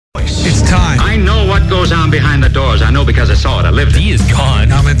goes on behind the doors, I know because I saw it. I lived it. Dee is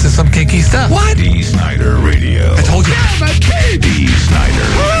gone. I'm into some kinky stuff. What? Dee Snider Radio. I told you. Dee Snider.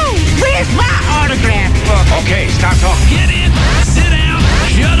 Woo! Where's my autograph book? Okay, stop talking. Get in, sit down,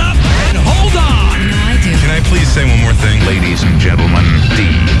 shut up, and hold on. I do. Can I please say one more thing? Ladies and gentlemen,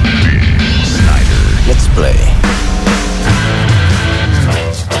 Dee Snider. Let's play.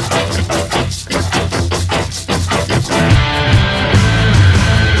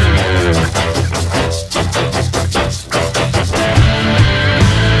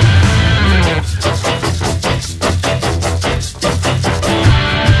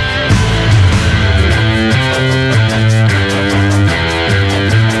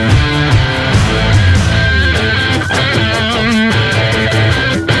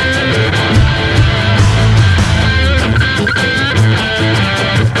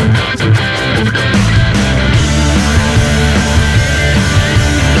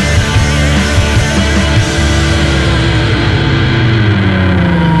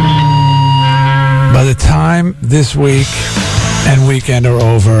 By the time this week and weekend are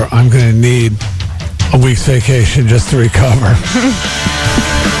over, I'm going to need a week's vacation just to recover.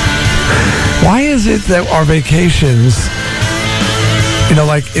 Why is it that our vacations,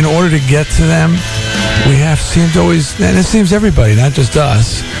 like in order to get to them, we seem to always, and it seems everybody, not just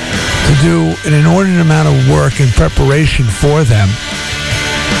us, to do an inordinate amount of work in preparation for them.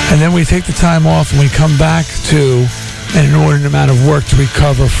 And then we take the time off and we come back to an inordinate amount of work to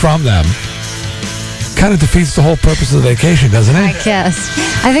recover from them. Kind of defeats the whole purpose of the vacation, doesn't it? I guess.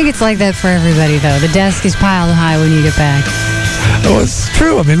 I think it's like that for everybody, though. The desk is piled high when you get back. Oh, it's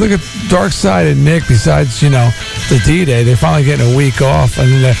true. I mean, look at Darksideâ and Nick. Besides, the D-Day, they're finally getting a week off. And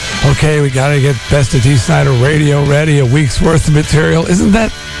then we got to get Best of Dee Snider Radio ready, a week's worth of material. Isn't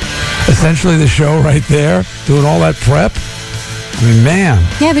that essentially the show right there? Doing all that prep? I mean, man.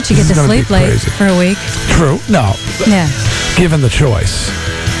 Yeah, but you get to sleep late for a week. True. No. Yeah. Given the choice,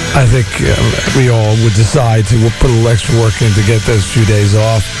 I think we all would decide to put a little extra work in to get those few days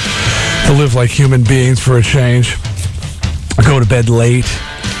off, to live like human beings for a change. Go to bed late,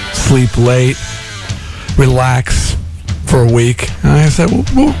 sleep late, relax for a week. And I said,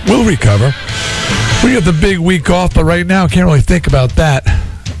 we'll recover. We got the big week off, but right now, can't really think about that.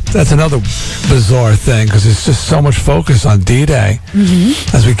 That's another bizarre thing, because it's just so much focus on D-Day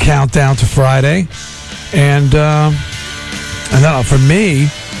as we count down to Friday. And then for me,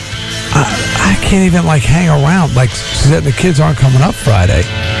 I can't even hang around. Suzette and the kids aren't coming up Friday.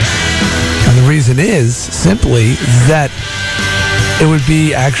 And the reason is simply that it would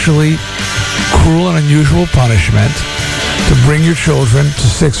be actually cruel and unusual punishment to bring your children to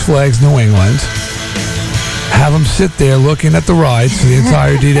Six Flags New England, have them sit there looking at the rides for the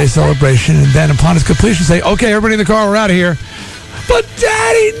entire D-Day celebration, and then upon its completion say, okay, everybody in the car, we're out of here. But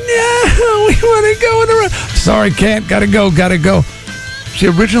Daddy, no, we want to go in the ride. Sorry, can't, gotta go. See,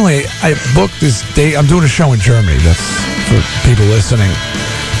 originally, I booked this day. I'm doing a show in Germany. That's for people listening.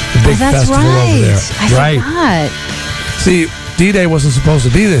 The big festival over there. I forgot. See, D-Day wasn't supposed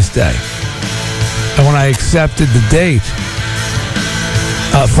to be this day. And when I accepted the date,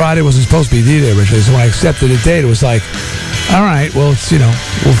 Friday wasn't supposed to be D-Day originally. So when I accepted the date, it was like, all right, well, it's,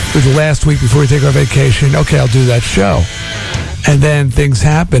 the last week before we take our vacation. Okay, I'll do that show. And then things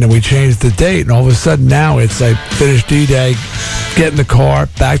happened, and we changed the date, and all of a sudden now it's like finish D-Day, get in the car,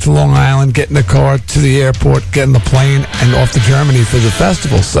 back to Long Island, get in the car to the airport, get in the plane, and off to Germany for the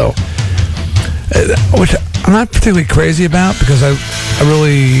festival. So, which I'm not particularly crazy about, because I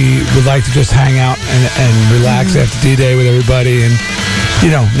really would like to just hang out and relax after D-Day with everybody, and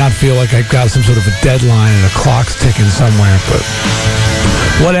not feel like I've got some sort of a deadline and a clock's ticking somewhere. But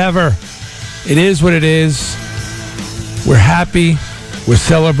whatever, it is what it is. We're happy. We're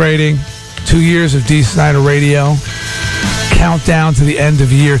celebrating 2 years of Dee Snider Radio. Countdown to the end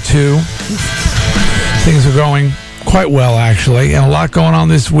of year 2. Things are going quite well, actually, and a lot going on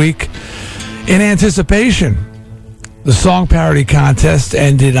this week. In anticipation, the song parody contest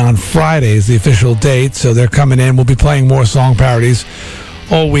ended on Friday is the official date, so they're coming in. We'll be playing more song parodies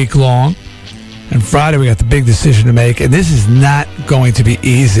all week long. And Friday, we got the big decision to make, and this is not going to be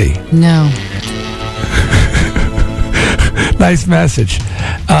easy. No. Nice message.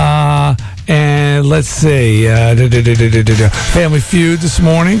 And let's see. Family Feud this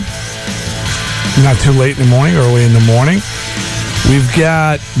morning. Not too late in the morning, early in the morning. We've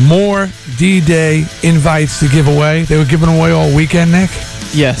got more D-Day invites to give away. They were given away all weekend, Nick?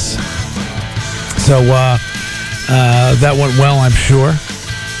 Yes. So that went well, I'm sure.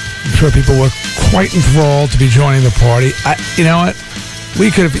 I'm sure people were quite enthralled to be joining the party. You know what? We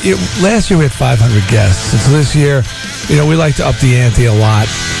could have. Last year we had 500 guests. And so this year, we like to up the ante a lot.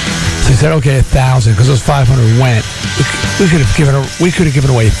 So he said, okay, 1,000, because those 500 went. We could have given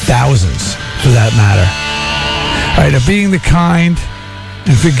away thousands, for that matter. All right, now being the kind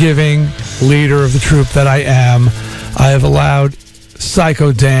and forgiving leader of the troop that I am, I have allowed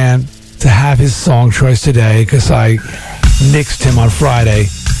Psycho Dan to have his song choice today because I nixed him on Friday.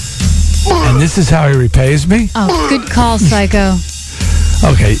 And this is how he repays me? Oh, good call, Psycho.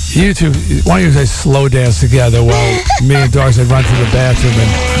 Okay, you two, why don't you guys slow dance together while me and Darkside run to the bathroom and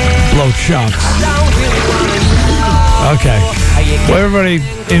blow chunks? Okay. Well, everybody,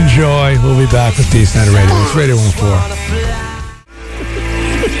 enjoy. We'll be back with Dee Snider Radio. It's Radio 104.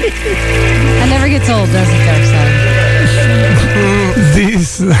 That never gets old, does it, Darkside? Dee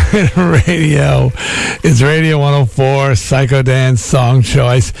Snider Radio. It's Radio 104, Psycho Dan's song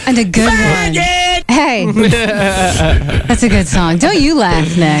choice. And a good one. Hey. That's a good song. Don't you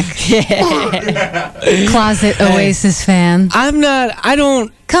laugh, Nick. Closet Oasis fan. I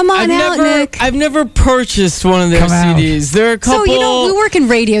don't. Come on Nick. I've never purchased one of their CDs. There are a couple. So, we work in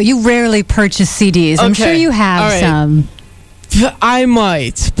radio. You rarely purchase CDs. I'm sure you have some. I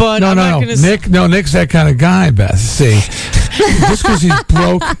might, but no. Nick's that kind of guy, Beth. See, just because he's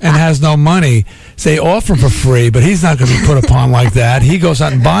broke and has no money, they offer for free, but he's not going to be put upon like that. He goes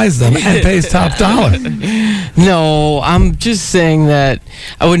out and buys them and pays top dollar. No, I'm just saying that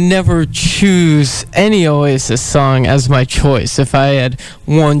I would never choose any Oasis song as my choice if I had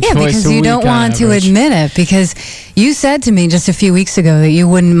one choice. Yeah, because you don't want to admit it, because you said to me just a few weeks ago that you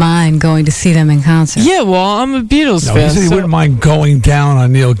wouldn't mind going to see them in concert. Yeah, well, I'm a Beatles fan. He said he wouldn't mind going down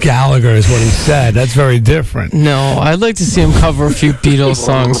on Neil Gallagher is what he said. That's very different. No, I'd like to see him cover a few Beatles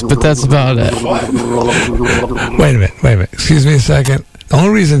songs, but that's about it. Wait a minute. Excuse me a second. The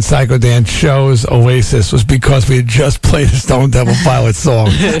only reason Psycho Dan chose Oasis was because we had just played a Stone Temple Pilots song,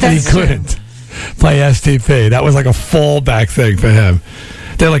 and he couldn't play STP. That was like a fallback thing for him.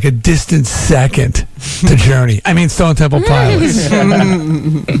 They're like a distant second to Journey. I mean, Stone Temple Pilots.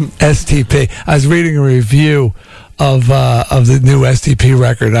 STP. I was reading a review of the new STP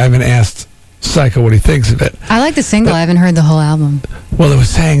record. I haven't asked Psycho what he thinks of it. I like the single. I haven't heard the whole album. Well, it was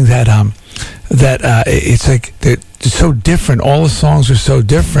saying that it's like they're so different. All the songs are so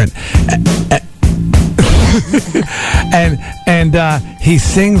different, and he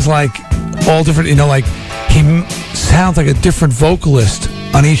sings like all different. Like he sounds like a different vocalist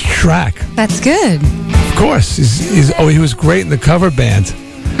on each track. That's good. Of course, he was great in the cover band.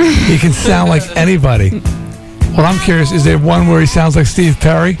 He can sound like anybody. Well, I'm curious, is there one where he sounds like Steve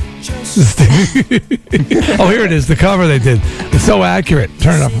Perry? Oh, here it is, the cover they did. It's so accurate.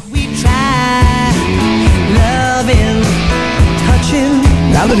 Turn it up.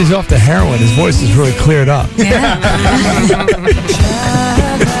 Now that he's off the heroin, his voice is really cleared up. Yeah.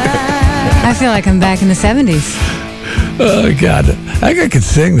 I feel like I'm back in the 70s. Oh, God. That guy can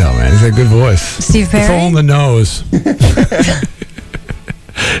sing, though, man. He's got a good voice. Steve Perry? It's all in the nose.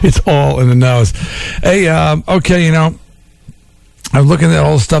 It's all in the nose. Hey, okay, I'm looking at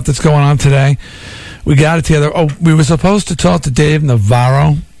all the stuff that's going on today. We got it together. Oh, we were supposed to talk to Dave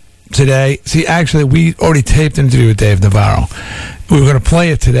Navarro today. See, actually, we already taped an interview with Dave Navarro. We were going to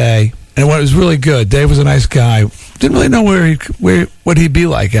play it today, and it was really good. Dave was a nice guy. Didn't really know what he'd be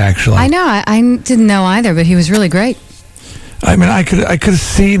like, actually. I know. I didn't know either, but he was really great. I mean, I could have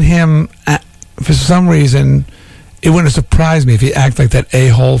seen him for some reason. It wouldn't have surprised me if he acted like that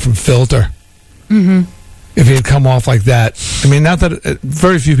a-hole from Filter. Mm-hmm. If he had come off like that. I mean, not that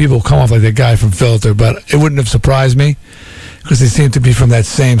very few people come off like that guy from Filter, but it wouldn't have surprised me because they seem to be from that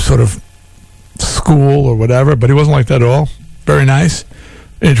same sort of school or whatever. But he wasn't like that at all. Very nice,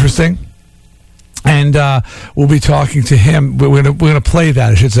 interesting, and we'll be talking to him. We're gonna play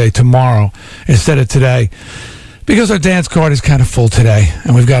that, I should say, tomorrow instead of today, because our dance card is kind of full today,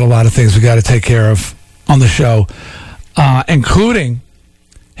 and we've got a lot of things we got to take care of on the show, including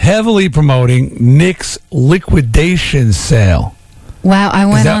heavily promoting Nick's liquidation sale. Wow, I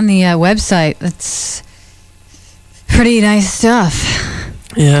went on the website. That's pretty nice stuff.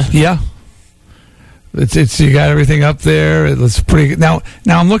 Yeah. It's you got everything up there. It's pretty good. Now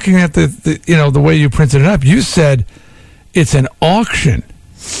I'm looking at the way you printed it up. You said it's an auction.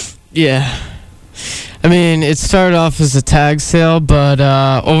 Yeah. I mean, it started off as a tag sale, but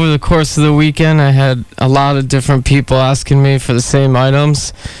over the course of the weekend, I had a lot of different people asking me for the same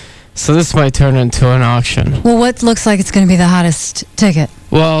items. So this might turn into an auction. Well, what looks like it's going to be the hottest ticket?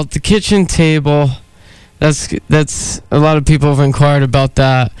 Well, the kitchen table, that's a lot of people have inquired about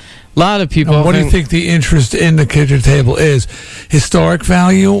that. A lot of people. Now, what do you think the interest in the kitchen table is? Historic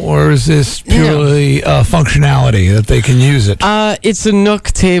value, or is this purely functionality that they can use it? It's a nook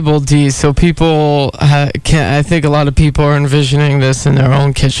table, Dee. So people I think a lot of people are envisioning this in their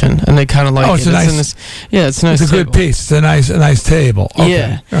own kitchen, and they kind of like it's it. a nice. It's a nice. It's a good piece. It's a nice table. Okay.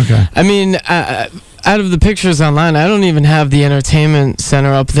 Yeah. Okay. I mean, out of the pictures online, I don't even have the entertainment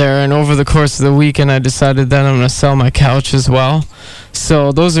center up there. And over the course of the weekend, I decided that I'm going to sell my couch as well.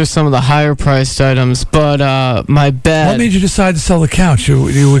 So those are some of the higher priced items. But my bed. What made you decide to sell the couch?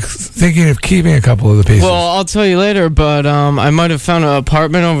 You were thinking of keeping a couple of the pieces. Well, I'll tell you later. But I might have found an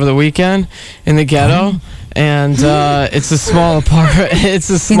apartment over the weekend in the ghetto. And it's a small apartment. It's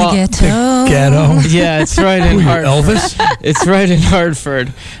a small in the ghetto. Ghetto. Yeah, it's right in Hartford. Elvis? It's right in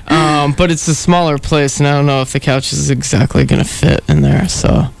Hartford. But it's a smaller place, and I don't know if the couch is exactly going to fit in there.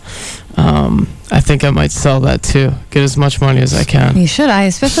 So I think I might sell that too. Get as much money as I can. You should. I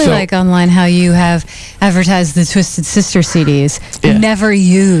especially like online how you have advertised the Twisted Sister CDs. Yeah. Never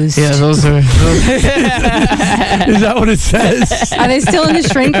used. Yeah, those are. Is that what it says? Are they still in the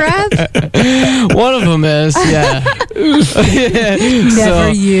shrink wrap? One of them is, yeah. Never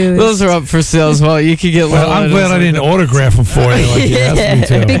used. Those are up for sale as well. You could get. Well, I'm glad I didn't autograph them for you like you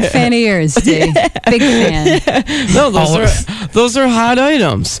asked me to. Big fan of yours, Dee. Big fan. No, those are hot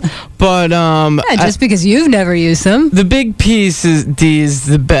items. But just because you've never used them. the big piece is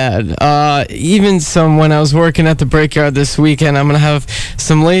the bed. Even when I was working at the Brickyard this weekend, I'm gonna have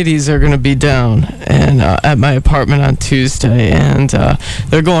some ladies are gonna be down and at my apartment on Tuesday, and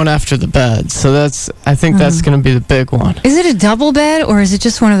they're going after the bed. So I think that's gonna be the big one. Is it a double bed or is it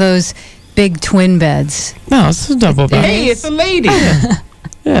just one of those big twin beds? No, it's a double bed. Hey, it's a lady.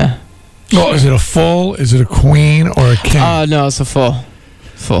 Yeah. Well, is it a full? Is it a queen or a king? No, it's a full.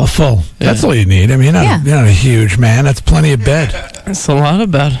 A full. Yeah. That's all you need. I mean, you're not a huge man. That's plenty of bed. It's a lot of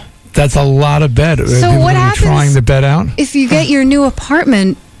bed. That's a lot of bed. So People what are happens trying the bed out? if you get your new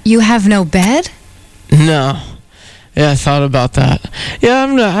apartment? You have no bed? No. Yeah, I thought about that. Yeah,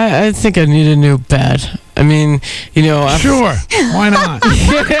 I think I need a new bed. I mean, Sure. Why not? You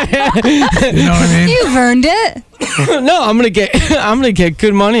know what I mean? You've earned it. No, I'm gonna get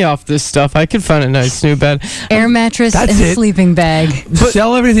good money off this stuff. I could find a nice new bed. Air mattress That's and it. sleeping bag.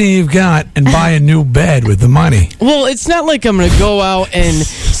 Sell everything you've got and buy a new bed with the money. Well, it's not like I'm gonna go out and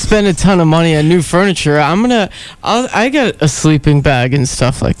spend a ton of money on new furniture. I got a sleeping bag and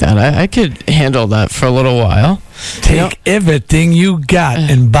stuff like that. I could handle that for a little while. Take everything you got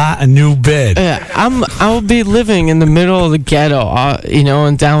and buy a new bed. I'll be living in the middle of the ghetto,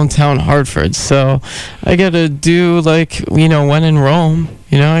 in downtown Hartford. So I gotta do when in Rome.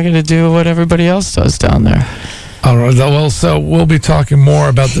 I gotta do what everybody else does down there. All right. Well, so we'll be talking more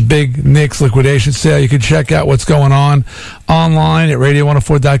about the big Nick's liquidation sale. You can check out what's going on online at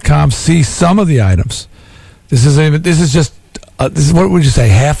radio104.com. See some of the items. This is just what would you say?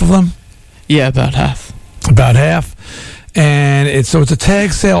 Half of them? Yeah, about half. About half. And it's a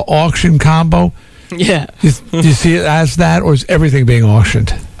tag sale auction combo. Yeah. Do you see it as that, or is everything being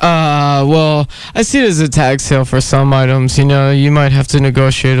auctioned? Well, I see it as a tag sale for some items. You might have to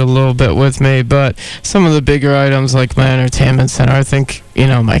negotiate a little bit with me, but some of the bigger items like my entertainment center, I think,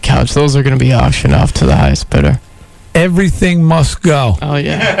 my couch, those are going to be auctioned off to the highest bidder. Everything must go. Oh,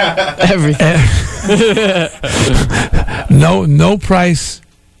 yeah. Everything. No price.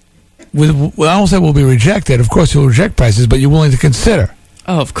 I won't say will be rejected. Of course, you'll reject prices, but you're willing to consider.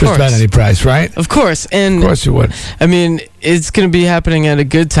 Oh, of course. Just about any price, right? Of course. And of course you would. I mean, it's going to be happening at a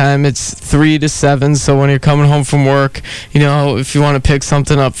good time. It's 3 to 7, so when you're coming home from work, if you want to pick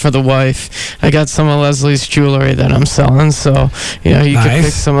something up for the wife, I got some of Leslie's jewelry that I'm selling, so, you can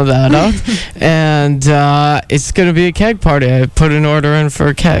pick some of that up. And it's going to be a keg party. I put an order in for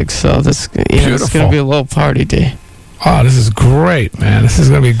a keg, so it's going to be a little party day. Oh, this is great, man. This is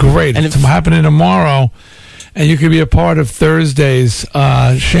going to be great. And it's happening tomorrow, and you could be a part of Thursday's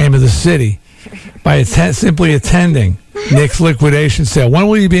Shame of the City by simply attending Nick's liquidation sale. When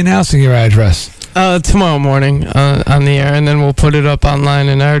will you be announcing your address? Tomorrow morning on the air, and then we'll put it up online.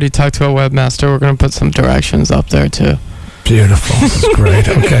 And I already talked to our webmaster. We're going to put some directions up there, too. Beautiful. This is great.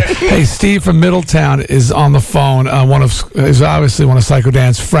 Okay. Hey, Steve from Middletown is on the phone. Is obviously one of Psycho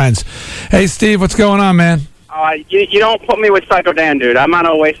Dan's friends. Hey, Steve, what's going on, man? You don't put me with Psycho Dan, dude. I'm not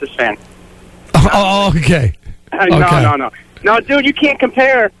an Oasis fan. Oh, okay. No. No, dude, you can't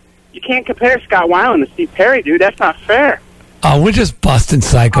compare Scott Weiland to Steve Perry, dude. That's not fair. Oh, we're just busting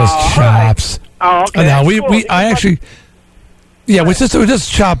Psycho's chops. Right. Oh, okay. No, cool. we're just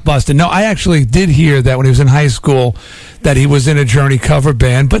chop busting. No, I actually did hear that when he was in high school that he was in a Journey cover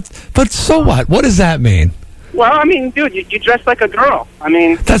band, but so what? What does that mean? Well, I mean, dude, you dress like a girl. I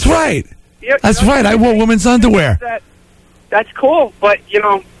mean... That's right. That's right. I wore women's underwear. That's cool, but,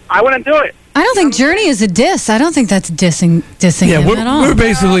 I wouldn't do it. I don't think Journey is a diss. I don't think that's dissing him at all. We're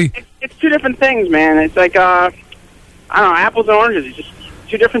basically... It's two different things, man. It's like, I don't know, apples and oranges. It's just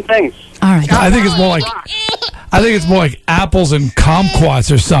two different things. All right. I think it's more like apples and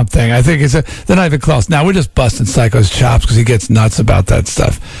kumquats or something. I think they're not even close. Now, we're just busting Psycho's chops because he gets nuts about that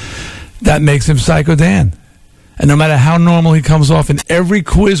stuff. That makes him Psycho Dan. And no matter how normal he comes off in every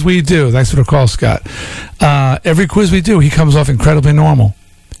quiz we do, thanks for the call, Scott. Every quiz we do, he comes off incredibly normal.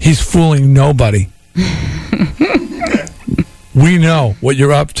 He's fooling nobody. We know what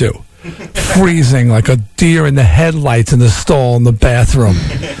you're up to. Freezing like a deer in the headlights in the stall in the bathroom.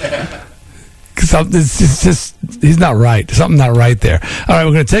 It's just, he's not right. Something not right there. All right,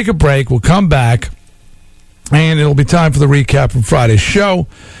 we're going to take a break. We'll come back, and it'll be time for the recap from Friday's show.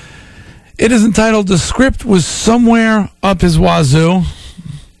 It is entitled, The Script Was Somewhere Up His Wazoo.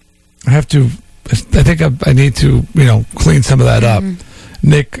 I think I need to, clean some of that up.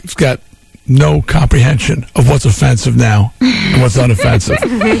 Nick's got no comprehension of what's offensive now and what's unoffensive.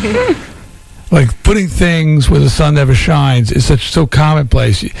 Like putting things where the sun never shines is so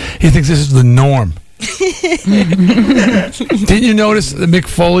commonplace. He thinks this is the norm. Didn't you notice that Mick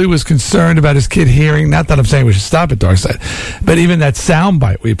Foley was concerned about his kid hearing? Not that I'm saying we should stop at Darkside, but even that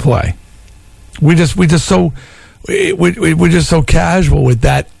soundbite we play, we're just so casual with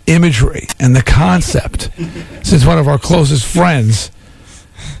that imagery and the concept. Since one of our closest friends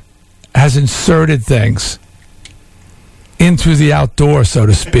has inserted things into the outdoor, so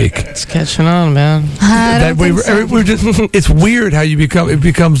to speak. It's catching on, man. It's weird how you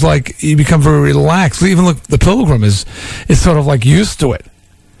become very relaxed. Even look, the Pilgrim is sort of like used to it.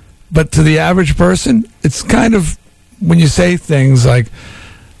 But to the average person, it's kind of, when you say things like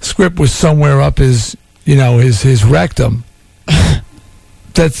script was somewhere up his rectum,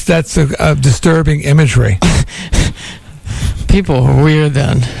 that's a disturbing imagery. People are weird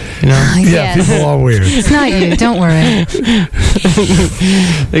then, Yeah, people are weird. It's not you. Don't worry.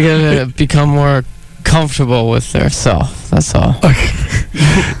 They gotta become more comfortable with their self. That's all.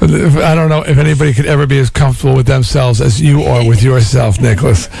 I don't know if anybody could ever be as comfortable with themselves as you are with yourself,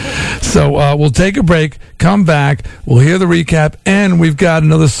 Nicholas. So we'll take a break, come back, we'll hear the recap, and we've got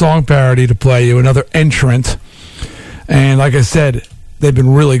another song parody to play you, another entrant. And like I said, they've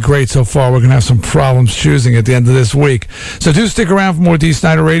been really great so far. We're going to have some problems choosing at the end of this week. So do stick around for more Dee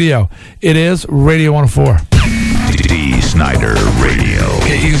Snider Radio. It is Radio 104. Dee Snider Radio.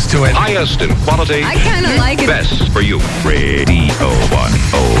 Get used to it. Highest in quality. I kind of like it. Best for you. Radio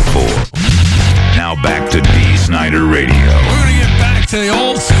 104. Now back to Dee Snider Radio. We're going to get back to the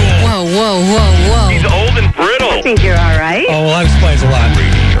old school. Whoa. He's old and brittle. I think you're all right. Oh, well, that explains a lot.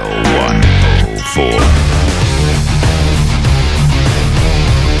 Radio 104.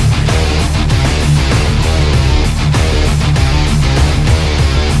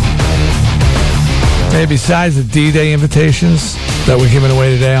 Hey, besides the D-Day invitations that we're giving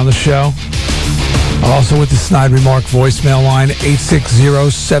away today on the show, also with the Snide Remark voicemail line,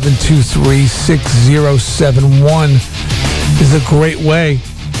 860-723-6071 is a great way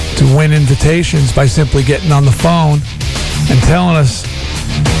to win invitations by simply getting on the phone and telling us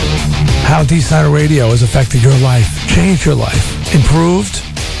how Dee Snider Radio has affected your life, changed your life, improved.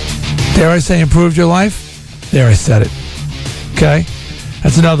 Dare I say improved your life? There, I said it. Okay?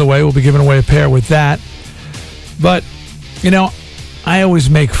 That's another way. We'll be giving away a pair with that. But, I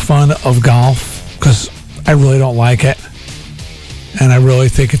always make fun of golf because I really don't like it. And I really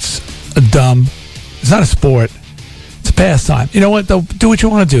think it's it's not a sport. It's a pastime. You know what, though? Do what you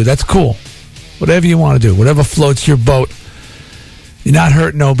want to do. That's cool. Whatever you want to do. Whatever floats your boat. You're not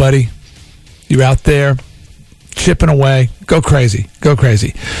hurting nobody. You're out there chipping away. Go crazy. Go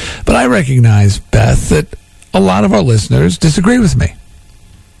crazy. But I recognize, Beth, that a lot of our listeners disagree with me.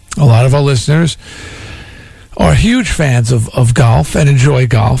 A lot of our listeners are huge fans of golf and enjoy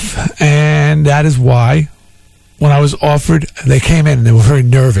golf. And that is why when I was offered, they came in and they were very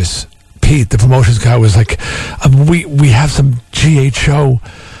nervous. Pete, the promotions guy, was like, we have some GHO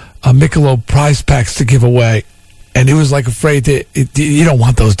Michelob prize packs to give away. And he was like afraid that, you don't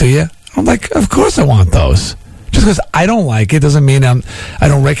want those, do you? I'm like, of course I want those. Just because I don't like it doesn't mean I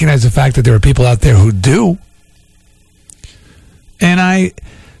don't recognize the fact that there are people out there who do. And I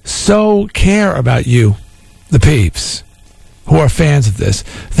so care about you, the peeps, who are fans of this,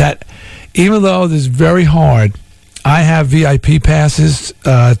 that even though this is very hard, I have VIP passes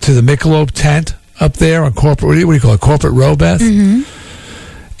to the Michelob tent up there on corporate, what do you call it, corporate row, Beth? Mm-hmm.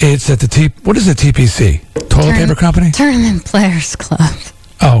 It's at what is the TPC? Toilet Paper Company? Tournament Players Club.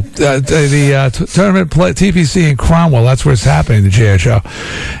 Oh, the tournament play, TPC in Cromwell. That's where it's happening, the JHO.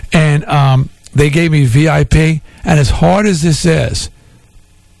 And they gave me VIP. And as hard as this is,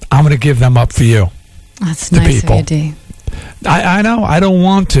 I'm going to give them up for you. That's the nice people. of you, Dee. I know. I don't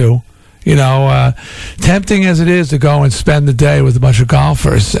want to. You know, tempting as it is to go and spend the day with a bunch of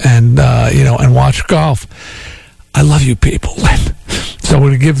golfers and, and watch golf. I love you people. So we're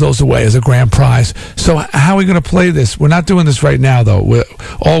going to give those away as a grand prize. So how are we going to play this? We're not doing this right now, though. We're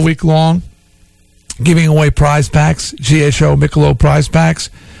all week long giving away prize packs, GHO Michelob prize packs.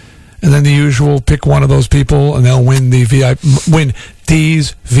 And then the usual, pick one of those people, and they'll win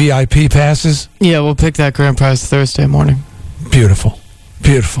Dee's VIP passes. Yeah, we'll pick that grand prize Thursday morning. Beautiful.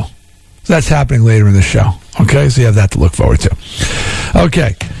 Beautiful. So that's happening later in the show. Okay, so you have that to look forward to.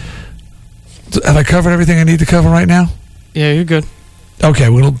 Okay. So have I covered everything I need to cover right now? Yeah, you're good. Okay,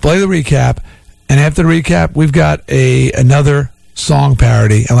 we're going to play the recap. And after the recap, we've got another song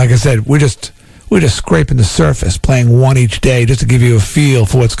parody. And like I said, we're just scraping the surface, playing one each day just to give you a feel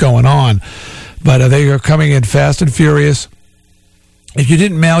for what's going on. But they are coming in fast and furious. If you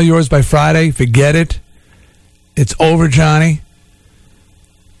didn't mail yours by Friday, forget it. It's over, Johnny.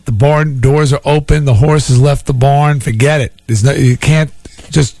 The barn doors are open. The horse has left the barn. Forget it. You can't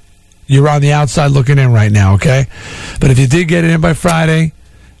just... You're on the outside looking in right now, okay? But if you did get it in by Friday,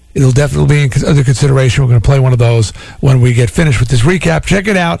 it'll definitely be under consideration. We're going to play one of those when we get finished with this recap. Check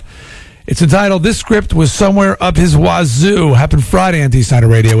it out. It's entitled, This Script Was Somewhere Up His Wazoo. Happened Friday on Dee Snider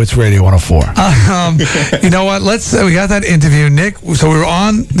Radio. It's Radio 104. You know what? We got that interview, Nick. So we were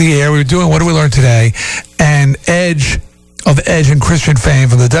on the air. We were doing What Did We Learn Today? And Edge and Christian fame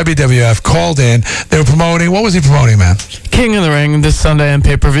from the WWF called in. They were promoting. What was he promoting, man? King of the Ring this Sunday on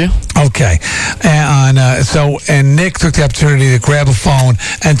pay-per-view. Okay. And Nick took the opportunity to grab a phone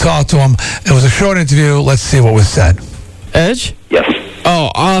and talk to him. It was a short interview. Let's see what was said. Edge? Yes.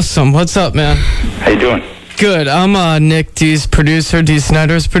 Oh, awesome. What's up, man? How you doing? Good. I'm Nick D's producer, Dee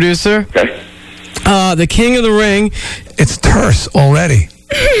Snider's producer. Okay. The King of the Ring. It's terse already.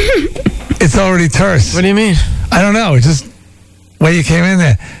 It's already terse. What do you mean? I don't know. It's just way you came in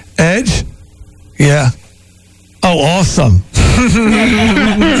there. Edge? Yeah. Oh, awesome.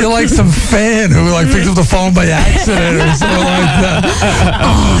 You're like some fan who picked up the phone by accident or something like that.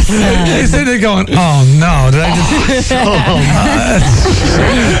 Awesome. They sit there going, oh no, did I just...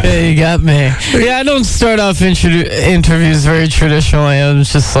 Yeah, you got me. Yeah, I don't start off interviews very traditionally. I'm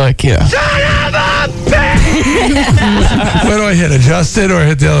just like, Where do I hit? Adjust it or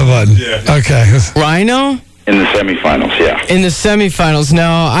hit the other button? Yeah. Okay. Rhino? In the semifinals, yeah. In the semifinals.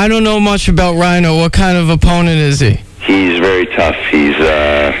 Now, I don't know much about Rhino. What kind of opponent is he? He's very tough. He's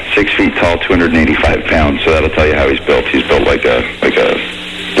 6 feet tall, 285 pounds. So that'll tell you how he's built. He's built like a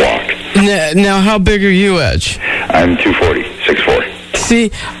block. Now, how big are you, Edge? I'm 240, 6'4".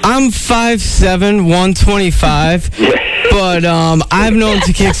 See, I'm 5'7", 125. Yeah. But I've known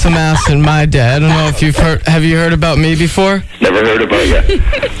to kick some ass in my day. I don't know if you've heard. Have you heard about me before? Never heard about you.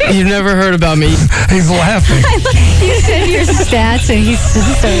 You've never heard about me. He's laughing. You said your stats and he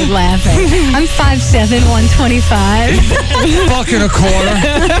started laughing. I'm 5'7", 125. Buck and a quarter.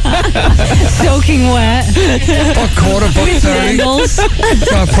 Soaking wet. Buck quarter, buck 30.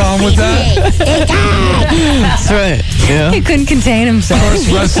 Got a problem with that? That's right. Yeah. He couldn't contain himself.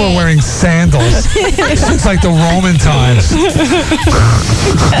 First wrestler wearing sandals. It's like the Roman times.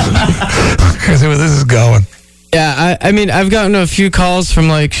 Because this is going. Yeah, I mean, I've gotten a few calls from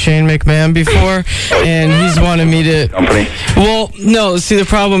Shane McMahon before, and he's wanted me to. Company? Well, no. See, the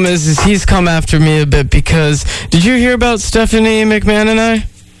problem is he's come after me a bit because did you hear about Stephanie McMahon and I?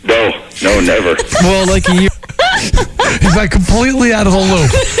 No, never. Well, like a year. He's completely out of the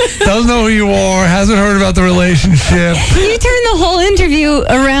loop. Doesn't know who you are. Hasn't heard about the relationship. You turned the whole interview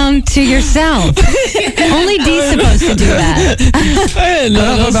around to yourself. Only Dee's supposed to do that.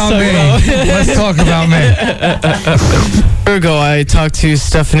 Enough about me. Let's talk about me. A year ago, I talked to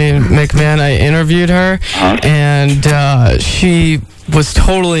Stephanie McMahon. I interviewed her, and she was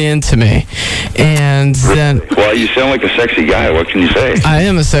totally into me. And then... Well, you sound like a sexy guy. What can you say? I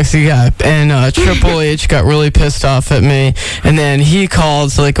am a sexy guy. And Triple H got really pissed off at me. And then he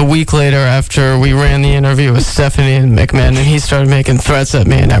called a week later after we ran the interview with Stephanie and McMahon, and he started making threats at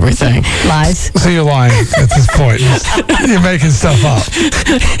me and everything. Lies. So you're lying at this point. You're making stuff up.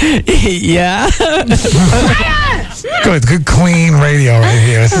 Yeah. Good clean radio right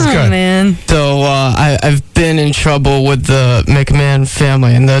here. This is good. Man. So I've been been in trouble with the McMahon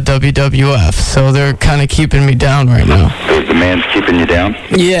family and the WWF, so they're kind of keeping me down right now. The man's keeping you down?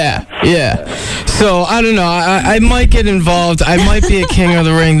 Yeah. So, I don't know. I might get involved. I might be a King of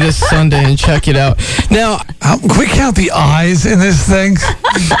the Ring this Sunday and check it out. Now, can we count the eyes in this thing?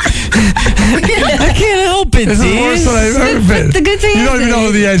 I can't help it, This is the worst one I've ever been. The good thing you don't is even know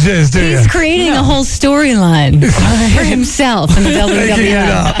who the edge is, do you? he's creating a whole storyline for himself in the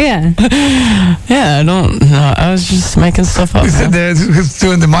WWF. Yeah. Yeah, I don't know. I was just making stuff up. He's sitting there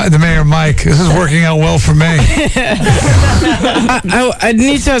doing the Mayor Mike. This is working out well for me. I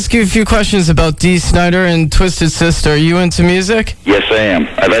need to ask you a few questions about Dee Snider and Twisted Sister. Are you into music? Yes, I am.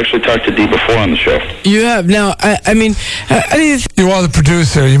 I've actually talked to Dee before on the show. You have? Now, I mean, how do you You are the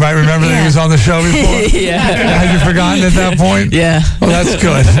producer. You might remember that he was on the show before. Yeah. Had you forgotten at that point? Yeah. Well, that's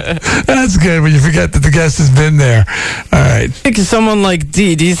good. That's good when you forget that the guest has been there. All right. I think someone like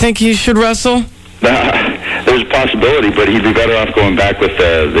Dee, do you think he should wrestle? There's a possibility, but he'd be better off going back with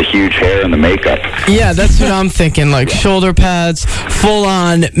the huge hair and the makeup. Yeah, that's what I'm thinking. Like shoulder pads,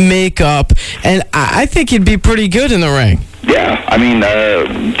 full-on makeup, and I think he'd be pretty good in the ring. Yeah, I mean,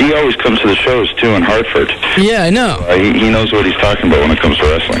 Dee always comes to the shows, too, in Hartford. Yeah, I know. He knows what he's talking about when it comes to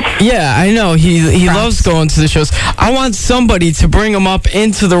wrestling. Yeah, I know. He loves going to the shows. I want somebody to bring him up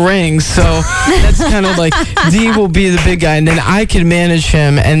into the ring, so that's kind of like Dee will be the big guy, and then I could manage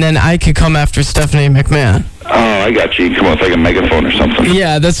him, and then I could come after Stephanie McMahon. Oh, I got you. You come up with like a megaphone or something.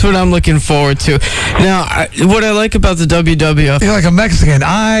 Yeah, that's what I'm looking forward to. Now, what I like about the WWF... You're like a Mexican.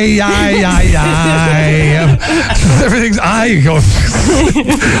 Everything's I go.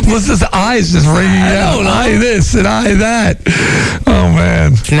 What's this? Eyes just ringing out. I this and I that. Oh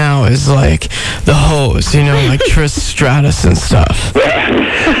man. Now is like the hose, you know, like Trish Stratus and stuff.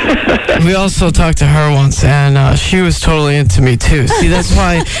 We also talked to her once, and she was totally into me too. See, that's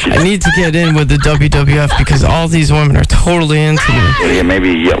why I need to get in with the WWF, because all these women are totally into me. Yeah, maybe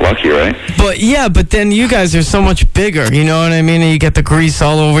you get lucky, right? But then you guys are so much bigger, you know what I mean? And you get the grease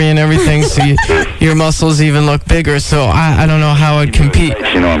all over you and everything, so your muscles even look bigger. So I don't know how I'd compete.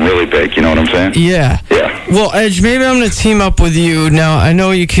 You know, I'm really big. You know what I'm saying? Yeah. Well, Edge, maybe I'm going to team up with you. Now, I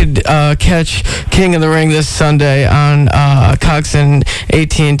know you could catch King of the Ring this Sunday on Cox and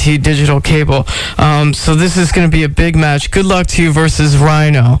AT&T digital cable. So this is going to be a big match. Good luck to you versus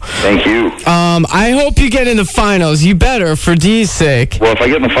Rhino. Thank you. I hope you get in the finals. You better, for Dee's sake. Well, if I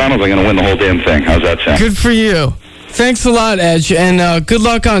get in the finals, I'm going to win the whole damn thing. How's that sound? Good for you. Thanks a lot, Edge, and good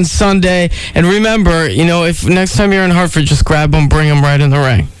luck on Sunday. And remember, you know, if next time you're in Hartford, just grab them, bring them right in the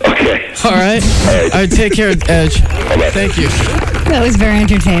ring. Okay. All right? All right, take care, Edge. Bye-bye. Thank you. That was very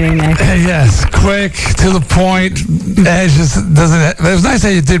entertaining, Nick. Yes, quick, to the point. Edge just doesn't. It was nice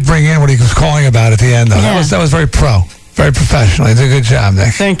that you did bring in what he was calling about at the end, though. Yeah. That was very pro, very professional. You did a good job,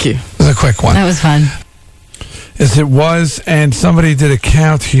 Nick. Thank you. It was a quick one. That was fun. Yes, it was, and somebody did a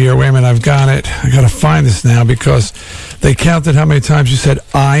count here. Wait a minute, I've got it. I got to find this now because they counted how many times you said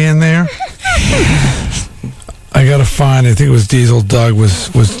 "I" in there. I got to find. I think it was Diesel Doug was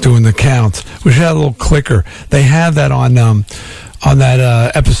doing the count. We should have a little clicker. They had that on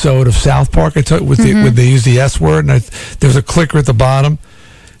that episode of South Park. I took with they used the S word, and there's a clicker at the bottom,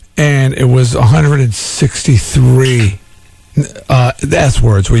 and it was 163 the S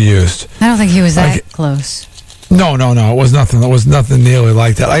words were used. I don't think he was that close. No. It was nothing. It was nothing nearly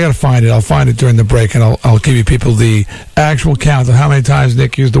like that. I got to find it. I'll find it during the break, and I'll give you people the actual count of how many times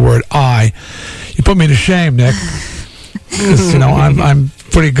Nick used the word "I." You put me to shame, Nick. Because, you know, I'm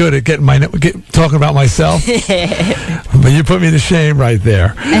pretty good at talking about myself. But you put me to shame right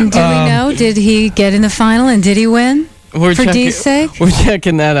there. And do we know? Did he get in the final, and did he win? For Dee's sake? We're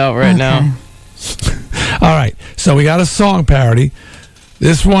checking that out right now. All right. So we got a song parody.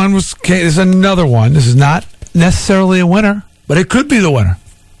 This one this is another one. This is not necessarily a winner, but it could be the winner.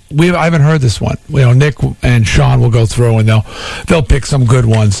 I haven't heard this one. You know, Nick and Sean will go through and they'll pick some good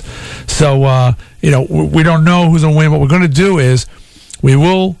ones. So you know, we don't know who's gonna win. What we're gonna do is we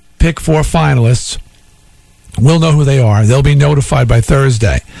will pick 4 finalists. We'll know who they are. They'll be notified by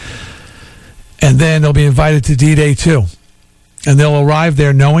Thursday, and then they'll be invited to D-Day 2. And they'll arrive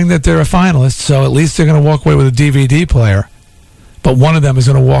there knowing that they're a finalist. So at least they're gonna walk away with a DVD player. But one of them is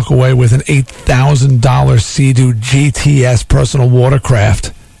going to walk away with an $8,000 Sea-Doo GTS personal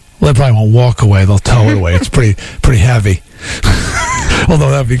watercraft. Well, they probably won't walk away. They'll tow it away. It's pretty heavy.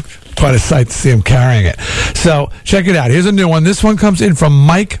 Although that would be quite a sight to see him carrying it. So check it out. Here's a new one. This one comes in from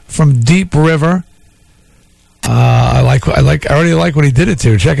Mike from Deep River. I already like what he did it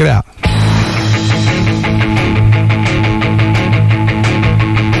to. Check it out.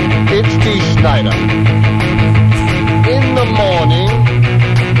 It's Dee Snider. In the morning,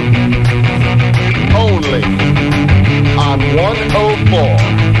 only Family on 104.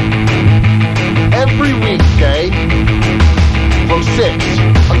 Every weekday from 6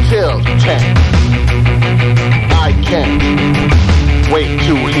 until 10. I can't wait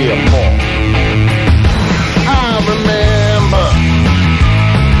to hear more. I remember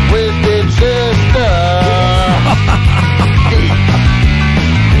Twisted Sister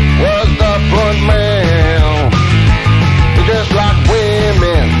was the front man. They just like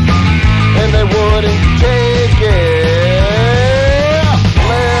women and they wouldn't take it.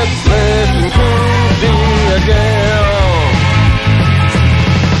 Let's listen to Deeâ.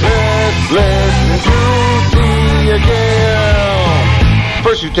 Let's listen to Deeâ.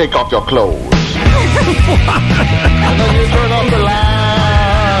 First you take off your clothes. And then you turn off the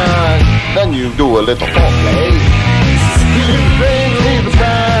lights. Then you do a little foreplay. You bring the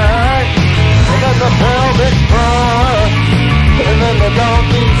back. And then the pelvic thrust. And then the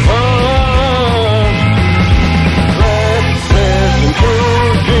donkey front. Let's listen to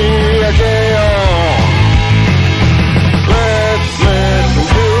Deeâ. Let's listen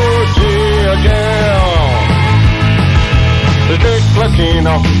to Deeâ. The Dick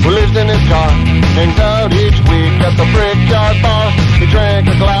Latino who lives in his car hangs out each week at the Brickyard Bar. He drank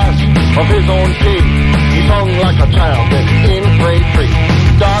a glass of his own tea. He hung like a child in grade 3.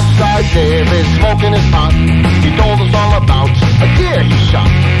 Darksideâ is smoking his pot. He told us all about a deer he shot.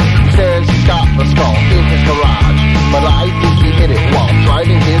 He says he's got the skull in his garage, but I think he hit it while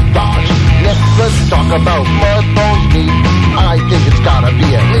driving his Dodge. Next, let's talk about Mudbone's meat. I think it's gotta be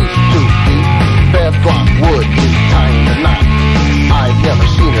at least 2 feet. Beth Glock would be tying the knot. I've never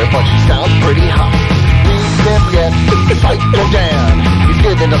seen her, but she sounds pretty hot. We've never yet Psycho Dan. He's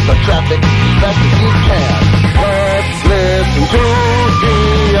giving us the traffic as best as he can. Let's listen to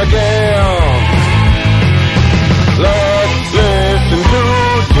Deeâ. Let's listen to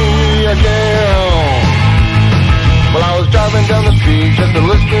Deeâ. Well, I was driving down the street just to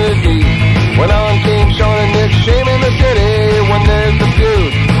listen to Dee. When on came Sean and Nick, shame in the city. When there's the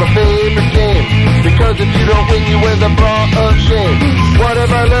feud, my favorite game. Because if you don't win, you wear the bra of shame. What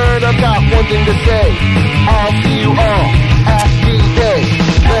have I learned? I've got one thing to say. I'll see you all at D-Day.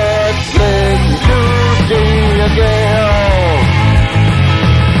 Let's listen to Deeâ.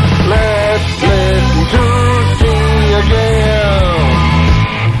 Let's listen to Deeâ.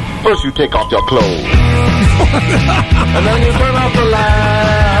 First you take off your clothes. And then you turn off the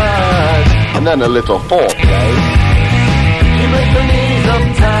lights. And then a little foreplay. She makes her knees up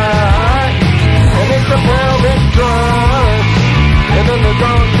tight. And it's a pelvic thrust. And then the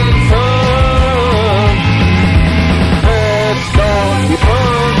donkey punch. Let's donkey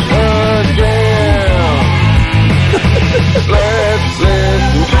punch again. Let's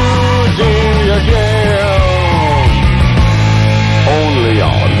listen to Deeâ. Only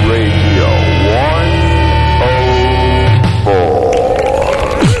on Radio 104.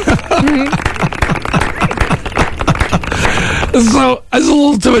 So, that's a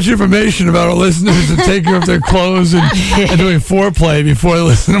little too much information about our listeners to take off their clothes and doing foreplay before they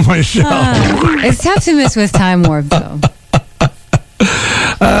listen to my show. It's tough to miss with Time Warp, though.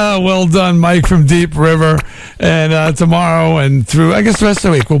 Well done, Mike from Deep River. And tomorrow and through, I guess, the rest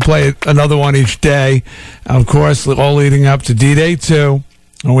of the week, we'll play another one each day. Of course, all leading up to D-Day 2,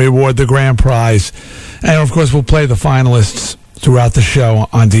 and we award the grand prize. And, of course, we'll play the finalists throughout the show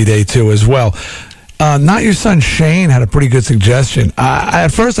on D-Day 2 as well. Not Your Son Shane had a pretty good suggestion. At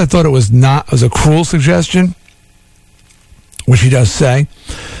first, I thought it was a cruel suggestion, which he does say.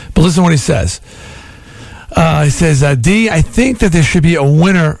 But listen to what he says. He says, Dee, I think that there should be a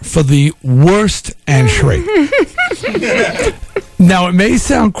winner for the worst entry. Now, it may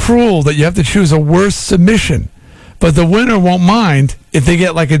sound cruel that you have to choose a worst submission, but the winner won't mind if they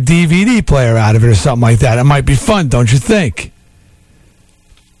get like a DVD player out of it or something like that. It might be fun, don't you think?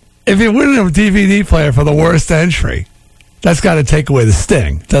 If you win a DVD player for the worst entry, that's got to take away the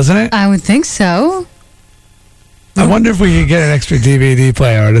sting, doesn't it? I would think so. I wonder if we could get an extra DVD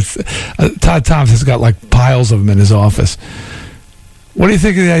player. Todd Thompson's got like piles of them in his office. What do you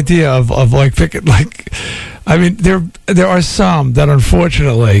think of the idea of like picking like? I mean, there are some that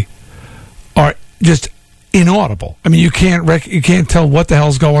unfortunately are just inaudible. I mean, you can't tell what the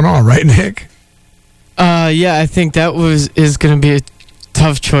hell's going on, right, Nick? Yeah, I think that is going to be a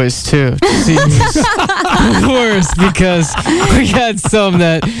tough choice too. To see who's worse, because we had some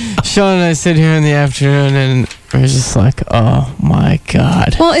that Sean and I sit here in the afternoon and we're just like, oh my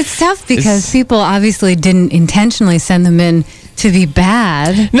God. Well, it's tough because people obviously didn't intentionally send them in to be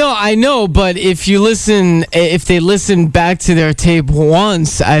bad. No, I know, but if they listen back to their tape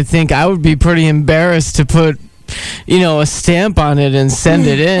once, I think I would be pretty embarrassed to put a stamp on it and send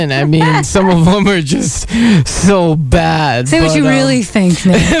it in. I mean, some of them are just so bad. Say what you really think,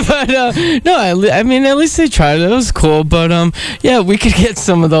 Nick. But no, I mean, at least they tried it. It was cool. But yeah, we could get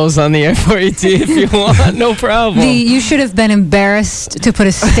some of those on the air for you, Dee, if you want. No problem. You should have been embarrassed to put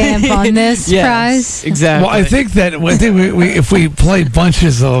a stamp on this prize. Exactly. Well, I think we if we play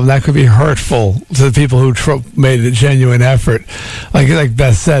bunches of them, that could be hurtful to the people who made a genuine effort. Like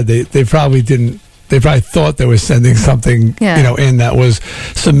Beth said, they probably didn't. They probably thought they were sending something, in that was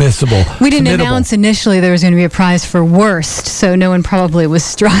submissible. We didn't announce initially there was going to be a prize for worst, so no one probably was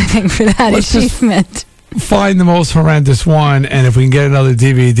striving for that achievement. Find the most horrendous one, and if we can get another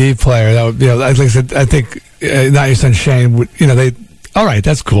DVD player, that would, like I said, I think Not Your Son Shane would, all right,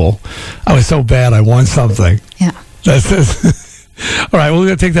 that's cool. I was so bad, I won something. Yeah. That's all right. Well, we're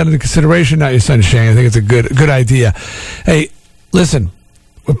going to take that into consideration. Not Your Son Shane. I think it's a good idea. Hey, listen.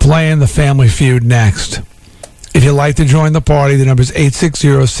 We're playing the Family Feud next. If you'd like to join the party, the number is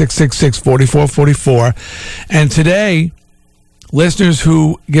 860-666-4444. And today, listeners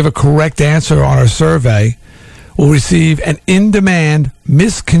who give a correct answer on our survey will receive an in-demand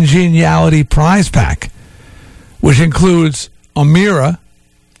Miss Congeniality prize pack, which includes a mirror,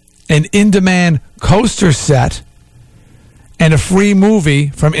 an in-demand coaster set, and a free movie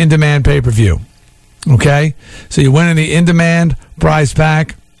from in-demand pay-per-view. Okay? So you win in the in-demand prize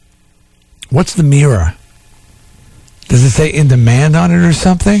pack. What's the mirror? Does it say in demand on it or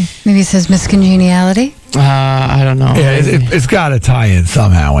something? Maybe it says Miss Congeniality. I don't know. Yeah, it's got to tie in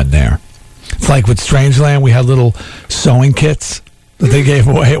somehow in there. It's like with Strangeland, we had little sewing kits that they gave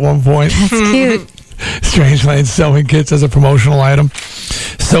away at one point. That's cute. Strangeland sewing kits as a promotional item.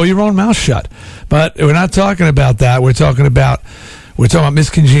 Sew your own mouth shut. But we're not talking about that. We're talking about Miss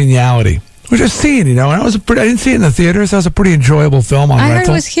Congeniality. We're just seeing, and I didn't see it in the theaters. That was a pretty enjoyable film on rental. I heard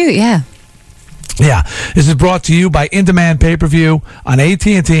it was cute, yeah. Yeah. This is brought to you by In-Demand Pay-Per-View on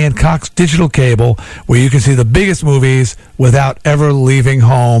AT&T and Cox Digital Cable, where you can see the biggest movies without ever leaving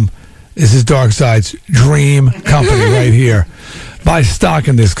home. This is Darkside's dream company right here. Buy stock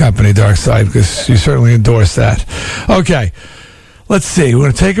in this company, Darkside, because you certainly endorse that. Okay. Let's see. We're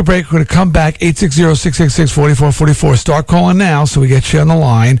going to take a break. We're going to come back. 860-666-4444. Start calling now so we get you on the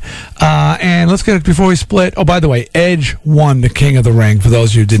line. And let's get it before we split. Oh, by the way, Edge won the King of the Ring. For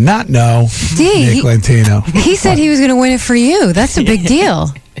those of you who did not know, Nick Lentino. He said he was going to win it for you. That's a big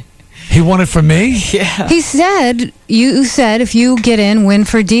deal. He won it for me? Yeah. He said, you said if you get in, win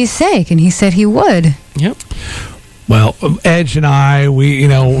for Dee's sake. And he said he would. Yep. Well, Edge and I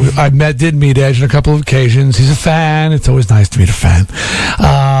did meet Edge on a couple of occasions. He's a fan. It's always nice to meet a fan.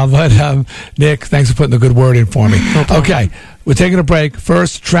 But Nick, thanks for putting the good word in for me. No problem. Okay, we're taking a break.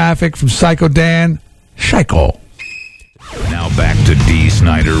 First, traffic from Psycho Dan. Psycho. Now back to Dee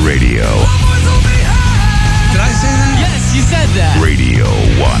Snider Radio. Did I say that? Yes, you said that. Radio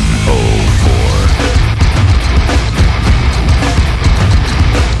 104.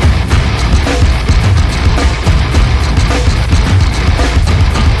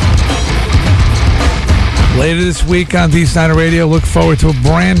 Later this week on Dee Snider Radio, look forward to a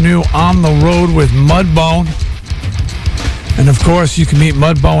brand new On the Road with Mudbone. And of course, you can meet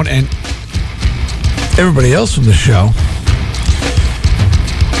Mudbone and everybody else from the show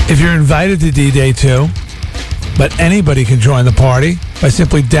if you're invited to D-Day 2. But anybody can join the party by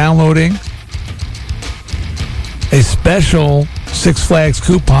simply downloading a special Six Flags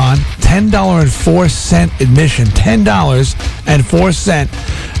coupon, $10.04 admission,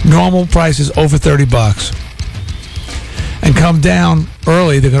 $10.04. Normal price is over $30. And come down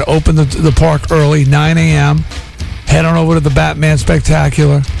early. They're going to open the park early, 9 a.m. Head on over to the Batman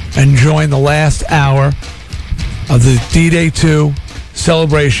Spectacular and join the last hour of the D-Day 2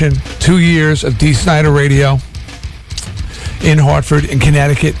 celebration. 2 years of Dee Snider Radio in Hartford, in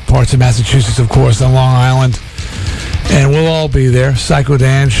Connecticut, parts of Massachusetts, of course, on Long Island. And we'll all be there. Psycho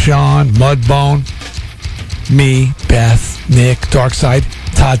Dan, Sean, Mudbone, me, Beth, Nick, Darkside,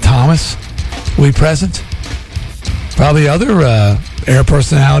 Todd Thomas will be present. Probably other air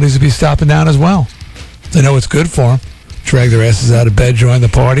personalities will be stopping down as well. They know it's good for them. Drag their asses out of bed, join the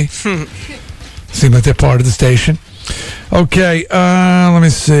party. Seem like they're part of the station. Okay, let me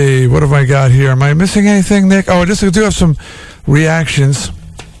see. What have I got here? Am I missing anything, Nick? Oh, I do have some reactions.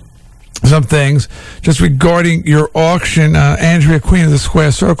 Some things just regarding your auction. Andrea Queen of the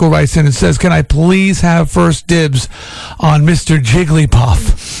Square Circle writes in and says, can I please have first dibs on Mr.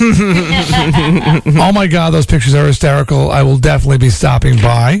 Jigglypuff? Oh my God, those pictures are hysterical. I will definitely be stopping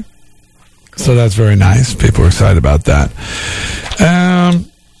by. So that's very nice. People are excited about that.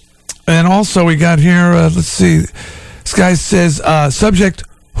 And also we got here, let's see. This guy says, subject,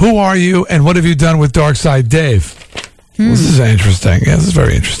 Who are you, and what have you done with Darkside Dave? This is interesting. Yeah, this is a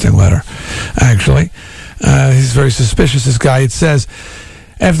very interesting letter, actually. He's very suspicious, this guy. It says,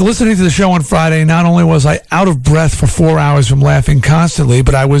 after listening to the show on Friday, not only was I out of breath for 4 hours from laughing constantly,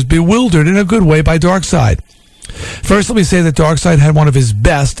 but I was bewildered in a good way by Darkside. First, let me say that Darkside had one of his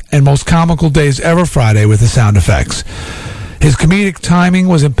best and most comical days ever Friday with the sound effects. His comedic timing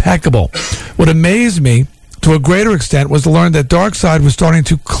was impeccable. What amazed me, to a greater extent, was to learn that Darkside was starting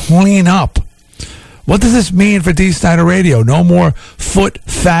to clean up. What does this mean for Dee Snider Radio? No more foot,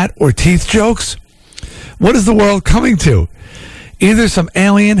 fat, or teeth jokes? What is the world coming to? Either some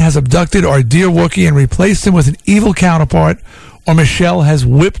alien has abducted our dear Wookiee and replaced him with an evil counterpart, or Michelle has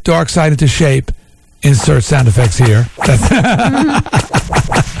whipped Darkside into shape. Insert sound effects here.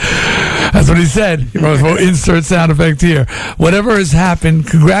 That's what he said. He wrote, insert sound effect here. Whatever has happened,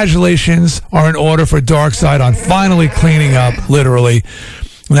 congratulations are in order for Darkside on finally cleaning up, literally.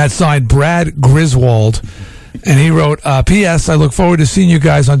 And that's signed Brad Griswold. And he wrote, P.S. I look forward to seeing you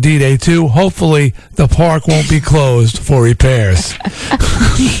guys on D-Day 2. Hopefully, the park won't be closed for repairs.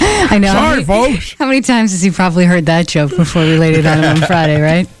 I know. Sorry, folks. How many times has he probably heard that joke before we laid it on him on Friday,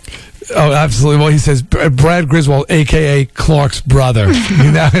 right? Oh, absolutely. Well, he says Brad Griswold, a.k.a. Clark's brother.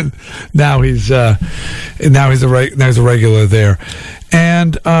 now he's a regular there.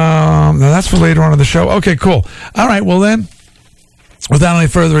 And now that's for later on in the show. Okay, cool. All right, well then, without any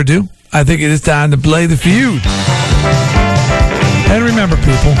further ado, I think it is time to play the feud. And remember,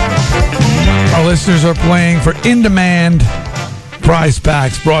 people, our listeners are playing for in-demand prize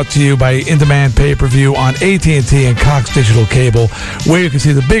packs brought to you by in-demand pay-per-view on AT&T and Cox Digital Cable, where you can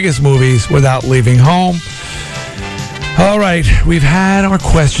see the biggest movies without leaving home. All right, we've had our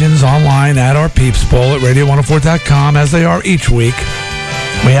questions online at our Peeps poll at radio104.com, as they are each week.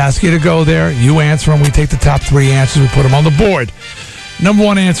 We ask you to go there. You answer them. We take the top 3 answers. We put them on the board. Number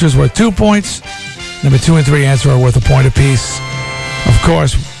 1 answer is worth 2 points. Number 2 and 3 answer are worth a point apiece. Of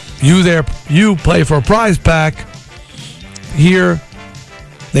course, you play for a prize pack. Here,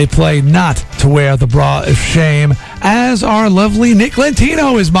 they play not to wear the bra of shame, as our lovely Nick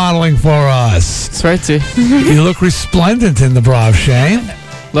Lentino is modeling for us. That's right, too. You look resplendent in the bra of shame.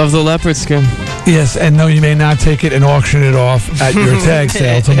 Love the leopard skin. Yes, and no, you may not take it and auction it off at your tag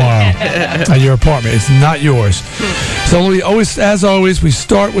sale tomorrow at your apartment. It's not yours. So we always, as always, we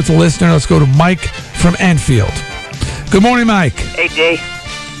start with the listener. Let's go to Mike from Enfield. Good morning, Mike. Hey, Dee.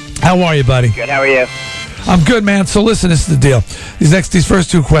 How are you, buddy? Good. How are you? I'm good, man. So listen, this is the deal. These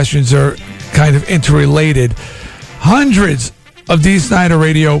first 2 questions are kind of interrelated. Hundreds of Dee Snider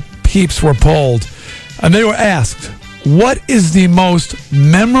Radio peeps were polled, and they were asked, what is the most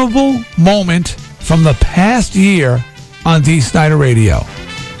memorable moment from the past year on Dee Snider Radio?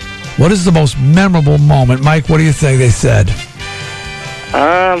 What is the most memorable moment? Mike, what do you think they said?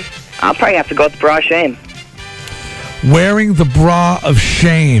 I'll probably have to go with the bra of shame. Wearing the bra of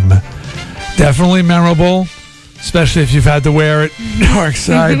shame. Definitely memorable, especially if you've had to wear it.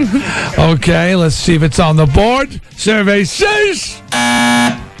 Darkside. Okay, let's see if it's on the board. Survey says...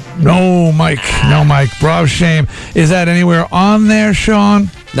 No, Mike. No, Mike. Bra of shame. Is that anywhere on there, Sean?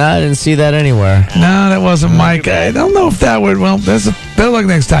 No, I didn't see that anywhere. No, that wasn't Mike. I don't know if that would... Well, that's a better luck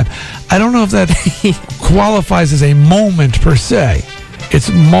next time. I don't know if that qualifies as a moment, per se. It's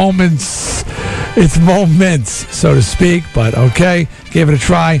moments, so to speak. But, okay, give it a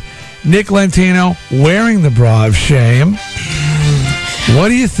try. Nick Lentino wearing the bra of shame. What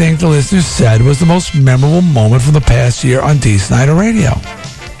do you think the listeners said was the most memorable moment from the past year on Dee Snider Radio?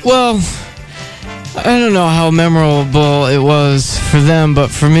 Well, I don't know how memorable it was for them,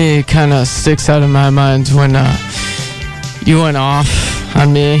 but for me, it kind of sticks out in my mind when you went off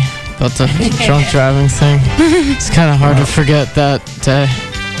on me about the drunk driving thing. It's kind of hard to forget that day.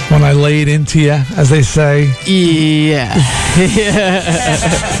 When I laid into you, as they say. Yeah.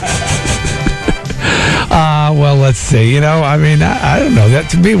 Well, let's see. I mean, I don't know. That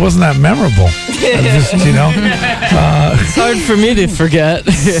to me wasn't that memorable. Just, it's hard for me to forget.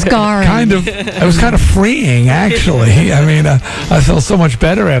 Scarring. It was kind of freeing, actually. I mean, I felt so much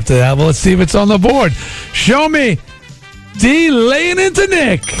better after that. Well, let's see if it's on the board. Show me Dee laying into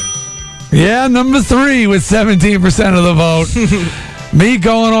Nick. Yeah, number 3 with 17% of the vote. Me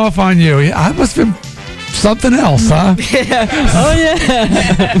going off on you. I must have been something else, huh? Yeah. Oh,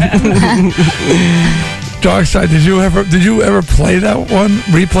 yeah. Darkside, did you ever play that one?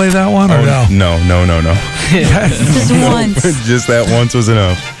 Replay that one? Or no? No. Just once. Just that once was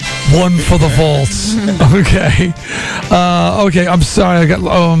enough. One for the vaults. Okay. Okay, I'm sorry. I got.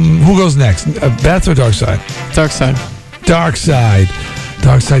 Who goes next? Beth or Darkside? Darkside.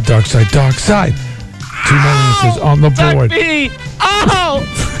 Darkside. 2 more answers on the board. Ow!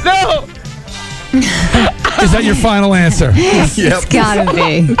 Is that your final answer? It's gotta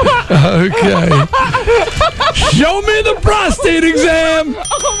be. Okay. Show me the prostate exam.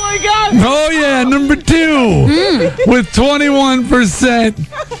 Oh my God. Oh yeah, number 2 with 21%.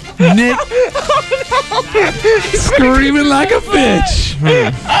 Nick screaming like a bitch.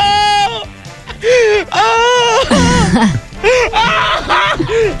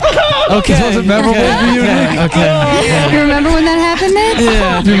 Okay. Was it memorable for you, Nick? Okay. You remember when that happened, Nick?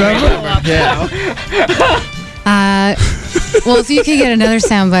 Yeah. Do you remember? Yeah. Well, if you could get another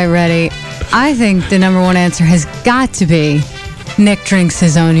soundbite ready, I think the number one answer has got to be Nick drinks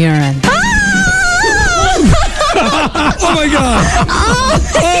his own urine. Oh my God!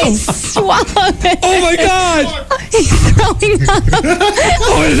 He swallowed it. Oh my God! He's throwing up.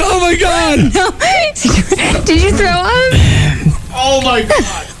 Oh my God! No. Did you throw up? Oh my God!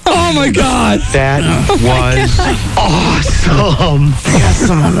 Oh my God! That was awesome. I got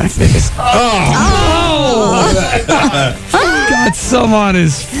some on my face. Got some on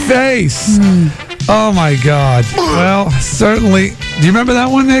his face. Oh my God. Well, certainly. Do you remember that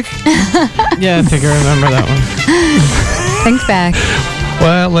one, Nick? Yeah, I think I remember that one. Think back.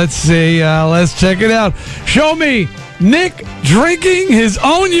 Well, let's see. Let's check it out. Show me Nick drinking his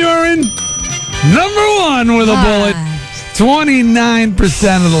own urine. Number 1 with a bullet.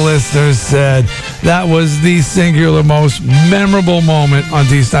 29% of the listeners said that was the singular most memorable moment on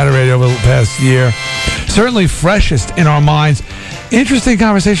Dee Snider Radio over the past year. Certainly freshest in our minds. Interesting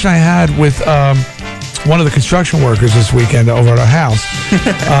conversation I had with one of the construction workers this weekend over at our house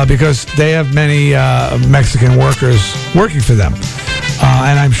because they have many Mexican workers working for them.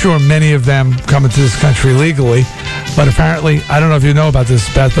 And I'm sure many of them come into this country legally. But apparently, I don't know if you know about this,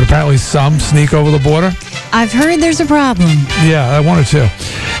 Beth, but apparently some sneak over the border. I've heard there's a problem. Yeah, 1 or 2.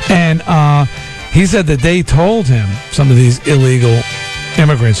 And he said that they told him, some of these illegal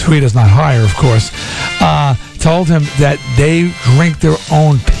immigrants, who he does not hire, of course, told him that they drink their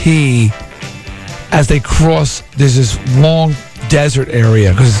own pee as they cross. There's this long desert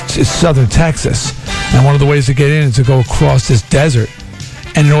area because it's southern Texas. And one of the ways to get in is to go across this desert.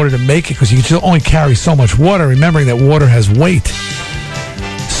 And in order to make it, because you can only carry so much water, remembering that water has weight.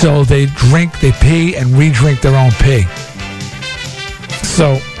 So they pee, and re-drink their own pee.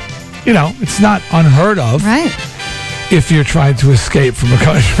 So, it's not unheard of. Right. If you're trying to escape from a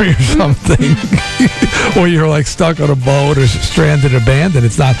country or something. Or you're like stuck on a boat or stranded, abandoned.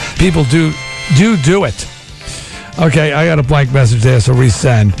 It's not. People do it. Okay, I got a blank message there, so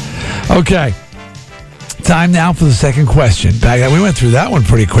resend. Okay. Time now for the second question. We went through that one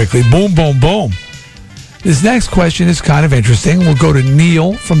pretty quickly. Boom, boom, boom. This next question is kind of interesting. We'll go to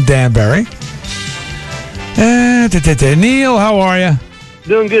Neil from Danbury. Neil, how are you?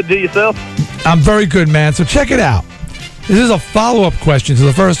 Doing good. Do yourself? I'm very good, man. So check it out. This is a follow-up question to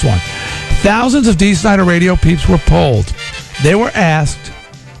the first one. Thousands of Dee Snider Radio peeps were polled. They were asked,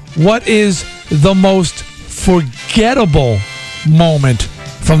 what is the most forgettable moment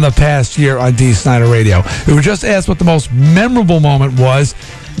from the past year on Dee Snider Radio? We were just asked what the most memorable moment was.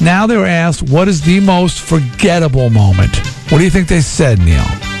 Now they were asked, what is the most forgettable moment? What do you think they said, Neil?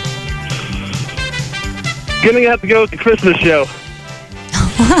 Gonna have to go with the Christmas show.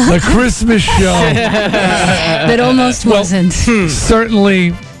 The Christmas show. That almost wasn't.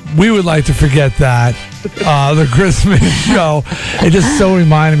 Certainly, we would like to forget that. The Christmas show. It just so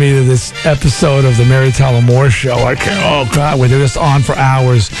reminded me of this episode of the Mary Tyler Moore Show. Oh, God, where they're just on for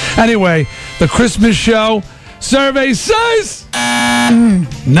hours. Anyway, the Christmas show. Survey says...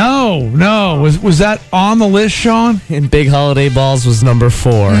 No. Was that on the list, Sean? And Big Holiday Balls was number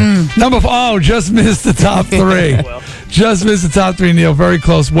 4. Just missed the top 3. Just missed the top 3, Neil. Very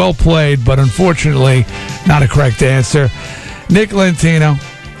close. Well played, but unfortunately, not a correct answer. Nick Lentino,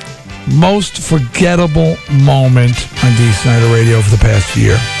 most forgettable moment on Dee Snider Radio for the past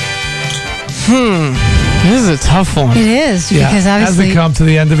year. This is a tough one. It is, because as obviously we come to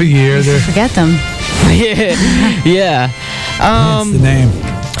the end of a year, you forget them. Yeah. That's the name.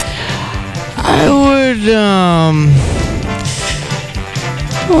 I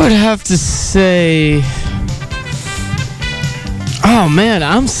would have to say... Oh, man,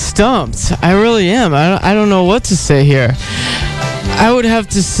 I'm stumped. I really am. I don't know what to say here. I would have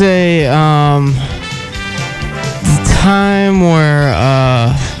to say the time where...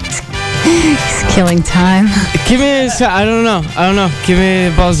 He's killing time. Give me I don't know. Give me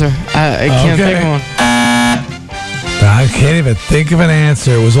a buzzer. I can't think of one. I can't even think of an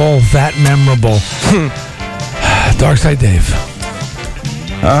answer. It was all that memorable. Darkside Dave.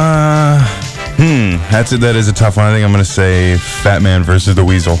 That is a tough one. I think I'm going to say Fat Man versus the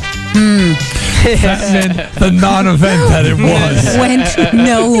Weasel. Fat Man, the non-event that it was. Went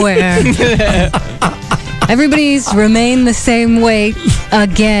nowhere. Everybody's remained the same weight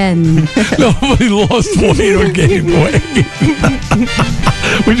again. Nobody lost weight or gained weight.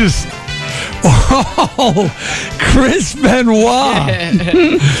 We just... Oh, Chris Benoit.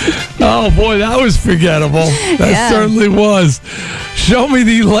 Oh, boy, that was forgettable. That certainly was. Show me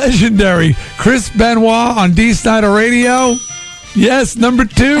the legendary Chris Benoit on Dee Snider Radio. Yes, number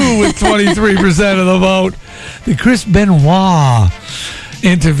 2 with 23% of the vote. The Chris Benoit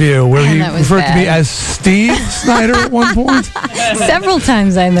interview where he referred to me as Steve Snider at one point. Several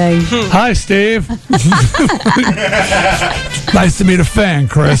times, I think. Hi, Steve. Nice to meet a fan,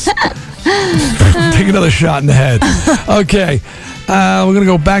 Chris. Take another shot in the head. Okay. We're going to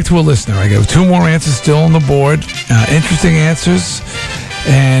go back to a listener. I got 2 more answers still on the board. Interesting answers.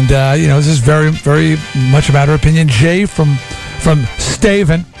 And, this is very, very much a matter of opinion. Jay from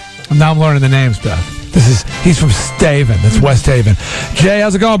Staven. Now I'm learning the names, Beth. He's from Staven. That's West Haven. Jay,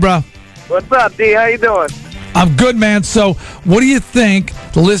 how's it going, bro? What's up, D? How you doing? I'm good, man. So, what do you think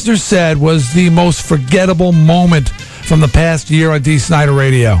the listener said was the most forgettable moment from the past year on Dee Snider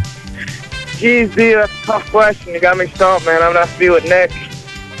Radio? Jeez, D, that's a tough question. You got me stumped, man. I'm going to have to be with Nick.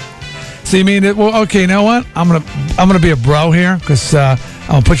 So you mean, well, okay, you know what? I'm gonna be a bro here because I'm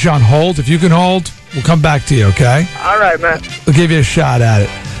going to put you on hold. If you can hold, we'll come back to you, okay? All right, man. We'll give you a shot at it.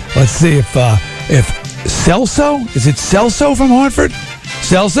 Let's see if Celso? Is it Celso from Hartford?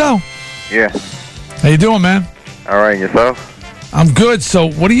 Celso? Yeah. How you doing, man? All right, yourself? I'm good.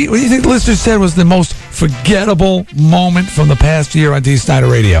 So what do you think the listener said was the most forgettable moment from the past year on Dee Snider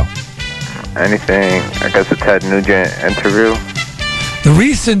Radio? Anything, I guess the Ted Nugent interview. The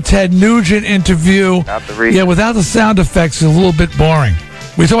recent Ted Nugent interview. Not the recent. Yeah, without the sound effects, is a little bit boring.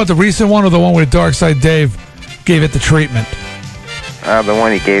 We talking about the recent one or the one where Darksideâ Dave gave it the treatment? The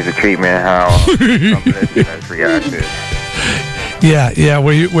one he gave the treatment, how some listeners reacted. Yeah,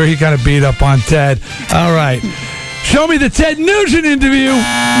 where he kind of beat up on Ted. All right. Show me the Ted Nugent interview.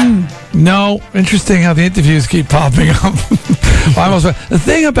 No. Interesting how the interviews keep popping up. The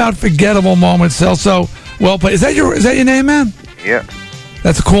thing about forgettable moments, Celso. Well, but is that your name, man? Yeah.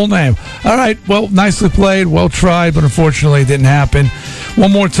 That's a cool name. All right. Well, nicely played. Well tried, but unfortunately it didn't happen.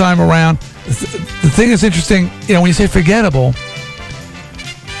 One more time around. The thing that's interesting, when you say forgettable,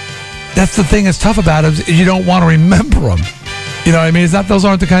 that's the thing that's tough about it. Is you don't want to remember them. You know what I mean? Those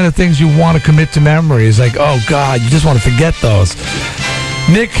aren't the kind of things you want to commit to memory. It's like, oh, God, you just want to forget those.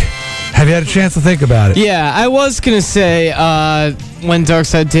 Nick, have you had a chance to think about it? Yeah, I was going to say when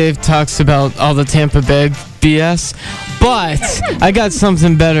Darksideâ Dave talks about all the Tampa Bay BS, but I got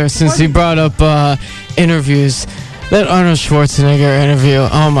something better since he brought up interviews. That Arnold Schwarzenegger interview,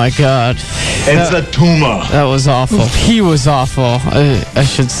 oh my God. It's a tumor. That was awful. He was awful, I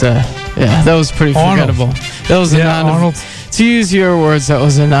should say. Yeah, that was pretty forgettable. That was a Arnold. To use your words, that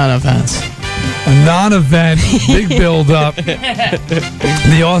was a non-event. A non-event, big build-up.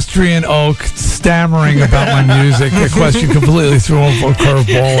 The Austrian oak stammering about my music. The question completely threw him a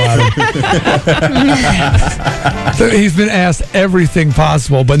curveball at him. So he's been asked everything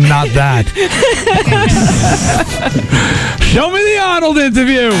possible, but not that. Show me the Arnold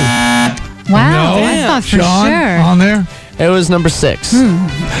interview. Wow, I thought for Sean, sure. On there? It was number 6.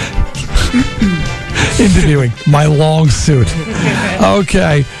 Interviewing my long suit.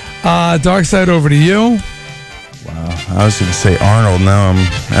 Okay. Darksideâ, over to you. Wow. I was going to say Arnold. Now I'm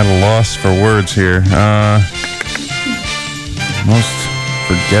at a loss for words here. Most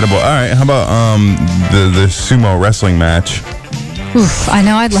forgettable. All right. How about the sumo wrestling match? Oof, I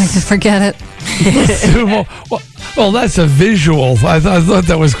know I'd like to forget it. Sumo. Well, that's a visual. I thought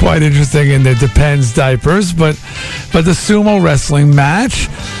that was quite interesting in the Depends diapers, but the sumo wrestling match.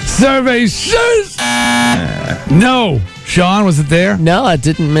 Survey says no. Sean, was it there? No, it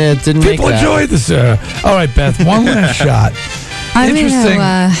didn't make that. People enjoyed this. All right, Beth, one last shot. I'm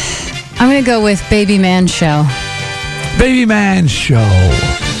gonna go with Baby Man Show. Baby Man Show.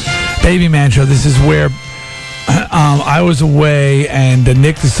 Baby Man Show. This is where I was away, and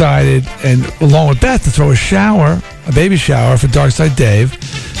Nick decided, and along with Beth, to throw a baby shower for Darksideâ Dave.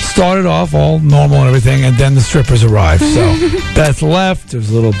 Started off all normal and everything, and then the strippers arrived. So Beth left. There was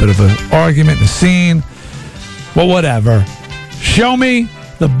a little bit of an argument in the scene. Well, whatever. Show me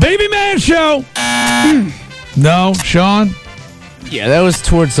the Baby Man Show. No, Sean? Yeah, that was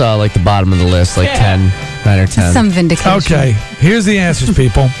towards like the bottom of the list, like 9 or 10. Some vindication. Okay, here's the answers,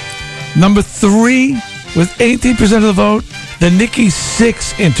 people. Number 3, with 18% of the vote, the Nikki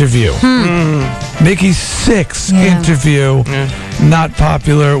Sixx interview. Nikki Sixx interview, not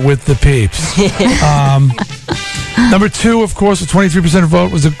popular with the peeps. Number 2, of course, with 23% of the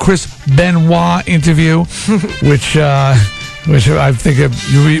vote, was the Chris Benoit interview, which which I think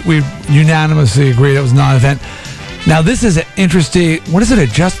we unanimously agree that was a non-event. Now, this is an interesting, what is it, a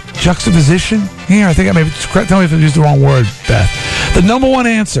juxtaposition here? I think I maybe, tell me if I used the wrong word, Beth. The number one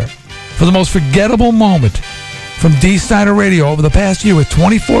answer for the most forgettable moment from Dee Snider Radio over the past year with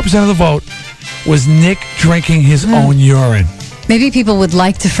 24% of the vote was Nick drinking his own urine. Maybe people would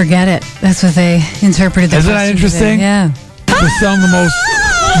like to forget it. That's what they interpreted. Isn't that interesting? Yeah. For some, the most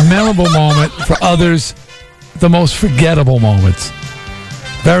memorable moment. For others, the most forgettable moments.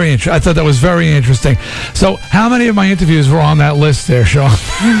 Very interesting. I thought that was very interesting. So, how many of my interviews were on that list there, Sean?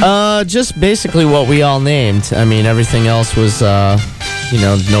 Just basically what we all named. I mean, everything else was,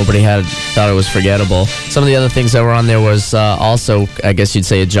 nobody thought it was forgettable. Some of the other things that were on there was also, I guess you'd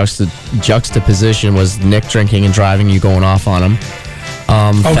say, a juxtaposition was Nick drinking and driving, you going off on him.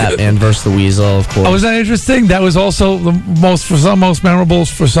 Fat Man versus the Weasel, of course. Oh, was that interesting? That was also the most, for some, most memorable,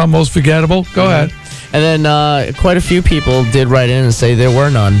 for some, most forgettable. Go ahead. And then quite a few people did write in and say there were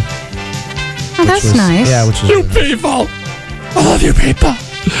none. Oh, that's nice. Yeah, which is you people. I love you people.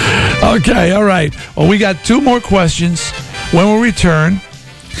 Okay, all right. Well, we got two more questions. When we return,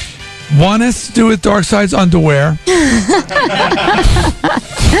 one has to do with Darkside's underwear.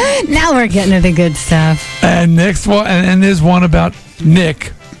 Now we're getting to the good stuff. And next one, and there's one about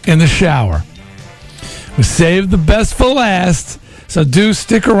Nick in the shower. We saved the best for last. So do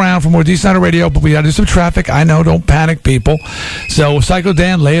stick around for more Dee Snider Radio, but we got to do some traffic. I know, don't panic, people. So, Psycho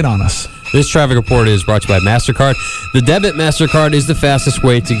Dan, lay it on us. This traffic report is brought to you by MasterCard. The debit MasterCard is the fastest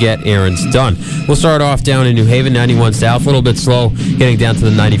way to get errands done. We'll start off down in New Haven, 91 South, a little bit slow, getting down to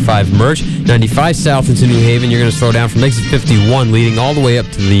the 95 merge. 95 South into New Haven, you're going to slow down from exit 51, leading all the way up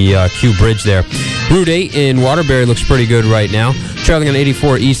to the Q Bridge there. Route 8 in Waterbury looks pretty good right now. Traveling on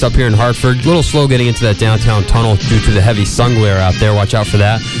 84 East up here in Hartford, a little slow getting into that downtown tunnel due to the heavy sun glare out there. Watch out for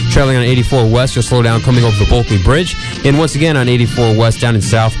that. Traveling on 84 West, you'll slow down coming over the Bulkley Bridge. And once again on 84 West down in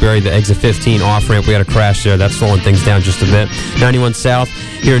Southbury, the exit 15 off-ramp, we had a crash there. That's slowing things down just a bit. 91 South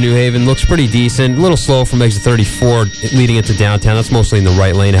here in New Haven looks pretty decent. A little slow from exit 34 leading into downtown. That's mostly in the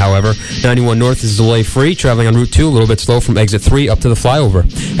right lane, however. 91 North is delay-free. Traveling on Route 2, a little bit slow from exit 3 up to the flyover.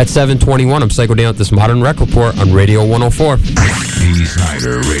 At 7:21, I'm Psycho Dan with this Modern Rec Report on Radio 104. Dee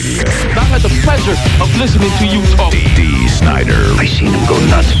Snider Radio. I've had the pleasure of listening to you talk. Dee Snider. I seen him go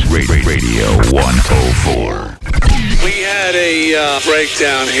nuts. Radio 104. We had a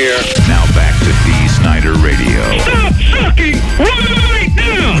breakdown here. Now back to Dee Snider Radio. Stop sucking right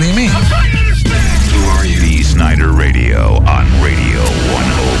now! What do you mean? I'm trying to understand. Who are you? Dee Snider Radio on Radio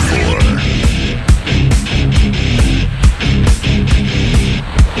 104.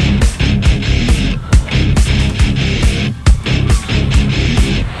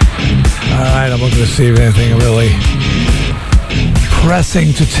 All right, I'm looking to see if anything really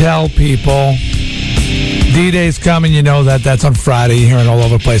pressing to tell people. D-Day's coming, you know that. That's on Friday. You're hearing all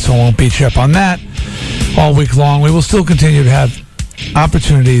over the place, so I won't beat you up on that all week long. We will still continue to have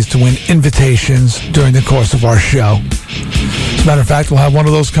opportunities to win invitations during the course of our show. As a matter of fact, we'll have one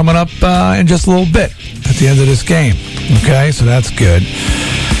of those coming up in just a little bit at the end of this game. Okay, so that's good.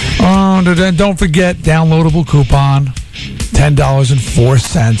 Don't forget, downloadable coupon,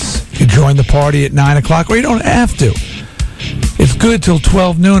 $10.04. You can join the party at 9 o'clock, or you don't have to. It's good till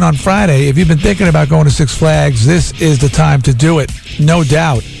 12 noon on Friday. If you've been thinking about going to Six Flags, this is the time to do it. No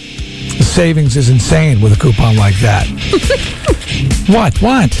doubt. The savings is insane with a coupon like that. What?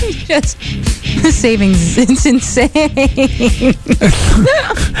 Just the savings is insane.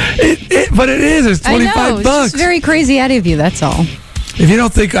 But it is. It's $25. I know. It's just very crazy out of you, that's all. If you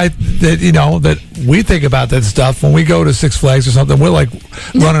don't think that we think about that stuff when we go to Six Flags or something, we're like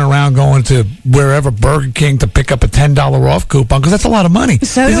running around going to wherever Burger King to pick up a $10 off coupon because that's a lot of money.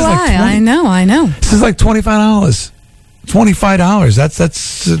 So do I. I know. This is like $25.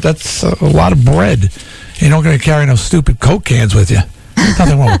 $25. That's a lot of bread. You're not going to carry no stupid Coke cans with you.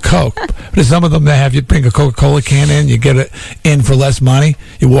 Nothing wrong with Coke. But some of them, they have you bring a Coca-Cola can in, you get it in for less money.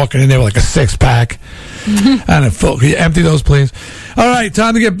 You're walking in there with like a six-pack. And a full. Can you empty those, please? All right,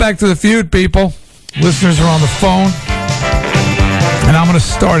 time to get back to the feud, people. Listeners are on the phone. And I'm going to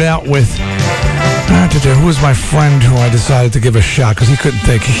start out with, who was my friend who I decided to give a shot because he couldn't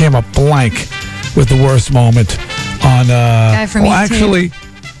think. He came up blank with the worst moment on... Guy from actually,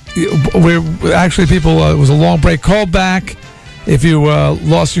 people, it was a long break. Call back if you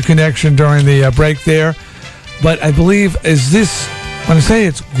lost your connection during the break there. But I believe, when I say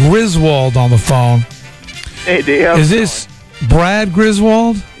it's Griswold on the phone, hey, Deeâ. Is this Brad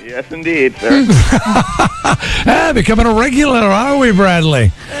Griswold? Yes, indeed, sir. Becoming a regular, are we,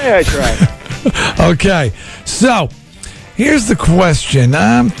 Bradley? Hey, I tried. Okay, so here's the question.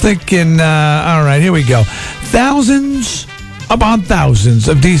 I'm thinking, all right, here we go. Thousands upon thousands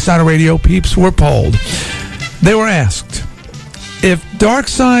of Dee Snider Radio peeps were polled. They were asked, if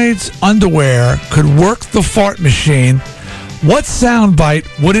Darkside's underwear could work the fart machine, what soundbite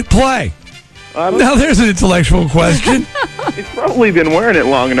would it play? Now there's an intellectual question. He's probably been wearing it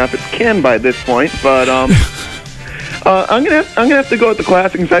long enough. It's canned by this point, but I'm gonna have to go with the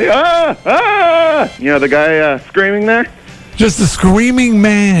classic and say, you know, the guy screaming there. Just a screaming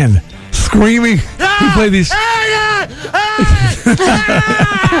man, screaming. We play these. I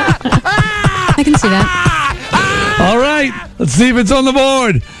can see that. All right, let's see if it's on the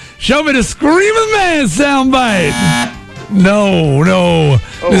board. Show me the screaming man soundbite. No,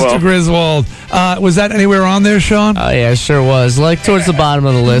 Mr. well. Griswold. Was that anywhere on there, Sean? Oh, yeah, it sure was. Like, towards the bottom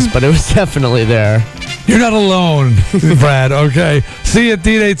of the list, but it was definitely there. You're not alone, Brad. Okay. See you at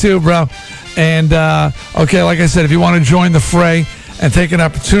D-Day 2, bro. And, okay, like I said, if you want to join the fray and take an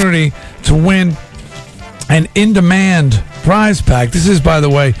opportunity to win an in-demand prize pack. This is, by the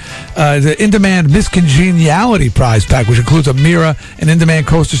way, the in-demand Miscongeniality prize pack, which includes a mirror, an in-demand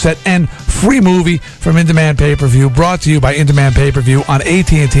coaster set, and free movie from in-demand pay-per-view, brought to you by in-demand pay-per-view on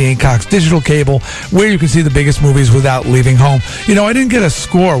AT&T and Cox Digital Cable, where you can see the biggest movies without leaving home. You know, I didn't get a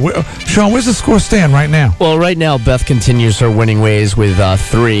score. Sean, where's the score stand right now? Well, right now, Beth continues her winning ways with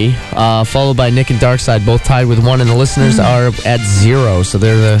 3, followed by Nick and Darkside, both tied with 1, and the listeners are at 0, so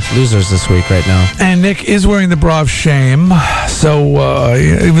they're the losers this week right now. And Nick is wearing the bra of shame, so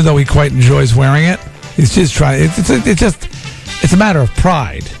even though he quite enjoys wearing it, he's just trying. It's a matter of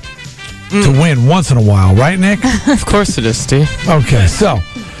pride to win once in a while, right, Nick? Of course it is, Steve. Okay, so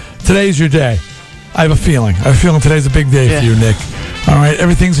today's your day. I have a feeling today's a big day for you, Nick. All right,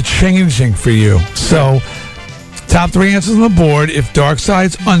 everything's changing for you. So, top 3 answers on the board. If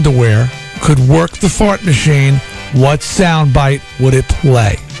Darkside's underwear could work the fart machine, what soundbite would it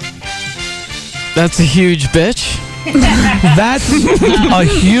play? That's a huge bitch. That's a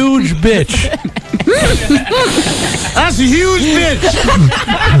huge bitch. That's a huge bitch.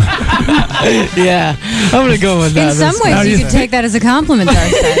 Yeah, I'm gonna go with that. In some ways, you could take that as a compliment,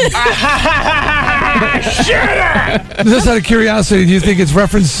 Darkside. Just out of curiosity, do you think it's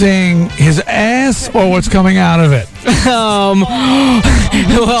referencing his ass or what's coming out of it? Well,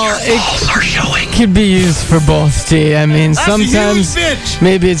 it could be used for both, Dee. I mean, sometimes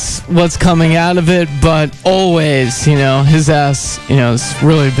maybe it's what's coming out of it, but always, you know, his ass, you know, is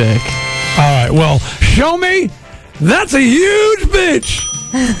really big. All right, well, show me. That's a huge bitch.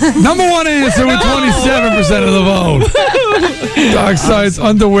 Number 1 answer with 27% of the vote. Darkside's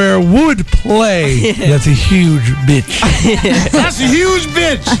underwear would play. That's a huge bitch. That's a huge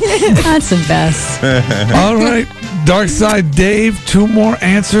bitch. That's the best. All right, Darkside Dave, 2 more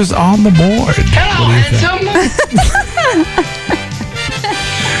answers on the board. Hello, handsome.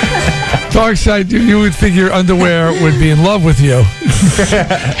 Darkside, you would think your underwear would be in love with you.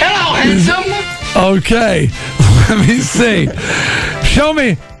 Hello, handsome. Okay, let me see. Show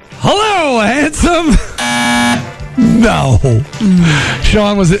me. Hello, handsome. No.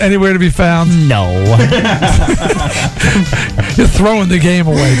 Sean, was it anywhere to be found? No. You're throwing the game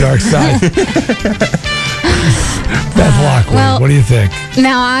away, Darkside. Beth Lockwood, well, what do you think?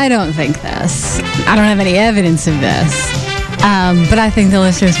 Now, I don't think this. I don't have any evidence of this. But I think the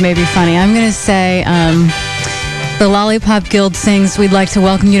listeners may be funny. I'm going to say the Lollipop Guild sings, "We'd like to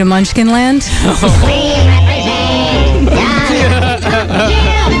welcome you to Munchkin Land."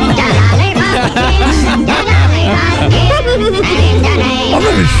 I'm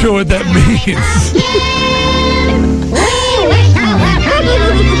not even sure what that means.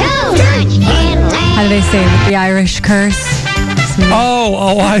 How do they say it with the Irish curse?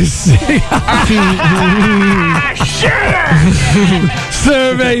 Oh, I see.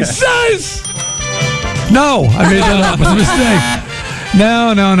 Survey says. No, I made that up. It was a mistake.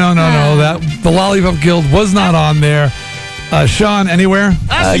 No. That the Lollipop Guild was not on there. Sean, anywhere?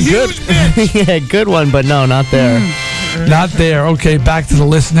 Good. Yeah, good one, but no, not there. Not there. Okay, back to the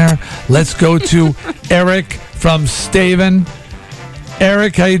listener. Let's go to Eric from Staven.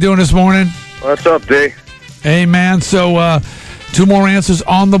 Eric, how you doing this morning? What's up, D? Hey, man. So, 2 more answers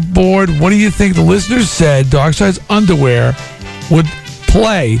on the board. What do you think the listeners said Darkside's underwear would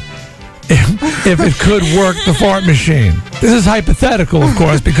play if it could work the fart machine? This is hypothetical, of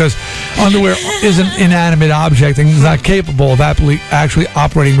course, because underwear is an inanimate object and is not capable of actually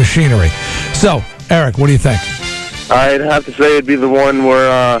operating machinery. So, Eric, what do you think? I'd have to say it'd be the one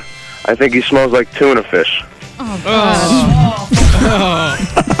where I think he smells like tuna fish. Oh, God.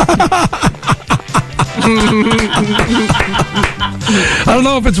 I don't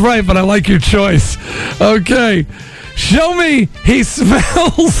know if it's right, but I like your choice. Okay. Show me he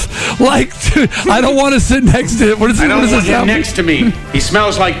smells like. I don't want to sit next to it. What is it? I don't what want does him next to me. He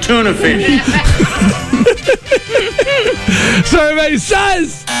smells like tuna fish. Survey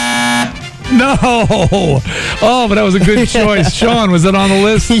says. No. Oh, but that was a good choice. Sean, was it on the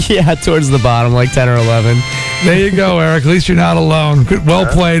list? Yeah, towards the bottom, like 10 or 11. There you go, Eric. At least you're not alone. Good, well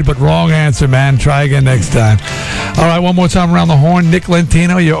played, but wrong answer, man. Try again next time. All right, one more time around the horn. Nick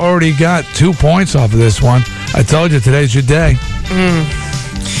Lentino, you already got 2 points off of this one. I told you, today's your day.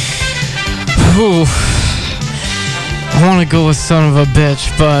 Ooh. I want to go with son of a bitch,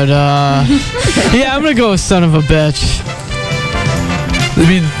 but yeah, I'm going to go with son of a bitch. I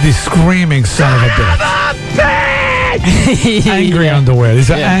mean, the screaming son of a bitch. Angry underwear.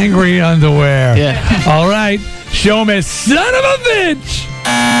 These are angry underwear. Yeah. All right. Show me son of a bitch.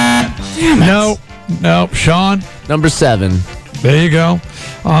 Damn it. No. Sean. Number 7. There you go.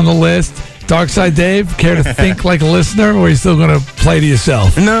 On the list. Darkside Dave, care to think like a listener, or are you still going to play to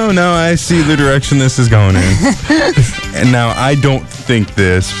yourself? No, I see the direction this is going in. And now, I don't think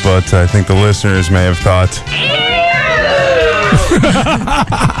this, but I think the listeners may have thought.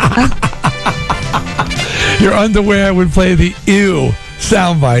 Your underwear would play the ew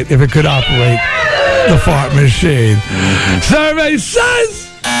soundbite if it could operate the fart machine. Survey says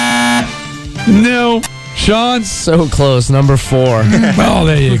no. Sean? So close, number 4. Oh,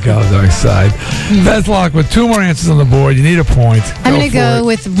 there you go, Darkside. Bethlock with 2 more answers on the board. You need a point. I'm going to go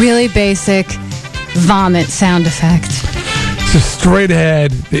with really basic vomit sound effect. Just straight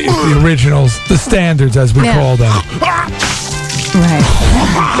ahead, the originals, the standards as we call them. Right.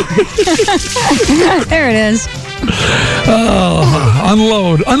 There it is. Oh,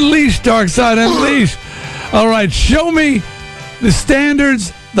 unload. Unleash, Darkside, unleash. All right, show me the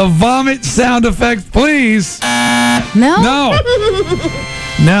standards, the vomit sound effect, please. No.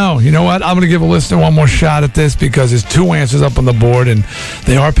 No. You know what? I'm going to give a listener one more shot at this because there's 2 answers up on the board, and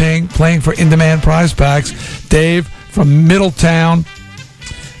they are playing for in-demand prize packs. Dave from Middletown.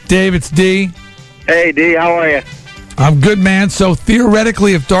 Dave, it's Dee. Hey, Dee, how are you? I'm good, man. So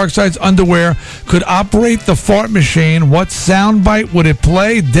theoretically, if Darkside's underwear could operate the fart machine, what soundbite would it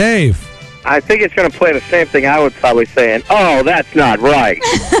play? Dave. I think it's going to play the same thing I would probably say. And, oh, that's not right.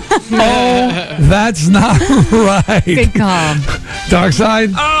 Oh, that's not right. Good call.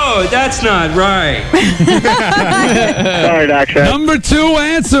 Darkside? Oh, that's not right. Sorry, Darkside. Number 2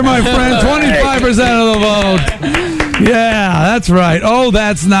 answer, my friend. 25% of the vote. Yeah, that's right. Oh,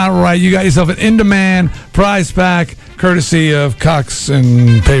 that's not right. You got yourself an in-demand prize pack, courtesy of Cox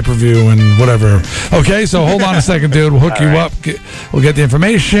and pay-per-view and whatever. Okay, so hold on a second, dude. We'll hook you up. We'll get the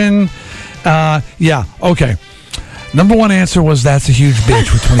information. Yeah, okay. Number 1 answer was that's a huge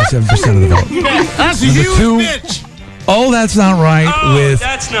bitch with 27% of the vote. That's a Number huge 2, bitch. Oh, that's not right with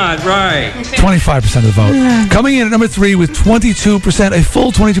That's not right. 25% of the vote. Coming in at number 3 with 22%, a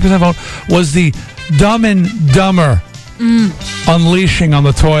full 22% vote, was the Dumb and Dumber unleashing on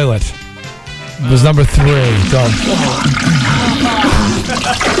the toilet. It was number 3. Dumb.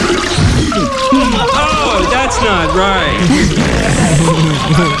 Oh, that's not right.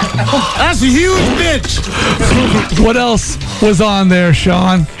 That's a huge bitch. What else was on there,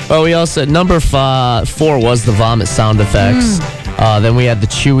 Sean? Well, we also number 4 was the vomit sound effects. Then we had the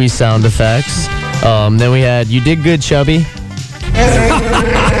chewy sound effects. Then we had "You Did Good, Chubby."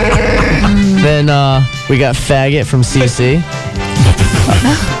 Then we got "Faggot" from CC.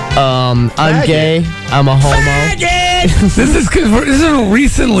 I'm gay. I'm a homo. This is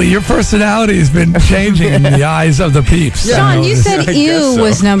recently. Your personality has been changing in the eyes of the peeps. Sean, you said ew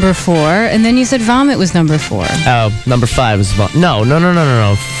was number 4, and then you said vomit was number 4. Oh, number 5 was no.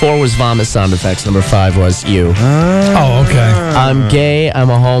 4 was vomit sound effects. Number 5 was you. Oh, okay. I'm gay.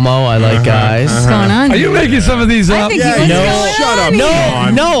 I'm a homo. I like guys. What's going on? Are you making some of these up? Shut up.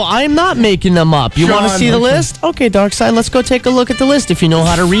 No, I'm not making them up. You want to see the list? Okay, Darkside, let's go take a look at the list if you know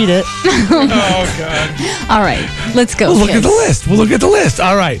how to read it. Oh, God. All right, let's go. We'll look at the list. We'll look at the list.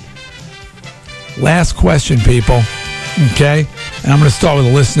 All right. Last question, people. Okay? And I'm going to start with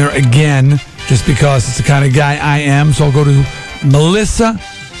a listener again, just because it's the kind of guy I am. So I'll go to Melissa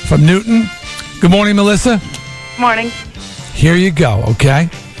from Newton. Good morning, Melissa. Morning. Here you go, okay?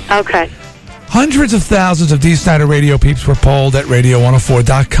 Okay. Hundreds of thousands of Dee Snider radio peeps were polled at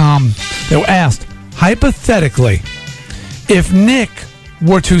radio104.com. They were asked, hypothetically, if Nick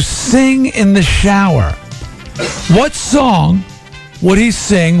were to sing in the shower, what song would he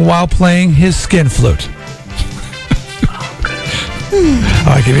sing while playing his skin flute? All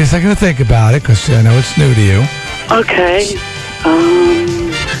right, give me a second to think about it, because I know it's new to you. Okay.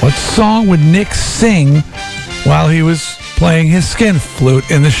 What song would Nick sing while he was playing his skin flute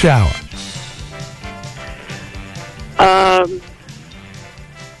in the shower?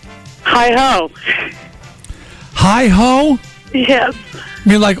 Hi-ho. Hi-ho? Yes.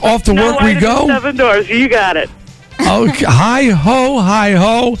 You mean like off to work we go? 7 doors. You got it. Okay.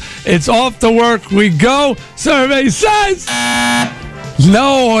 Hi-ho. It's off to work we go. Survey says...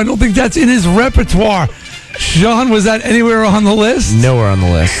 No, I don't think that's in his repertoire. Sean, was that anywhere on the list? Nowhere on the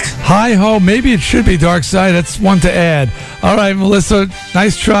list. Hi-ho. Maybe it should be Darkside. That's one to add. All right, Melissa,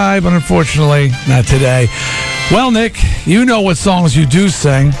 nice try, but unfortunately, not today. Well, Nick, you know what songs you do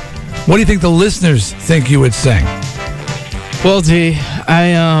sing. What do you think the listeners think you would sing? Well, Dee,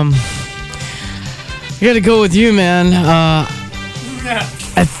 I got to go with you, man.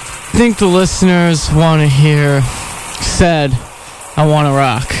 I think the listeners want to hear Said, I Want to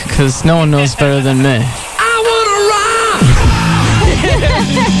Rock, because no one knows better than me.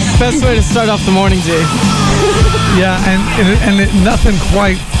 Best way to start off the morning, Dee. Yeah, and nothing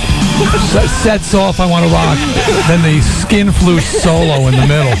quite sets off I Want to Rock than the skin flute solo in the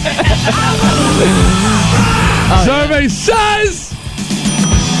middle. Survey says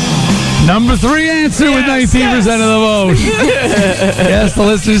number 3 answer with 19% of the vote. Yes, the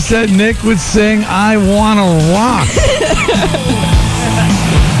listener said Nick would sing I Wanna Rock.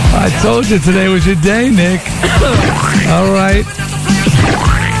 I told you today was your day, Nick. All right.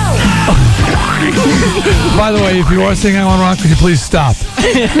 By the way, if you are singing I Wanna Rock, could you please stop?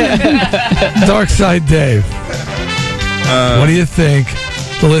 Darkside Dave. What do you think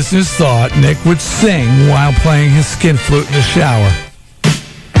the listeners thought Nick would sing while playing his skin flute in the shower?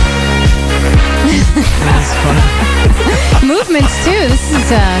 That's fun. Movements too. This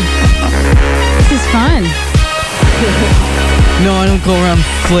is fun. No, I don't go around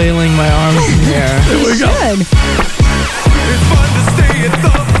flailing my arms in the air. There we go.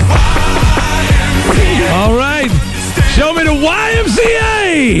 All right. Show me the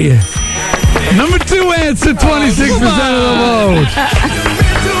YMCA. Number 2 answer, 26% of the vote.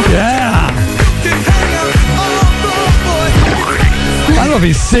 Yeah. I don't know if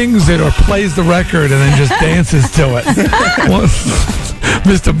he sings it or plays the record and then just dances to it.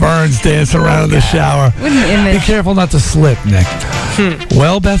 Mr. Burns dancing around in the shower. Be careful not to slip, Nick.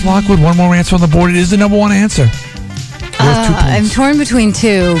 Well, Beth Lockwood, one more answer on the board. It is the number 1 answer. I'm torn between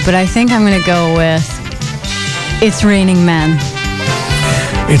 2, but I think I'm going to go with It's Raining Men.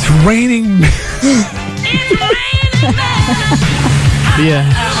 It's Raining Men. Yeah,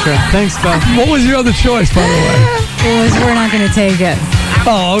 sure. Thanks, Beth. What was your other choice, by the way? It was We're Not Gonna Take It.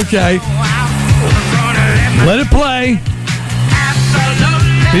 Oh, okay. Let it play.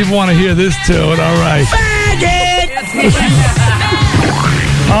 People want to hear this tune. All right.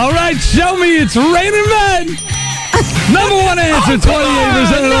 All right, show me It's Raining Men. Number 1 answer, 28%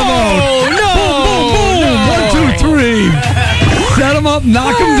 of the vote. No. Boom, boom, boom. 1, 2, 3. Set them up,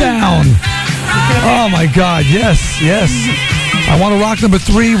 knock them down. Oh, my God. Yes. I Want to Rock, number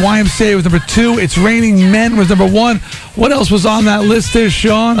 3. YMCA was number 2. It's Raining Men was number 1. What else was on that list there,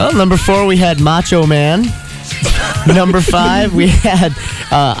 Sean? Well, number 4, we had Macho Man. Number 5, we had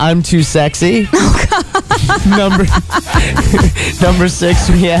I'm Too Sexy. Number 6,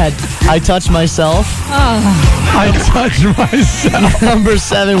 we had I Touch Myself. I Touch Myself. Number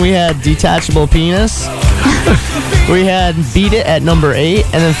 7, we had Detachable Penis. We had Beat It at number 8.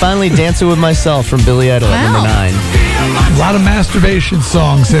 And then finally Dancing With Myself from Billy Idol at number 9. A lot of masturbation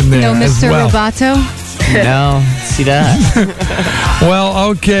songs in there. No as Mr. well. Roboto? No, see that? Well,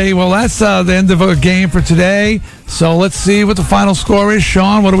 okay. Well, that's the end of our game for today. So let's see what the final score is.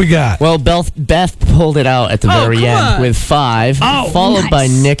 Sean, what do we got? Well, Beth pulled it out at the very end with 5, followed by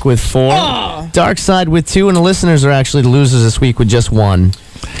Nick with 4, Darkside with 2, and the listeners are actually the losers this week with just 1.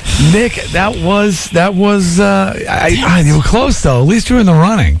 Nick, that was. You were close though. At least you were in the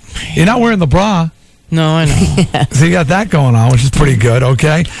running. You're not wearing the bra. No, I know. So you got that going on, which is pretty good,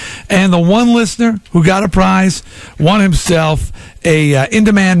 okay? And the one listener who got a prize won himself a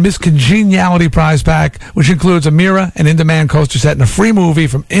In-Demand Miss Congeniality prize pack, which includes a mirror, an In-Demand coaster set, and a free movie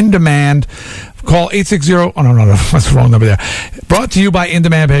from In-Demand. Call 860... Oh, no. That's the wrong number there. Brought to you by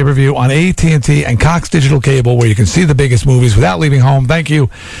In-Demand Pay-Per-View on AT&T and Cox Digital Cable, where you can see the biggest movies without leaving home. Thank you,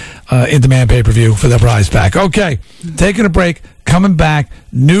 In-Demand Pay-Per-View, for the prize pack. Okay, taking a break. Coming back.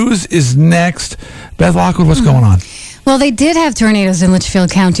 News is next. Beth Lockwood, what's going on? Well, they did have tornadoes in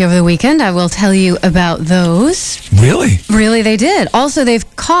Litchfield County over the weekend. I will tell you about those. Really? Really, they did. Also, they've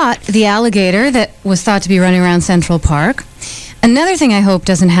caught the alligator that was thought to be running around Central Park. Another thing I hope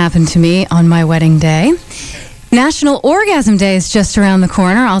doesn't happen to me on my wedding day. National Orgasm Day is just around the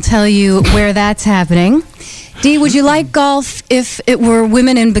corner. I'll tell you where that's happening. Dee, would you like golf if it were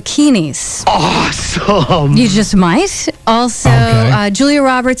women in bikinis? Awesome. You just might. Also, Julia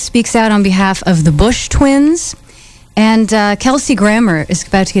Roberts speaks out on behalf of the Bush twins. And Kelsey Grammer is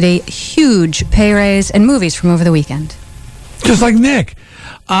about to get a huge pay raise and movies from over the weekend. Just like Nick.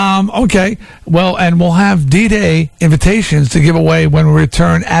 Okay. Well, and we'll have D-Day invitations to give away when we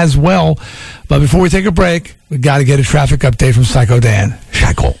return as well. But before we take a break, we got to get a traffic update from Psycho Dan.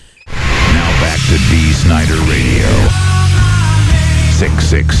 Shackle. Now back to Dee Snider Radio.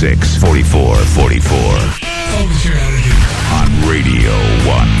 666-4444. Focus your energy. On Radio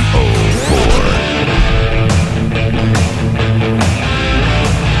 104.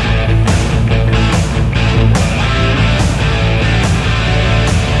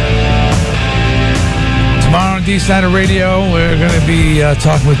 Tomorrow on Dee Snider Radio, we're going to be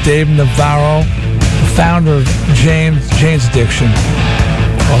talking with Dave Navarro, the founder of Jane's Addiction.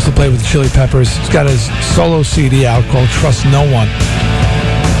 Also played with the Chili Peppers. He's got his solo CD out called Trust No One.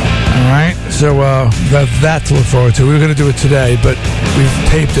 All right, so we've got that to look forward to. We were going to do it today, but we've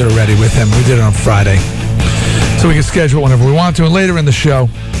taped it already with him. We did it on Friday. So we can schedule it whenever we want to. And later in the show,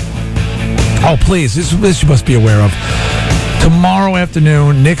 oh, please, this you must be aware of. Tomorrow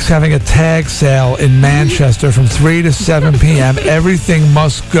afternoon, Nick's having a tag sale in Manchester from 3 to 7 p.m. Everything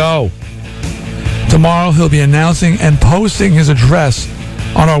must go. Tomorrow, he'll be announcing and posting his address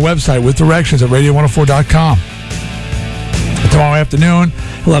on our website with directions at radio104.com. Tomorrow afternoon,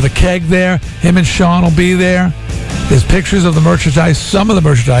 he'll have a keg there. Him and Sean will be there. There's pictures of the merchandise, some of the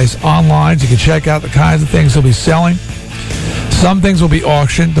merchandise online, so you can check out the kinds of things he'll be selling. Some things will be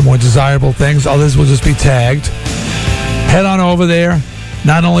auctioned, the more desirable things. Others will just be tagged. Head on over there.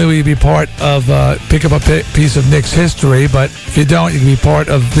 Not only will you be part of, pick up a piece of Nick's history, but if you don't, you can be part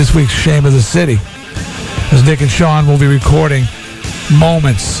of this week's Shame of the City. As Nick and Sean will be recording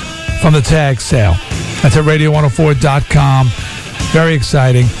moments from the tag sale. That's at radio104.com. Very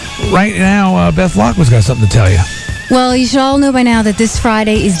exciting. Right now, Beth Lockwood's got something to tell you. Well, you should all know by now that this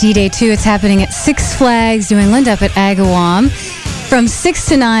Friday is D-Day 2. It's happening at Six Flags New England up at Agawam. From 6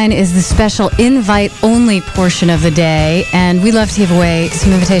 to 9 is the special invite-only portion of the day, and we'd love to give away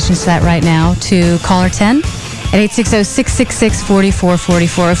some invitations to that right now to caller 10 at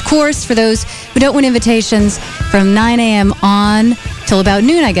 860-666-4444. Of course, for those who don't win invitations, from 9 a.m. on till about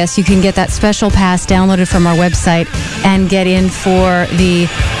noon, I guess, you can get that special pass downloaded from our website and get in for the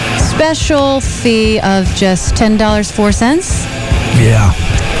special fee of just $10.04. Yeah.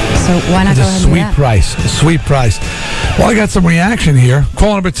 So why not go ahead and do that? Sweet price. Well, I got some reaction here.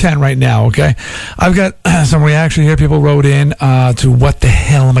 Call number 10 right now, okay? I've got some reaction here. People wrote in to what the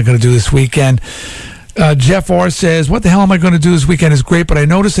hell am I going to do this weekend? Jeff R. says, what the hell am I going to do this weekend is great, but I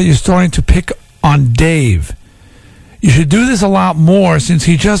noticed that you're starting to pick on Dave. You should do this a lot more since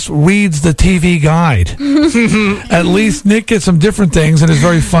he just reads the TV guide. At least Nick gets some different things and is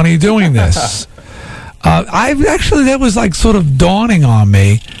very funny doing this. That was like sort of dawning on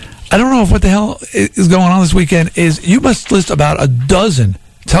me. I don't know if what the hell is going on this weekend is you must list about a dozen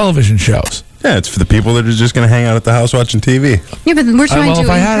television shows. Yeah, it's for the people that are just going to hang out at the house watching TV. Yeah, but we're trying to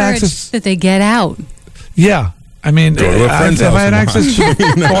encourage that they get out. Yeah. I mean, if I had access to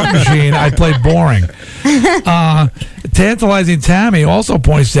the thought machine, I'd play boring. Tantalizing Tammy also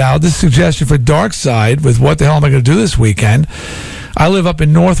points out this suggestion for Darkside with what the hell am I going to do this weekend? I live up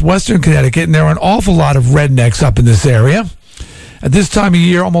in northwestern Connecticut, and there are an awful lot of rednecks up in this area. At this time of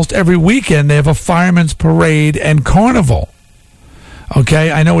year, almost every weekend, they have a fireman's parade and carnival.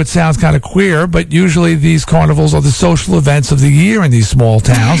 Okay, I know it sounds kind of queer, but usually these carnivals are the social events of the year in these small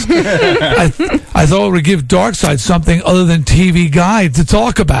towns. I thought it would give Darkside something other than TV guide to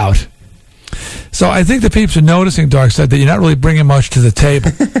talk about. So I think the peeps are noticing, Darkside, that you're not really bringing much to the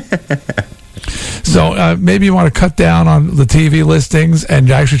table. So maybe you want to cut down on the TV listings and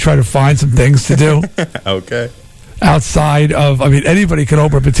actually try to find some things to do. Okay. Outside of, I mean, anybody can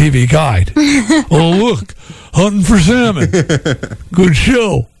open up a TV guide. Oh, look, hunting for salmon. Good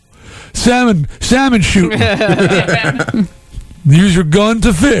show. Salmon shooting. Use your gun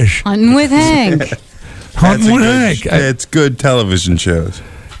to fish. Hunting with Hank. Hunting with Hank. It's good television shows.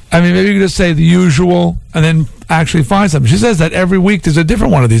 I mean, maybe you could just say the usual and then actually find something. She says that every week there's a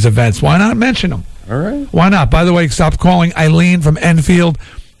different one of these events. Why not mention them? All right. Why not? By the way, stop calling. Eileen from Enfield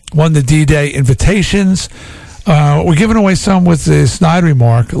won the D-Day invitations. We're giving away some with the Snider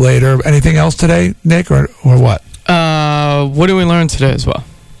remark later. Anything else today, Nick, or what? What did we learn today as well?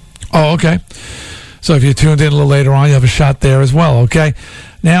 Oh, okay. So if you tuned in a little later on, you have a shot there as well, okay?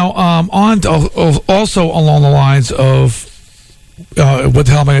 Now, also along the lines of what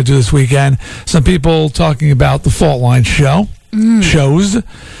the hell am I going to do this weekend, some people talking about the Fault Line shows.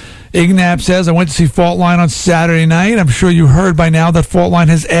 Ignap says, I went to see Fault Line on Saturday night. I'm sure you heard by now that Fault Line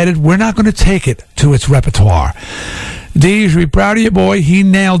has added, we're not going to take it to its repertoire. Dee, you should be proud of your boy. He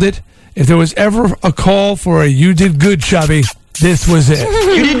nailed it. if there was ever a call for a "you did good, Chubby," this was it.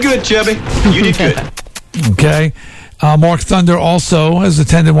 You did good, Chubby. You did good. Okay. Mark Thunder also has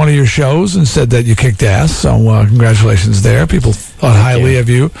attended one of your shows and said that you kicked ass. So congratulations there. People thought highly of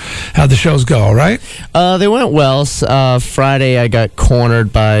you. How'd the shows go? All right. They went well. Friday, I got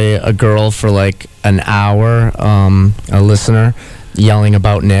cornered by a girl for like an hour. A listener yelling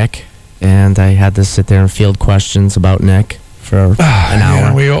about Nick, and I had to sit there and field questions about Nick for an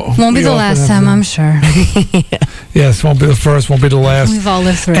hour. Won't be the last time, I'm sure. Yes, won't be the first, won't be the last. We've all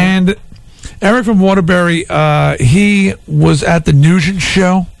lived through it. And Eric from Waterbury, he was at the Nugent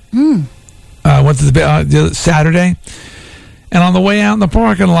show. Went to the Saturday. And on the way out in the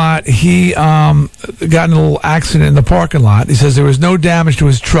parking lot, he got in a little accident in the parking lot. He says there was no damage to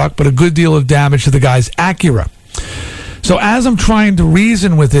his truck, but a good deal of damage to the guy's Acura. So as I'm trying to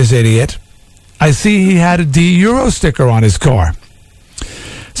reason with this idiot, I see he had a Dee Euro sticker on his car.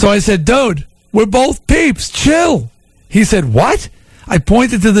 So I said, dude, we're both peeps. Chill. He said, what? I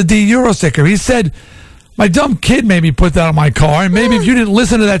pointed to the Dee Euro sticker. He said, my dumb kid made me put that on my car, and maybe if you didn't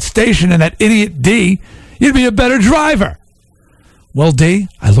listen to that station and that idiot Dee, you'd be a better driver. Well, Dee,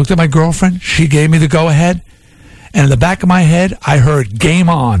 I looked at my girlfriend. She gave me the go-ahead. And in the back of my head, I heard game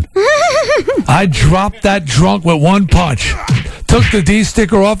on. I dropped that drunk with one punch, took the Dee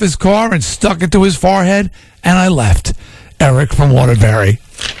sticker off his car and stuck it to his forehead, and I left. Eric from Waterbury.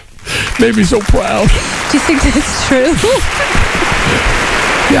 Made me so proud. Do you think that's true?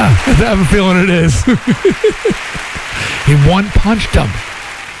 Yeah, I have a feeling it is. He one-punched him.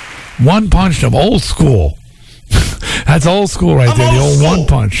 One-punched him. Old school. That's old school right there, the old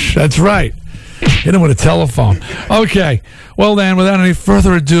one-punch. That's right. Hit him with a telephone. Okay. Well, then, without any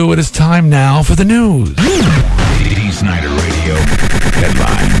further ado, it is time now for the news. Dee Snider Radio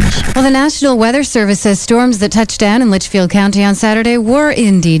headlines. Well, the National Weather Service says storms that touched down in Litchfield County on Saturday were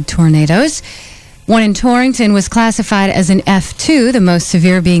indeed tornadoes. One in Torrington was classified as an F2, the most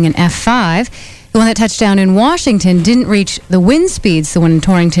severe being an F5. The one that touched down in Washington didn't reach the wind speeds the one in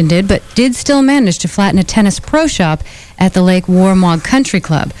Torrington did, but did still manage to flatten a tennis pro shop at the Lake Warmog Country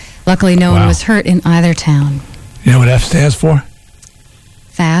Club. Luckily, no one was hurt in either town. You know what F stands for?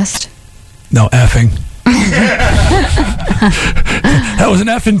 Fast. No, effing. That was an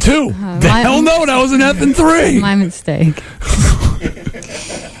F and 2. The hell no, that was an F and 3. My mistake.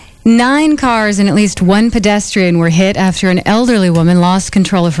 9 cars and at least one pedestrian were hit after an elderly woman lost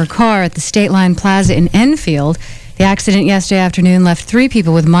control of her car at the State Line Plaza in Enfield. The accident yesterday afternoon left 3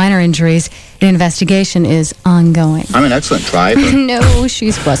 people with minor injuries. An investigation is ongoing. I'm an excellent driver. No,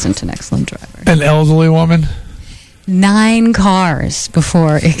 she wasn't an excellent driver. An elderly woman? 9 cars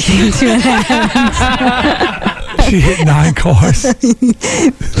before it came to an end. She hit 9 cars.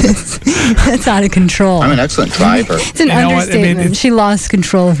 That's out of control. I'm an excellent driver. It's an understatement. She lost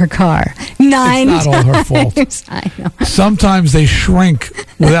control of her car 9 It's not all her fault. times. I know. Sometimes they shrink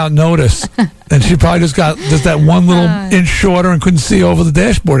without notice. And she probably just got just that one little inch shorter and couldn't see over the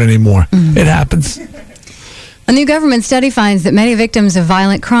dashboard anymore. It happens. A new government study finds that many victims of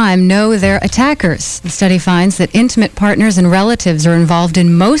violent crime know their attackers. The study finds that intimate partners and relatives are involved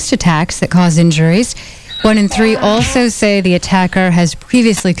in most attacks that cause injuries. 1 in 3 also say the attacker has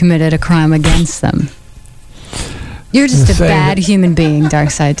previously committed a crime against them. You're just a bad human being,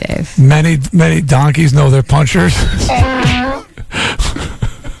 Darkside Dave. Many donkeys know their punchers.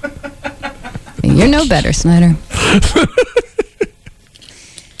 You're no better, Snider.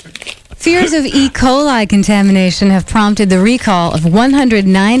 Fears of E. coli contamination have prompted the recall of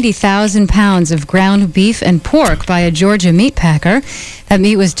 190,000 pounds of ground beef and pork by a Georgia meat packer. That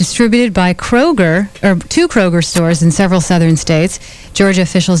meat was distributed by Kroger, or 2 Kroger stores in several southern states. Georgia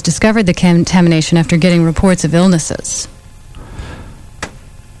officials discovered the contamination after getting reports of illnesses.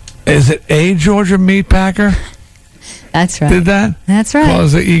 Is it a Georgia meat packer? That's right. Did that? That's right.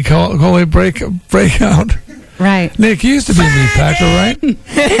 Cause the E. coli breakout. Right. Nick, you used to be a meat packer, right?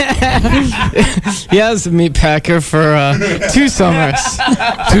 Yeah, I was a meat packer for 2 summers.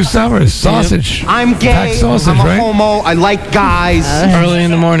 2 summers. Sausage. I'm gay. Packed sausage, I'm a right? homo. I like guys. Early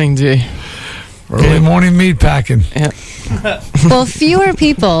in the morning, Dee. Early morning meat packing. Yeah. Well, fewer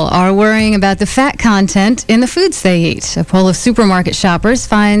people are worrying about the fat content in the foods they eat. A poll of supermarket shoppers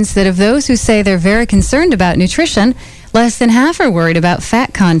finds that of those who say they're very concerned about nutrition, less than half are worried about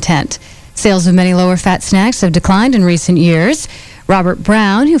fat content. Sales of many lower-fat snacks have declined in recent years. Robert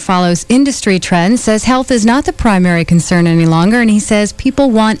Brown, who follows industry trends, says health is not the primary concern any longer, and he says people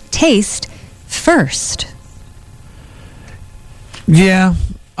want taste first. Yeah,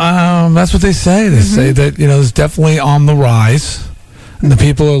 that's what they say. They say that, it's definitely on the rise, and the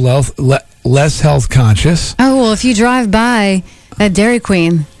people are less health conscious. Oh, well, if you drive by that Dairy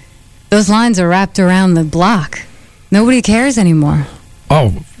Queen, Those lines are wrapped around the block. Nobody cares anymore.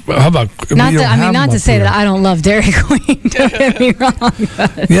 Oh, how about... Not to say that I don't love Dairy Queen. Don't get me wrong.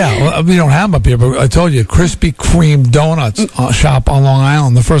 But. Yeah, well, we don't have them up here, but I told you, Krispy Kreme Donuts shop on Long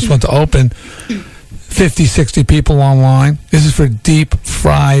Island, the first one to open, 50, 60 people online. This is for deep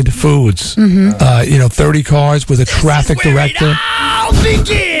fried foods. 30 cars with a traffic director. I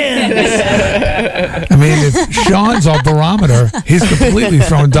mean, if Sean's our barometer, he's completely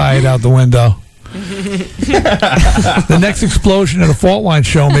thrown diet out the window. The next explosion at a Fault Line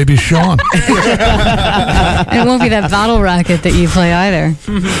show may be Sean. And it won't be that bottle rocket that you play either.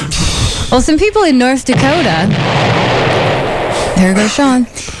 Well, some people in North Dakota, there goes Sean,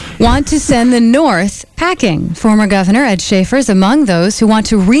 want to send the North packing. Former Governor Ed Schaefer is among those who want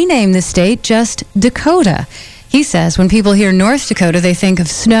to rename the state just Dakota. He says when people hear North Dakota, they think of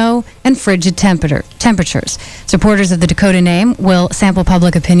snow and frigid temperatures. Supporters of the Dakota name will sample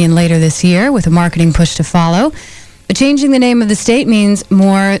public opinion later this year with a marketing push to follow. But changing the name of the state means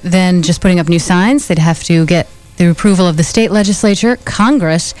more than just putting up new signs. They'd have to get the approval of the state legislature,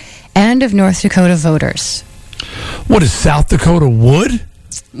 Congress, and of North Dakota voters. What is South Dakota wood?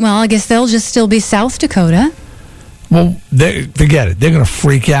 Well, I guess they'll just still be South Dakota. Well, forget it. They're going to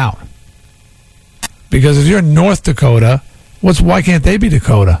freak out. Because if you're in North Dakota, why can't they be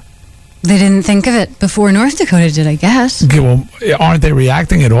Dakota? They didn't think of it before North Dakota did, I guess. Okay, well, aren't they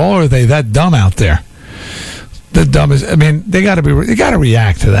reacting at all, or are they that dumb out there? The dumbest. I mean, they got to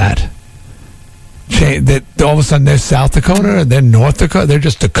react to that. That all of a sudden they're South Dakota and they're North Dakota. They're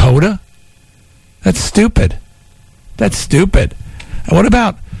just Dakota. That's stupid. And what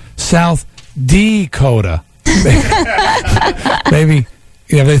about South Dakota? Maybe.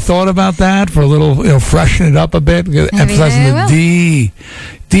 Have they thought about that for a little, freshen it up a bit? Emphasizing the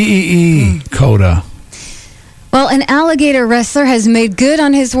D-E-E coda. Well, an alligator wrestler has made good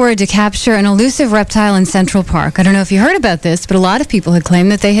on his word to capture an elusive reptile in Central Park. I don't know if you heard about this, but a lot of people had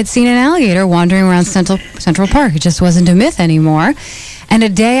claimed that they had seen an alligator wandering around Central Park. It just wasn't a myth anymore. And a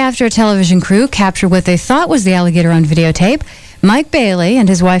day after a television crew captured what they thought was the alligator on videotape, Mike Bailey and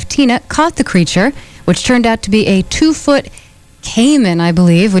his wife Tina caught the creature, which turned out to be a 2-foot caiman, I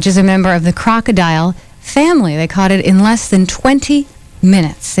believe, which is a member of the crocodile family. They caught it in less than 20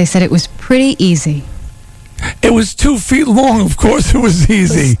 minutes. They said it was pretty easy. It was 2 feet long. Of course it was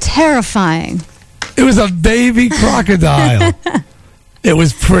easy. It was terrifying. It was a baby crocodile. It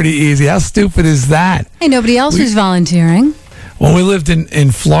was pretty easy. How stupid is that? Hey, nobody else was volunteering. When we lived in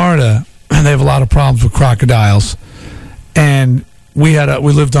Florida, and they have a lot of problems with crocodiles, and we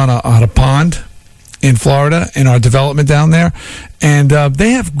lived on a pond in Florida, in our development down there, and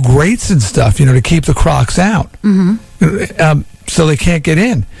they have grates and stuff, to keep the crocs out, so they can't get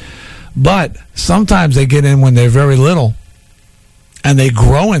in. But sometimes they get in when they're very little, and they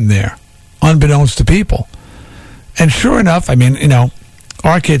grow in there, unbeknownst to people. And sure enough, I mean,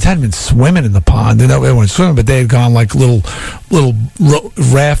 our kids hadn't been swimming in the pond. They weren't swimming, but they had gone like little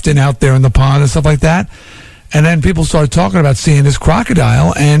rafting out there in the pond and stuff like that. And then people started talking about seeing this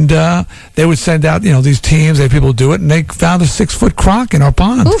crocodile, and they would send out, these teams, they had people do it, and they found a 6-foot croc in our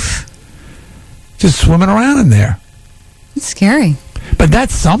pond. Oof. Just swimming around in there. It's scary. But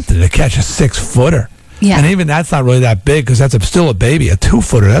that's something to catch a 6-footer. Yeah. And even that's not really that big, because that's still a baby. A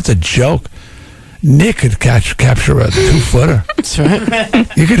 2-footer, that's a joke. Nick could capture a 2-footer. That's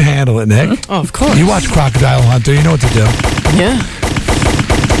right. You could handle it, Nick. Oh, of course. You watch Crocodile Hunter, you know what to do. Yeah.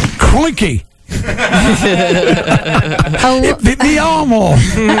 Croinky! Bit me arm off.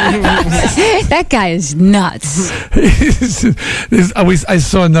 That guy is nuts. I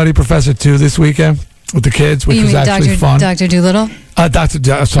saw Nutty Professor 2 this weekend with the kids, which was actually fun. Dr. Doolittle? Dr.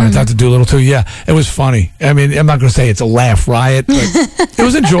 Doolittle too. Yeah, it was funny. I mean, I'm not going to say it's a laugh riot, but it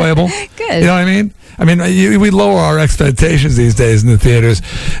was enjoyable. Good. You know what I mean? I mean, we lower our expectations these days in the theaters.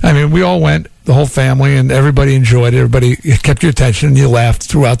 I mean, we all went, the whole family, and everybody enjoyed it. Everybody kept your attention, and you laughed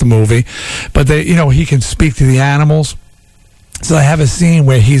throughout the movie. But he can speak to the animals. So I have a scene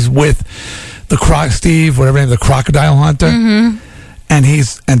where he's with the Steve, whatever name, the crocodile hunter, and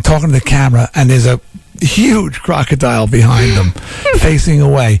he's talking to the camera, and there's a huge crocodile behind him facing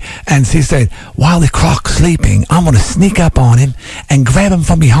away, and he said, while the croc's sleeping, I'm going to sneak up on him and grab him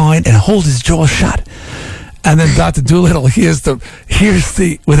from behind and hold his jaw shut. And then Dr. Doolittle hears the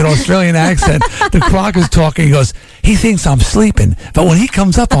with an Australian accent, the croc is talking. He goes, he thinks I'm sleeping, but when he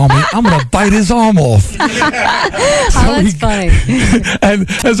comes up on me, I'm going to bite his arm off. That's funny. And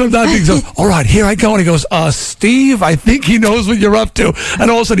sometimes he goes, all right, here I go. And he goes, Steve, I think he knows what you're up to.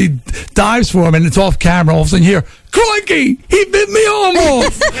 And all of a sudden he dives for him, and it's off camera. All of a sudden you hear, crikey, he bit me arm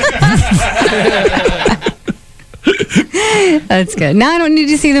off. That's good. Now I don't need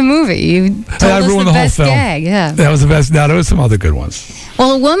to see the movie. You told I us ruined the the whole best film. gag. Yeah. That was the best. No, there was some other good ones.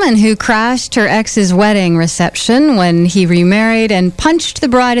 Well, a woman who crashed her ex's wedding reception when he remarried and punched the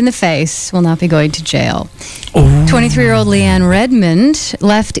bride in the face will not be going to jail. 23-year-old Leanne Redmond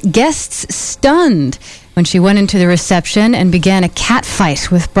left guests stunned when she went into the reception and began a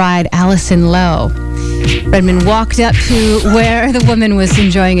catfight with bride Allison Lowe. Redmond walked up to where the woman was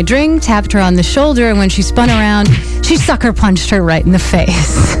enjoying a drink, tapped her on the shoulder, and when she spun around, she sucker punched her right in the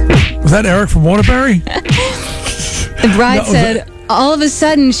face. Was that Eric from Waterbury? The bride said, all of a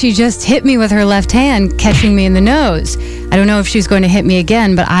sudden, she just hit me with her left hand, catching me in the nose. I don't know if she was going to hit me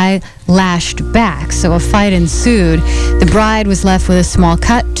again, but I lashed back. So a fight ensued. The bride was left with a small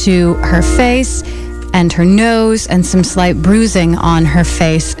cut to her face and her nose and some slight bruising on her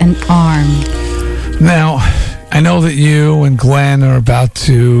face and arm. Now, I know that you and Glenn are about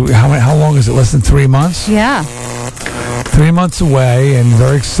to, how long is it? Less than 3 months? Yeah. 3 months away and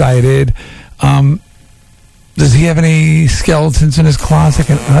very excited. Does he have any skeletons in his closet?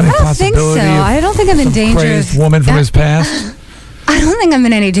 Any I don't think so. I don't think I'm in danger crazed of... woman from his past? I don't think I'm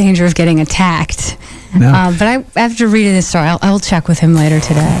in any danger of getting attacked. No. But after reading this story, I will check with him later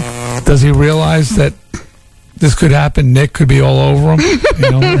today. Does he realize that this could happen? Nick could be all over him?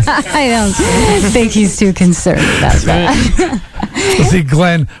 You know? I don't think he's too concerned about that. You'll see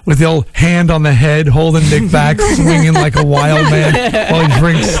Glenn with the old hand on the head, holding Nick back, swinging like a wild man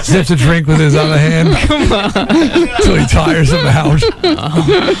while he sips a drink with his other hand. Come on. Until he tires him out.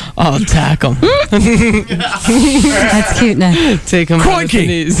 I'll attack him. That's cute, Nick. Take him on his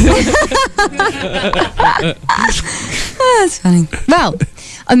knees. That's funny. Well,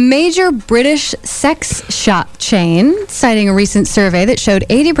 a major British sex shop chain, citing a recent survey that showed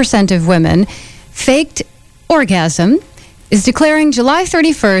 80% of women faked orgasm, is declaring July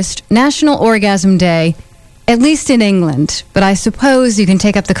 31st National Orgasm Day, at least in England. But I suppose you can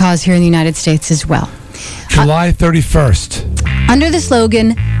take up the cause here in the United States as well. July 31st. Under the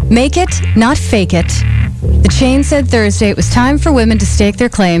slogan, "Make it, not fake it," the chain said Thursday it was time for women to stake their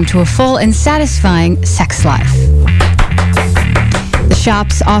claim to a full and satisfying sex life. The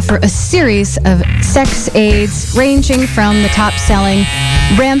shops offer a series of sex aids ranging from the top-selling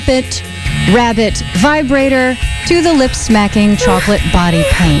Rampant Rabbit Vibrator to the lip-smacking chocolate body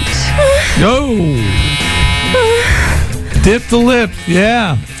paint. Yo! Dip the lip,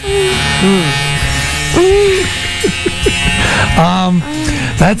 yeah.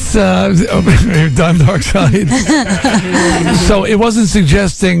 That's you're done, Darkside. So it wasn't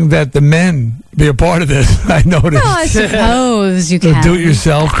suggesting that the men be a part of this. I noticed. No, I suppose you can. The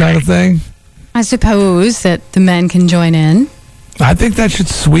do-it-yourself kind of thing. I suppose that the men can join in. I think that should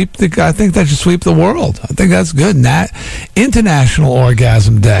sweep the world. I think that's good. International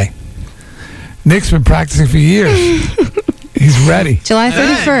Orgasm Day. Nick's been practicing for years. He's ready. July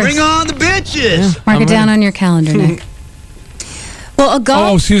 31st. Hey, bring on the bitches. Yeah, mark it down on your calendar, Nick. Well, a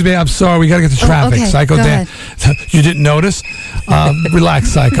golf... Oh, excuse me. I'm sorry. We got to get to traffic. Okay, Psycho go Dan. ahead. You didn't notice? Relax,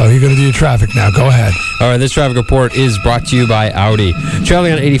 Psycho. You're going to do your traffic now. Go ahead. All right, this traffic report is brought to you by Audi.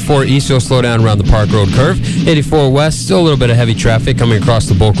 Traveling on 84 East, you'll slow down around the Park Road curve. 84 West, still a little bit of heavy traffic coming across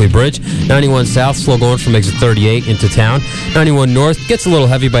the Bulkley Bridge. 91 South, slow going from exit 38 into town. 91 North gets a little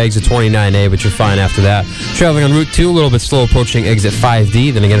heavy by exit 29A, but you're fine after that. Traveling on Route 2, a little bit slow approaching exit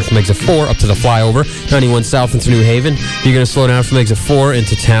 5D. Then again from exit 4 up to the flyover. 91 South into New Haven, you're going to slow down from exit 4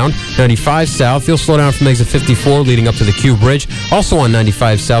 into town. 95 South, you'll slow down from exit 54 leading up to the Q Bridge. Also on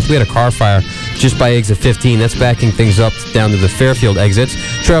 95 South, we had a car fire just by exit 15. That's backing things up down to the Fairfield exits.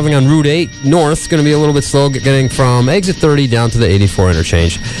 Traveling on Route 8 North, going to be a little bit slow getting from exit 30 down to the 84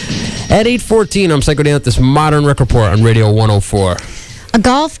 interchange. At 8:14, I'm Psycho Dan with this modern rec report on Radio 104. A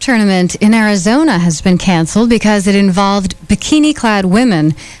golf tournament in Arizona has been canceled because it involved bikini-clad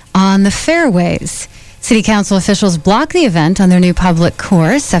women on the fairways. City Council officials blocked the event on their new public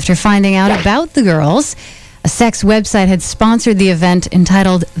course after finding out about the girls. A sex website had sponsored the event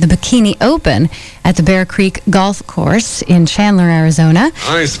entitled The Bikini Open at the Bear Creek Golf Course in Chandler, Arizona.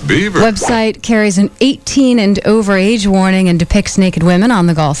 Nice beaver. Website carries an 18 and over age warning and depicts naked women on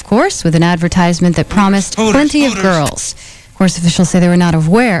the golf course with an advertisement that promised plenty of girls. Course officials say they were not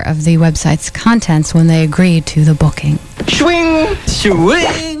aware of the website's contents when they agreed to the booking. Swing,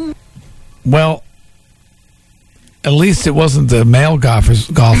 swing. Well, at least it wasn't the male golfers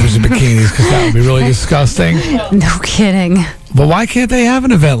in bikinis, because that would be really disgusting. No kidding. But why can't they have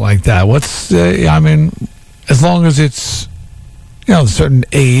an event like that? As long as it's, a certain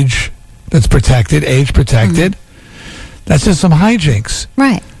age that's protected, that's just some hijinks.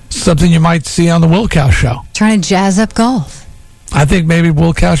 Right. Something you might see on the Wilkow show. Trying to jazz up golf. I think maybe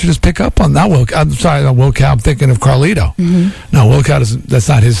Wilkow should just pick up on that. I'm sorry, not Wilkow. I'm thinking of Carlito. No, Wilkow doesn't. That's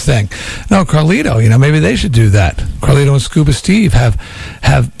not his thing. No, Carlito. Maybe they should do that. Carlito and Scuba Steve have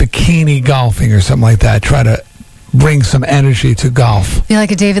bikini golfing or something like that. Try to bring some energy to golf. Be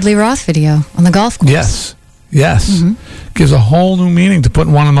like a David Lee Roth video on the golf course. Yes. Gives a whole new meaning to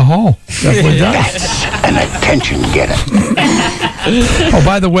putting one in the hole. Definitely does. That's an attention getter. Oh,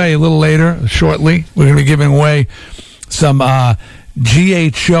 by the way, a little later, shortly, we're going to be giving away some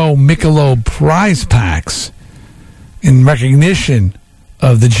GHO Michelob prize packs in recognition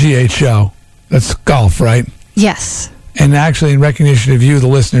of the GHO. That's golf, right? Yes. And actually in recognition of you, the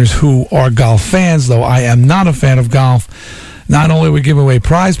listeners who are golf fans, though I am not a fan of golf, not only are we giving away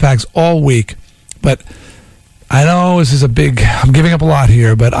prize packs all week, but I know this is I'm giving up a lot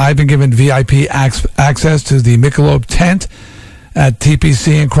here, but I've been given VIP access to the Michelob tent at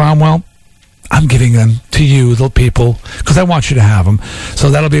TPC in Cromwell. I'm giving them to you, the people, because I want you to have them. So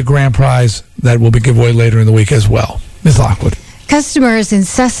that'll be a grand prize that will be given away later in the week as well. Ms. Lockwood. Customers in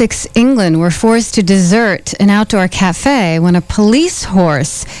Sussex, England were forced to desert an outdoor cafe when a police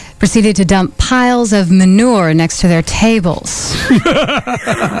horse proceeded to dump piles of manure next to their tables.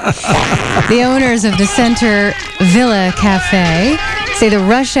 The owners of the Centre Villa Cafe say the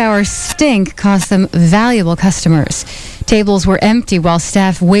rush hour stink cost them valuable customers. Tables were empty while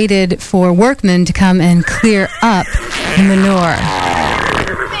staff waited for workmen to come and clear up the manure.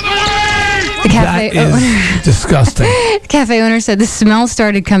 The cafe owner, disgusting. The cafe owner said the smell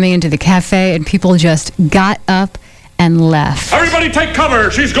started coming into the cafe and people just got up and left. Everybody take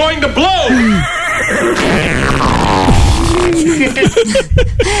cover. She's going to blow.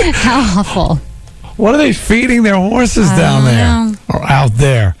 How awful. What are they feeding their horses down there? Know. Or out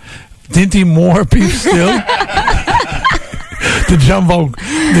there? Dinty Moore beef stew? The jumbo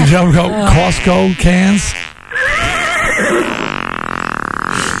Costco cans?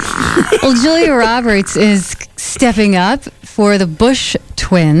 Well, Julia Roberts is stepping up for the Bush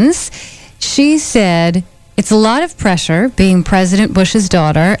twins. She said it's a lot of pressure being President Bush's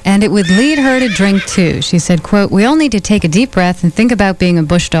daughter, and it would lead her to drink too. She said, quote, "We all need to take a deep breath and think about being a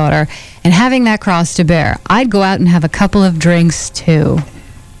Bush daughter and having that cross to bear. I'd go out and have a couple of drinks too."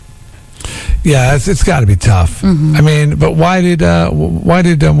 Yeah, it's got to be tough. I mean, but why did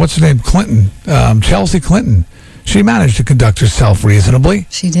what's her name, Clinton, Chelsea Clinton? She managed to conduct herself reasonably.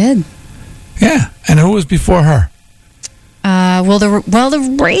 She did. Yeah, and who was before her?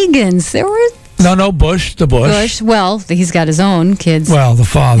 The Reagans. There were no Bush. The Bush. Well, he's got his own kids. Well, the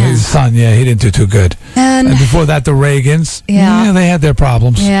father, his son. Yeah, he didn't do too good. And before that, the Reagans. Yeah, they had their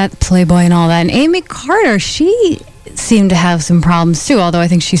problems. Yeah, Playboy and all that. And Amy Carter, she seemed to have some problems too. Although I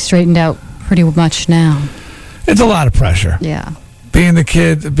think she's straightened out pretty much now. It's a lot of pressure. Yeah. Being a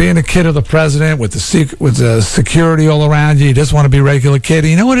kid of the president with the security all around you, you just want to be a regular kid.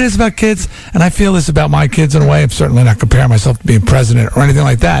 You know what it is about kids? And I feel this about my kids in a way. I'm certainly not comparing myself to being president or anything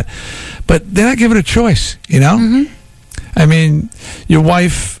like that. But they're not given a choice, you know? I mean, your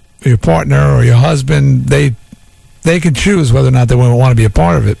wife, or your partner, or your husband, they can choose whether or not they want to be a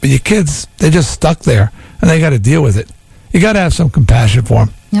part of it. But your kids, they're just stuck there, and they got to deal with it. You got to have some compassion for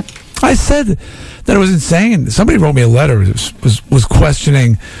them. Yep. I said that it was insane. Somebody wrote me a letter, was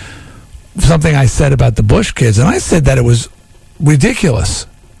questioning something I said about the Bush kids, and I said that it was ridiculous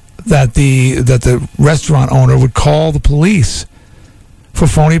that the restaurant owner would call the police for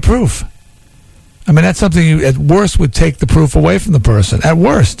phony proof. I mean, that's something you, at worst, would take the proof away from the person. At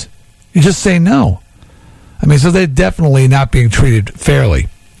worst, you just say no. I mean, so they're definitely not being treated fairly.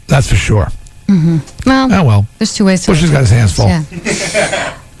 That's for sure. Well, there's two ways to Bush has got his hands full. Yeah.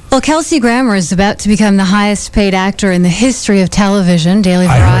 Well, Kelsey Grammer is about to become the highest paid actor in the history of television. Daily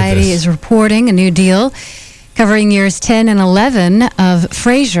Variety is reporting a new deal covering years 10 and 11 of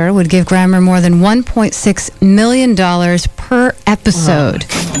Frasier would give Grammer more than $1.6 million per episode.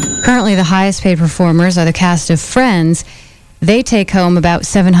 Wow. Currently, the highest paid performers are the cast of Friends. They take home about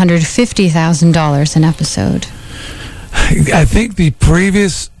 $750,000 an episode. I think the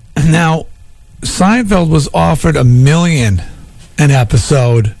previous... Now, Seinfeld was offered $1 million an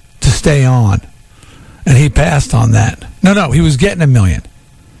episode to stay on, and he passed on that. No, he was getting $1 million.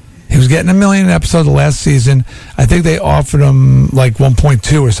 He was getting $1 million an episode the last season. I think they offered him like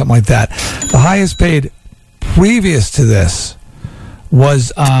 1.2 or something like that. The highest paid previous to this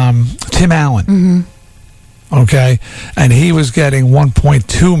was Tim Allen. Okay, and he was getting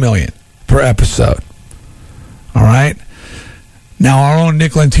 $1.2 million per episode. All right. Now, our own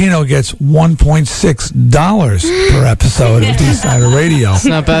Nick Lentino gets $1.6 per episode of Dee Snider Radio. It's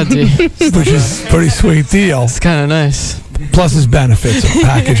not bad, Dee. Which is a pretty sweet deal. It's kind of nice. Plus his benefits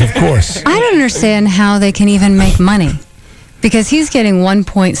package, of course. I don't understand how they can even make money. Because he's getting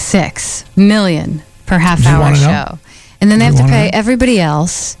 $1.6 million per half-hour show. And then they have to pay everybody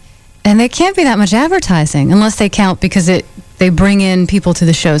else. And there can't be that much advertising unless they count because they bring in people to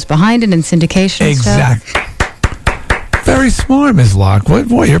the shows behind it and syndication Exactly. Very smart, Ms. Locke.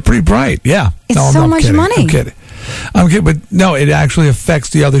 Boy, you're pretty bright. Yeah. It's I'm so much kidding. money. I'm kidding. But no, it actually affects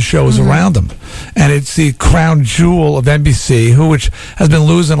the other shows around them. And it's the crown jewel of NBC, which has been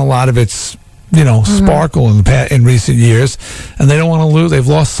losing a lot of its, sparkle in recent years. And they don't want to lose. They've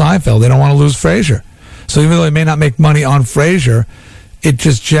lost Seinfeld. They don't want to lose Frasier. So even though they may not make money on Frasier, it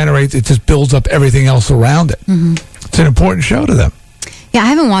just builds up everything else around it. It's an important show to them. Yeah, I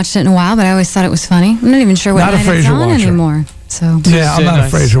haven't watched it in a while, but I always thought it was funny. I'm not even sure what night it's on anymore. So yeah, I'm not a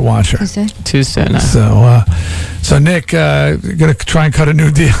Frasier watcher. Tuesday night. So Nick, gonna try and cut a new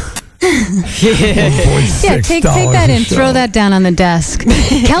deal. Yeah, take that in, throw that down on the desk.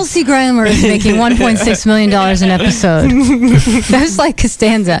 Kelsey Grammer is making $1.6 million an episode. That was like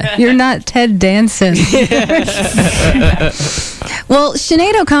Costanza. You're not Ted Danson. Well,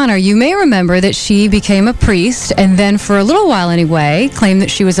 Sinead Oâ Conner, you may remember that she became a priest and then for a little while anyway claimed that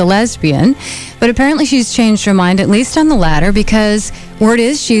she was a lesbian. But apparently she's changed her mind, at least on the latter, because word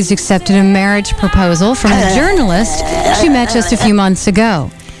is she's accepted a marriage proposal from a journalist she met just a few months ago.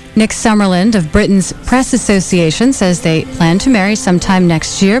 Nick Summerland of Britain's Press Association says they plan to marry sometime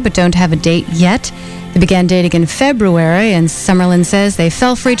next year, but don't have a date yet. They began dating in February, and Summerland says they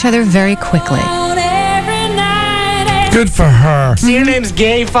fell for each other very quickly. Good for her. See, her name's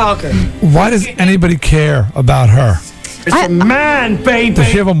Gay Falker. Why does anybody care about her? It's a man, baby. Does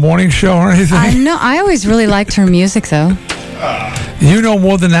she have a morning show or anything? I always really liked her music, though. You know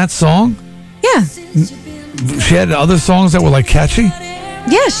more than that song? Yeah. She had other songs that were like catchy?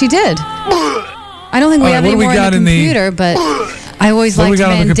 Yeah, she did. I don't think we have any more on the computer, but I always liked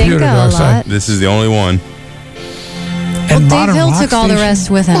Mandinka a lot. This is the only one. Well, Dave Hill took all the rest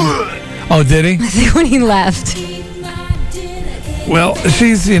with him. Oh, did he? I think when he left. Well,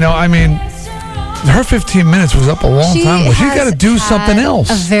 she's, her 15 minutes was up a long time ago. She's got to do something else.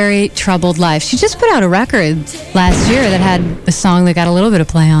 A very troubled life. She just put out a record last year that had a song that got a little bit of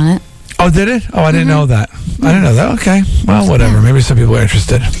play on it. Oh, did it? Oh, I didn't know that. I didn't know that. Okay. Well, whatever. Maybe some people are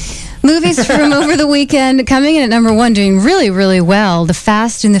interested. Movies from over the weekend coming in at number one, doing really, really well. The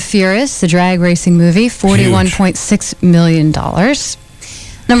Fast and the Furious, the drag racing movie, $41.6 million.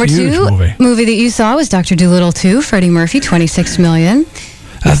 Number two movie that you saw was Dr. Dolittle 2, Freddie Murphy, $26 million.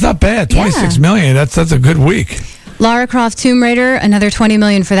 That's not bad. $26 million. That's a good week. Lara Croft Tomb Raider, another $20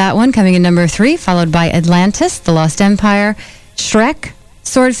 million for that one, coming in number 3, followed by Atlantis, The Lost Empire, Shrek,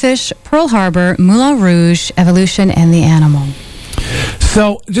 Swordfish, Pearl Harbor, Moulin Rouge, Evolution, and The Animal.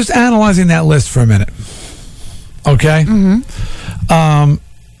 So, just analyzing that list for a minute. Okay?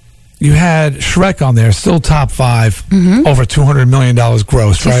 You had Shrek on there, still top 5, over $200 million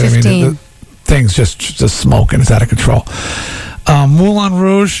gross, right? I mean, the thing's just smoking. It's out of control. Moulin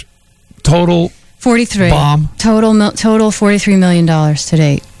Rouge, total 43. Bomb. Total $43 million to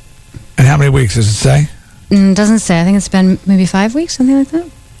date. And how many weeks does it say? Doesn't say. I think it's been maybe 5 weeks, something like that.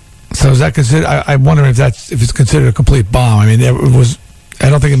 So is that considered? I'm wondering if it's considered a complete bomb. I mean, it was. I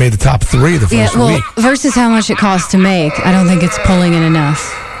don't think it made the top 3 the first week. Versus how much it costs to make, I don't think it's pulling in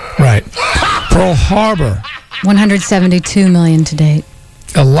enough. Right. Pearl Harbor. $172 million to date.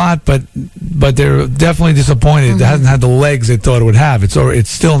 A lot, but they're definitely disappointed. It hasn't had the legs they thought it would have. It's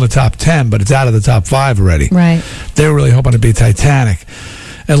still in the top 10, but it's out of the top 5 already. Right. They were really hoping to be Titanic.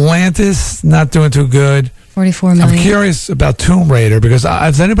 Atlantis, not doing too good. $44 million. I'm curious about Tomb Raider because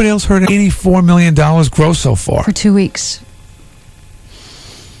has anybody else heard $84 million gross so far? For 2 weeks.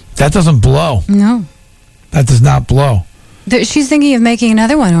 That doesn't blow. No. That does not blow. She's thinking of making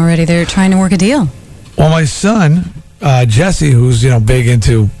another one already. They're trying to work a deal. Well, my son, Jesse, who's big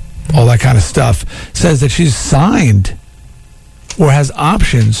into all that kind of stuff, says that she's signed or has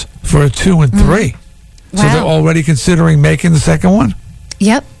options for a 2 and 3. So they're already considering making the second one?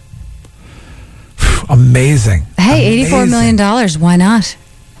 Yep. Amazing. Hey, $84 million. Why not?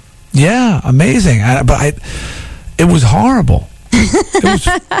 Yeah, amazing. But it was horrible.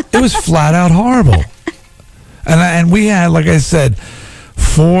 It was flat out horrible. And we had, like I said,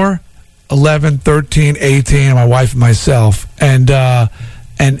 4, 11, 13, 18, and my wife and myself, and all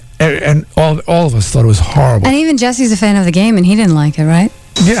of us thought it was horrible. And even Jesse's a fan of the game, and he didn't like it, right?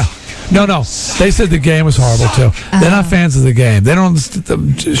 Yeah. No. They said the game was horrible too. They're not fans of the game. They don't.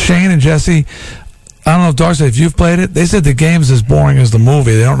 Shane and Jesse. I don't know if Darksideâ, if you've played it, they said the game's as boring as the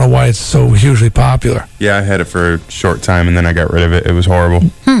movie. They don't know why it's so hugely popular. Yeah, I had it for a short time, and then I got rid of it. It was horrible.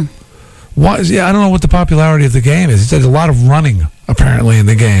 Why? Yeah, I don't know what the popularity of the game is. He said a lot of running, apparently, in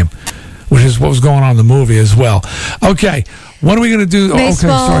the game, which is what was going on in the movie as well. Okay, What are we going to do?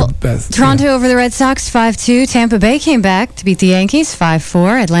 Baseball, okay, sorry, Beth. Toronto over the Red Sox 5-2. Tampa Bay came back to beat the Yankees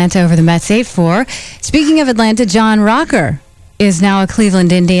 5-4. Atlanta over the Mets 8-4. Speaking of Atlanta, John Rocker is now a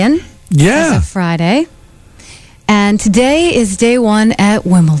Cleveland Indian. Yeah. As of Friday. And today is day one at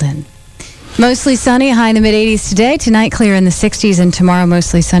Wimbledon. Mostly sunny, high in the mid-80s today. Tonight, clear in the 60s, and tomorrow,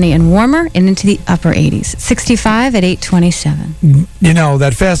 mostly sunny and warmer, and into the upper 80s. 65 at 8:27. You know,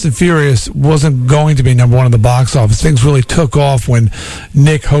 that Fast and Furious wasn't going to be number one in the box office. Things really took off when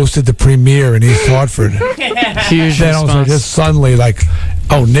Nick hosted the premiere in East Hartford. Huge Then I was like, just suddenly, like,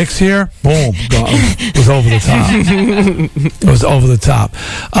 oh, Nick's here? Boom. It was over the top. It was over the top.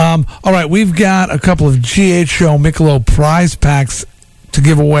 All right, we've got a couple of GHO Michelob prize packs to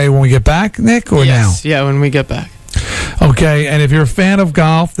give away when we get back, Nick, or Yes, yeah, when we get back. Okay, and if you're a fan of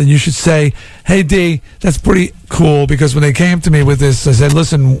golf, then you should say, hey, Dee, that's pretty cool, because when they came to me with this, I said,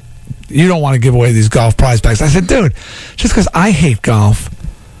 listen, you don't want to give away these golf prize packs. I said, dude, just because I hate golf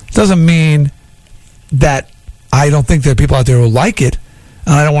doesn't mean that I don't think there are people out there who like it,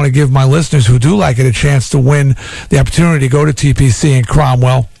 and I don't want to give my listeners who do like it a chance to win the opportunity to go to TPC in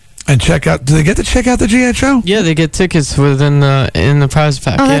Cromwell and check out. Do they get to check out the GHO? Yeah, they get tickets in the prize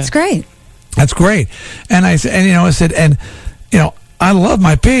pack. Oh, that's great. That's great. And I said, I love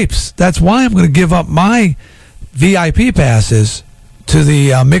my peeps. That's why I'm going to give up my VIP passes to the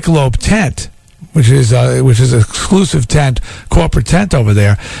Michelob tent, which is an exclusive tent, corporate tent over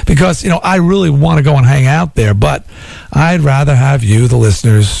there, because I really want to go and hang out there, but I'd rather have you, the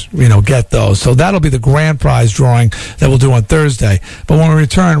listeners, get those. So that'll be the grand prize drawing that we'll do on Thursday. But when we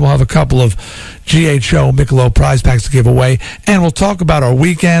return, we'll have a couple of GHO Michelob prize packs to give away, and we'll talk about our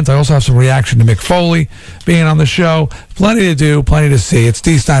weekends. I also have some reaction to Mick Foley being on the show. Plenty to do, plenty to see. It's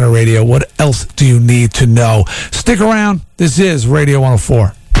Dee Snider Radio. What else do you need to know? Stick around. This is Radio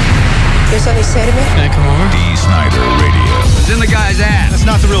 104. There's something to say to me? Can I come over? Dee Snider Radio. It's in the guy's ass. That's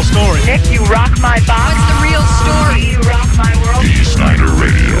not the real story. Nick, you rock my box. What's the real story? You rock my world. Dee Snider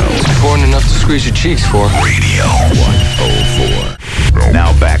Radio. Important enough to squeeze your cheeks for. Radio 104.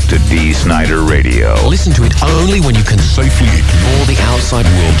 Now back to Dee Snider Radio. Listen to it only when you can safely ignore the outside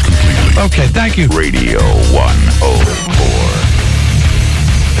world completely. Okay, thank you. Radio 104.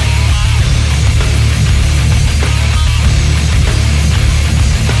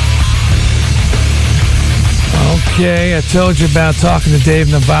 Okay, I told you about talking to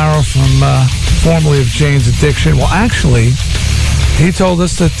Dave Navarro from formerly of Jane's Addiction. Well, actually, he told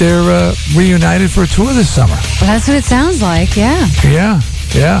us that they're reunited for a tour this summer. Well, that's what it sounds like, yeah. Yeah.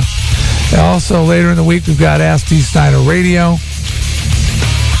 Also, later in the week, we've got Ask Dee Snider Radio.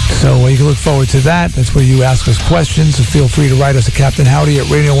 So you can look forward to that. That's where you ask us questions. So feel free to write us at Captain Howdy at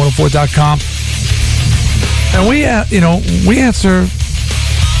radio104.com. And we answer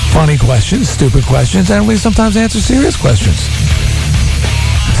funny questions, stupid questions, and we sometimes answer serious questions.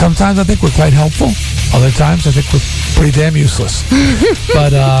 Sometimes I think we're quite helpful. Other times I think we're pretty damn useless.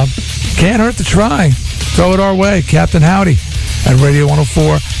 But can't hurt to try. Throw it our way. Captain Howdy at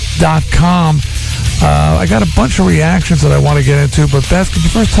radio104.com. I got a bunch of reactions that I want to get into, but Beth, could you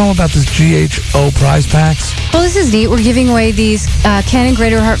first tell them about this GHO prize packs? Well, this is neat. We're giving away these Canon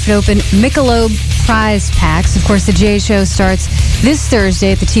Greater Hartford Open Michelob prize packs. Of course, the GHO starts this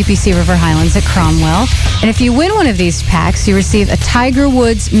Thursday at the TPC River Highlands at Cromwell. And if you win one of these packs, you receive a Tiger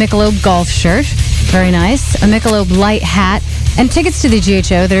Woods Michelob golf shirt. Very nice. A Michelob light hat. And tickets to the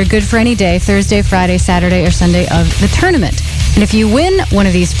GHO that are good for any day, Thursday, Friday, Saturday, or Sunday of the tournament. And if you win one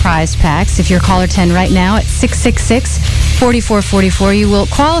of these prize packs, if you're caller 10 right now at 666-4444, you will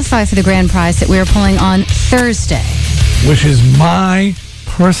qualify for the grand prize that we are pulling on Thursday. Which is my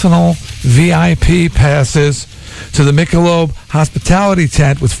personal VIP passes to the Michelob hospitality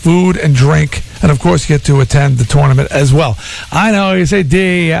tent with food and drink. And, of course, you get to attend the tournament as well. I know, you say,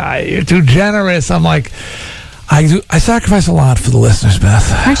 Dee, you're too generous. I'm like, I sacrifice a lot for the listeners, Beth.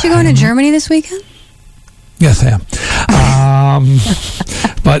 Aren't you going to Germany this weekend? Yes, I am.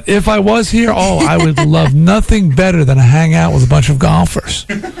 But if I was here, I would love nothing better than to hang out with a bunch of golfers.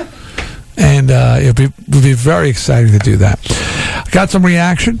 And it would be very exciting to do that. I got some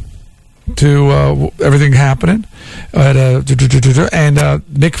reaction to everything happening. And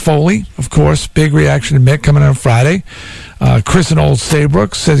Mick Foley, of course, big reaction to Mick coming on Friday. Chris in Old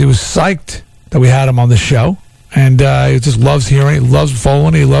Saybrook says he was psyched that we had him on the show. And he just loves hearing. He loves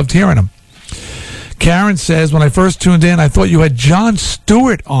Foley. He loved hearing him. Karen says, when I first tuned in, I thought you had Jon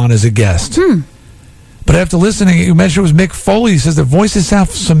Stewart on as a guest. But after listening, you mentioned it was Mick Foley. He says the voices sound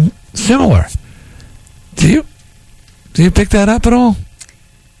similar. Do you pick that up at all?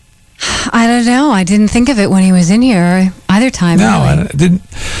 I don't know. I didn't think of it when he was in here either time. No, really. I didn't.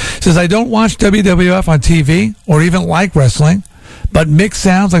 Says, I don't watch WWF on TV or even like wrestling, but Mick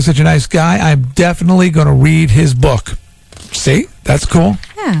sounds like such a nice guy. I'm definitely going to read his book. See? That's cool.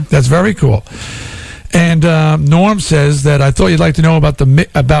 Yeah. That's very cool. And Norm says that I thought you'd like to know about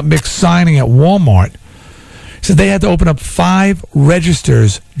Mick signing at Walmart. He said they had to open up 5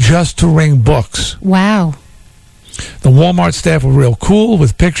 registers just to ring books. Wow. The Walmart staff were real cool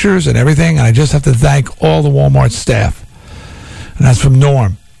with pictures and everything, and I just have to thank all the Walmart staff. And that's from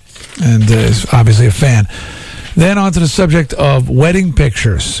Norm, and is obviously a fan. Then on to the subject of wedding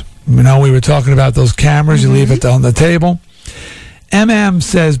pictures. You know, we were talking about those cameras, you leave it on the table. MM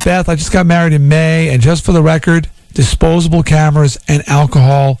says, Beth, I just got married in May, and just for the record, disposable cameras and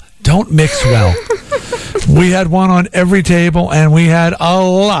alcohol don't mix well. We had one on every table, and we had a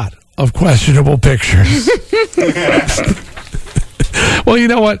lot of questionable pictures. Well, you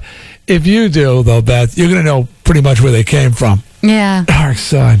know what? If you do, though, Beth, you're going to know pretty much where they came from. Yeah. Dark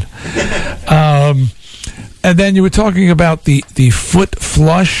side. And then you were talking about the foot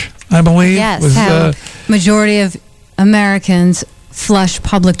flush, I believe. Yes, how majority of Americans flush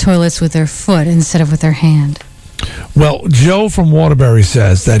public toilets with their foot instead of with their hand. Well, Joe from Waterbury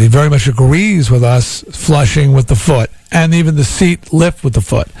says that he very much agrees with us flushing with the foot and even the seat lift with the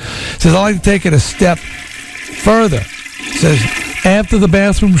foot. Says, I like to take it a step further. Says, after the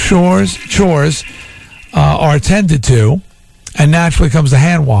bathroom chores are attended to, and naturally comes the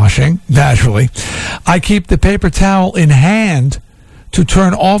hand washing, naturally, I keep the paper towel in hand to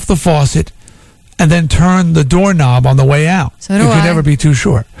turn off the faucet and then turn the doorknob on the way out. So do you I. can never be too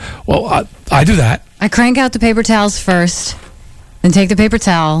sure. Well, I do that. I crank out the paper towels first, then take the paper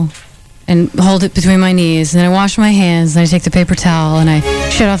towel and hold it between my knees, and then I wash my hands, then I take the paper towel and I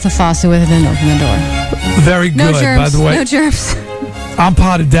shut off the faucet with it and then open the door. Very good, No germs, by the way. no germs. I'm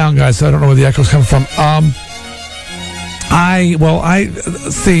potted down, guys, so I don't know where the echo's coming from. I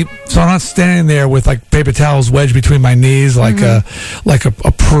see. So I'm not standing there with like paper towels wedged between my knees, like a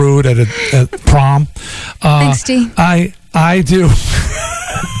prude at a prom. Thanks, Dee. I do.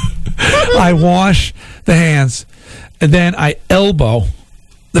 I wash the hands, and then I elbow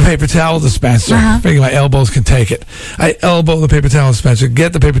the paper towel dispenser. Figure my elbows can take it. I elbow the paper towel dispenser,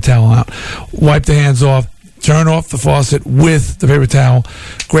 get the paper towel out, wipe the hands off, turn off the faucet with the paper towel,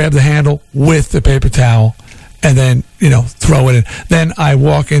 grab the handle with the paper towel, and then, throw it in. Then I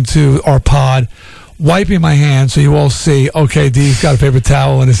walk into our pod, wiping my hands so you all see, okay, Dee's got a paper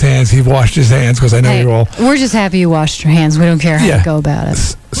towel in his hands. He washed his hands because I know you're all... We're just happy you washed your hands. We don't care how you go about it.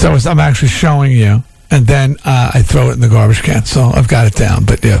 So I'm actually showing you, and then I throw it in the garbage can. So I've got it down,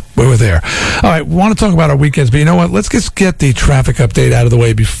 but yeah, we were there. All right, we want to talk about our weekends, but you know what? Let's just get the traffic update out of the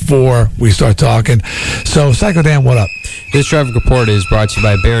way before we start talking. So, Psycho Dan, what up? This traffic report is brought to you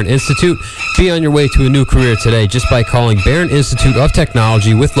by Barron Institute. Be on your way to a new career today just by calling Barron Institute of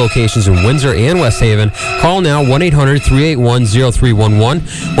Technology with locations in Windsor and West Haven. Call now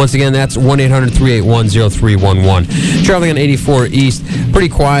 1-800-381-0311. Once again, that's 1-800-381-0311. Traveling on 84 East, pretty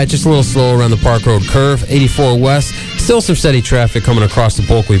quiet, just a little slow around the Park Road curve. 84 West, still some steady traffic coming across the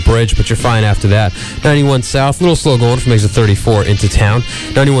Bulkley Bridge, but you're fine after that. 91 South, a little slow going from exit 34 into town.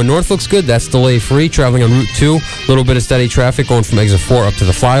 91 North looks good, that's delay-free. Traveling on Route 2, a little bit of steady traffic going from exit 4 up to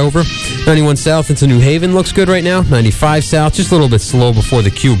the flyover. 91 South into New Haven looks good right now. 95 South, just a little bit slow before the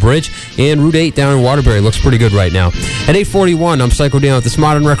Q Bridge. And Route 8 down in Waterbury looks pretty good right now. At 8:41, I'm Psycho Dan with this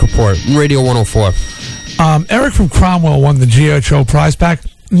Modern Rec Report, Radio 104. Eric from Cromwell won the GHO prize pack.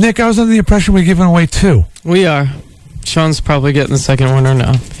 Nick, I was under the impression we're giving away 2. We are. Sean's probably getting the second winner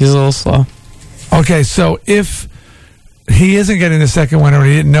now. He's a little slow. Okay, so if he isn't getting the second winner and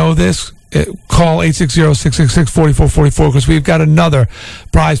he didn't know this, call 860-666-4444 because we've got another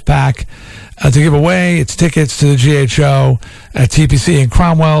prize pack to give away. It's tickets to the GHO at TPC in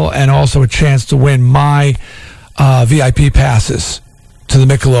Cromwell and also a chance to win my VIP passes to the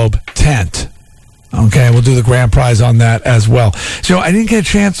Michelob tent. Okay, we'll do the grand prize on that as well. So I didn't get a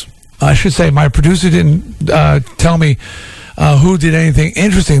chance, I should say, my producer didn't tell me who did anything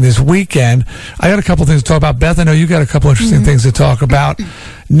interesting this weekend. I got a couple things to talk about. Beth, I know you got a couple interesting things to talk about.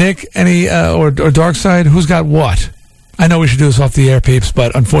 Nick, any or Darkside, who's got what? I know we should do this off the air, peeps,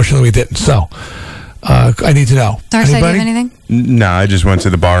 but unfortunately we didn't. So I need to know. Darkside, do you have anything? No, I just went to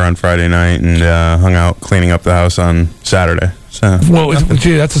the bar on Friday night and hung out cleaning up the house on Saturday. So, well,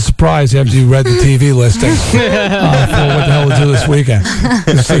 gee, that's a surprise after you read the TV listings for what the hell to do this weekend.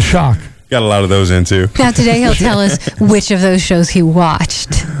 It's a shock. Got a lot of those in, too. Now, today he'll tell us which of those shows he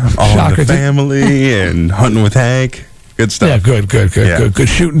watched. All in the Family and Hunting with Hank. Good stuff. Yeah, good.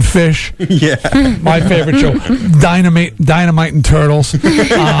 Shooting fish. Yeah. My favorite show. Dynamite and Turtles.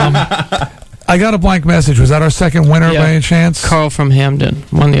 I got a blank message. Was that our second winner by any chance? Carl from Hamden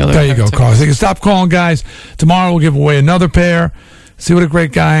won the other. There you go, Carl. So you can stop calling, guys. Tomorrow we'll give away another pair. See what a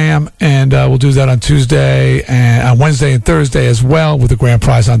great guy I am, and we'll do that on Tuesday and on Wednesday and Thursday as well, with the grand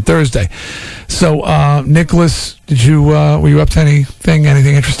prize on Thursday. So, Nicholas, were you up to anything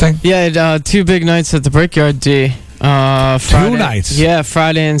interesting? Yeah, I had 2 big nights at the Brickyard, D. Friday, 2 nights? Yeah,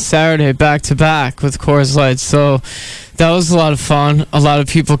 Friday and Saturday back to back with Coors Light. So that was a lot of fun. A lot of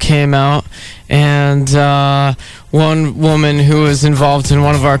people came out, and one woman who was involved in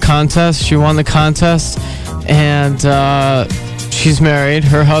one of our contests, she won the contest, and she's married.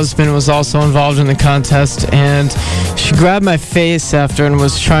 Her husband was also involved in the contest, and she grabbed my face after and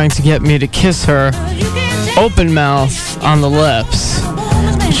was trying to get me to kiss her open mouth on the lips.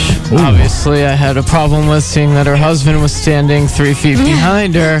 Obviously, I had a problem with, seeing that her husband was standing 3 feet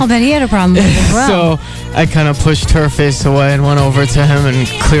behind her. I'll bet he had a problem with it as well. So I kind of pushed her face away and went over to him and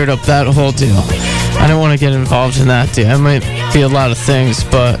cleared up that whole deal. I don't want to get involved in that deal. It might be a lot of things,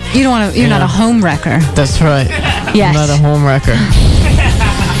 but you don't want to. You're not a home wrecker. That's right. Yes. I'm not a home wrecker.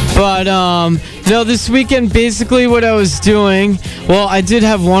 But no, this weekend, basically what I was doing, well, I did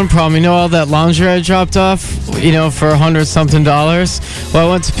have one problem. You know all that lingerie I dropped off, for $100-something? Well, I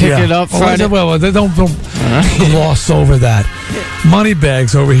went to pick it up Friday. Well, don't gloss over that.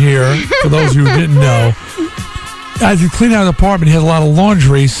 Moneybags over here, for those of you who didn't know, as he cleaned out the apartment, he had a lot of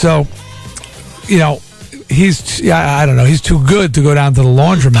laundry, so, I don't know, he's too good to go down to the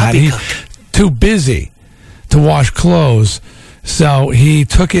laundromat. He's too busy to wash clothes. So he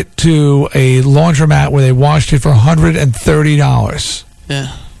took it to a laundromat where they washed it for $130.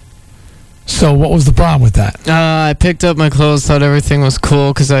 Yeah. So what was the problem with that? I picked up my clothes, thought everything was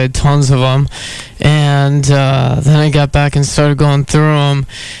cool because I had tons of them. And then I got back and started going through them.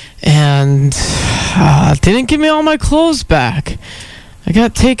 And they didn't give me all my clothes back. I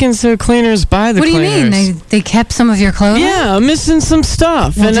got taken to cleaners by the cleaners. What do you mean? They kept some of your clothes? Yeah, I'm missing some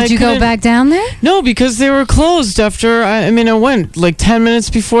stuff. Well, and did you go back down there? No, because they were closed after, I went like 10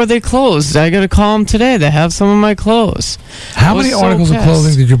 minutes before they closed. I got to call them today. They have some of my clothes. How many articles of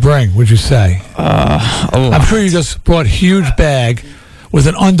clothing did you bring, would you say? A lot. I'm sure you just brought a huge bag with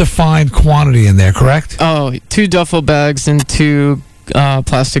an undefined quantity in there, correct? Oh, 2 duffel bags and 2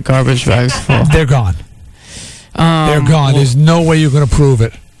 plastic garbage bags full. They're gone. They're gone. There's no way you're going to prove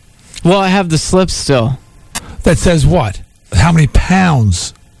it. Well, I have the slip still. That says what? How many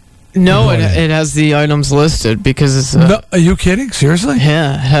pounds? No, it has the items listed because it's... No, are you kidding? Seriously?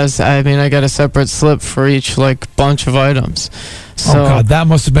 Yeah, it has. I got a separate slip for each, bunch of items. So, oh, God, that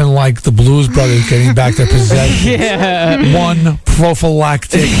must have been like the Blues Brothers getting back their possession. Yeah. One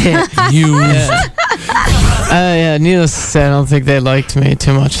prophylactic used. Yeah, needless to say, I don't think they liked me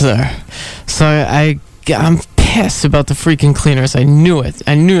too much there. So I'm pissed about the freaking cleaners. I knew it.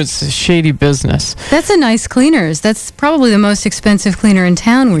 I knew it's a shady business. That's a nice cleaners. That's probably the most expensive cleaner in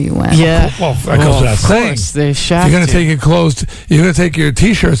town where you went. Yeah. Well, that goes without saying. They shaft you're going to take your clothes. You're going to take your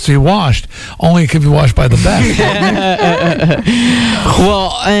T-shirts to be washed. Only it can be washed by the best.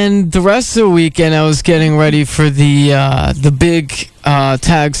 Well, and the rest of the weekend, I was getting ready for the big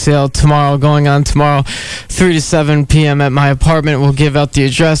tag sale going on tomorrow, 3 to 7 p.m. at my apartment. We'll give out the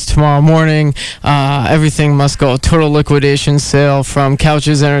address tomorrow morning. Everything must go. Total liquidation sale, from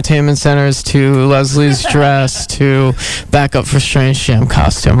couches, entertainment centers, to Leslie's dress, to backup for Strange Jam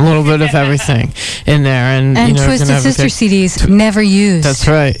costume. A little bit of everything in there. And Twisted Sister CDs, never used. That's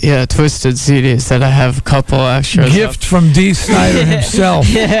right. Yeah, Twisted CDs that I have a couple extras Gift of. from Dee Snider himself.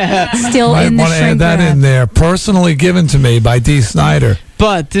 Yeah. Still Might in the want to add shrink that wrap. in there. Personally given to me by Dee Snider.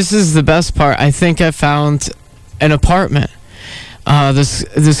 But this is the best part. I think I found an apartment.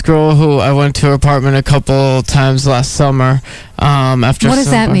 This girl who I went to her apartment a couple times last summer. After What does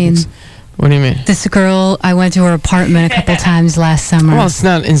that mean? What do you mean? This girl, I went to her apartment a couple times last summer. Well, it's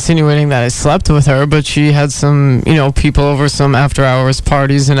not insinuating that I slept with her, but she had some, people over, some after-hours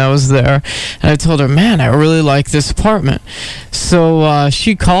parties, and I was there. And I told her, man, I really like this apartment. So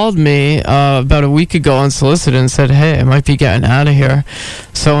she called me about a week ago unsolicited and said, hey, I might be getting out of here.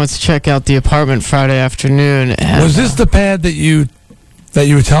 So I went to check out the apartment Friday afternoon. And, was this the pad that you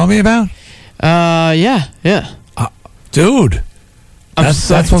were telling me about? Yeah. Dude. That's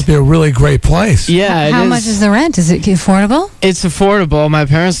supposed to be a really great place. Yeah, How much is the rent? Is it affordable? It's affordable. My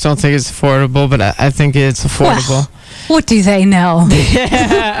parents don't think it's affordable, but I think it's affordable. Well, what do they know?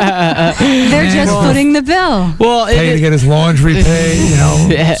 They're just footing the bill. Well, pay to get his laundry paid,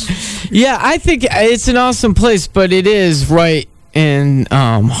 Yeah, I think it's an awesome place, but it is right in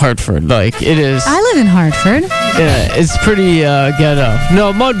Hartford. Like, it is. I live in Hartford. Yeah, it's pretty ghetto.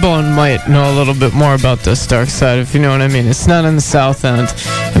 No, Mudbone might know a little bit more about this dark side, if you know what I mean. It's not in the South End.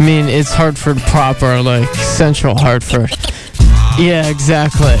 I mean, it's Hartford proper, like Central Hartford. Yeah,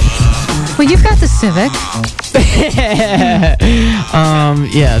 exactly. Well, you've got the Civic.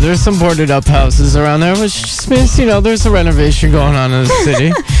 Yeah, there's some boarded up houses around there, which just means, there's a renovation going on in the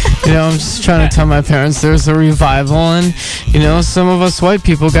city. I'm just trying to tell my parents there's a revival, and, some of us white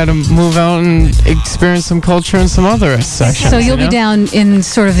people got to move out and experience some culture in some other sections. So you'll be down in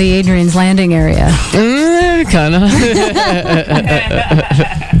sort of the Adrian's Landing area. Kind of.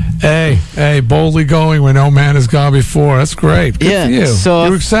 Hey, boldly going where no man has gone before. That's great. Good for you. So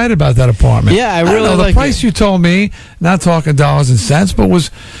you were excited about that apartment. Yeah, I really know, like the price you told me, not talking dollars and cents, but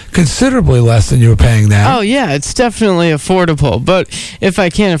was considerably less than you were paying now. Oh yeah, it's definitely affordable. But if I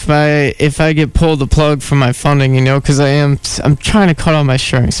get pulled the plug from my funding, because I'm trying to cut all my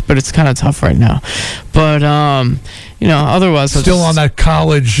strings, but it's kind of tough right now. But otherwise still on that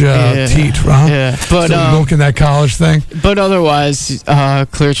college teat, huh? Yeah, but still milking that college thing. But otherwise,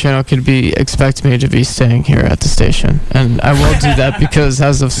 Clear Channel could expect me to be staying here at the station, and I will do that because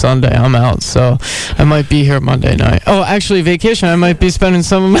as of Sunday I'm out, so I might be here Monday night. Oh, actually, vacation. I might be spending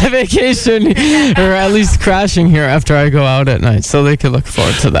some of my vacation, or at least crashing here after I go out at night, so they could look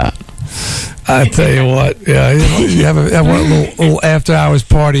forward to that. I tell you what, you have a little after hours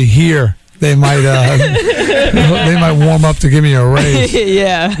party here. They might warm up to give me a raise.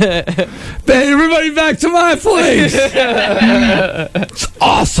 Yeah. Hey, everybody back to my place. It's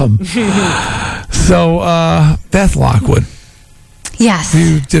awesome. So, Beth Lockwood. Yes.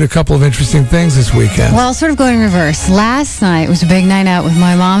 You did a couple of interesting things this weekend. Well, sort of going in reverse. Last night was a big night out with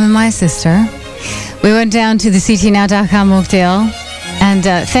my mom and my sister. We went down to the ctnow.com Oakdale, and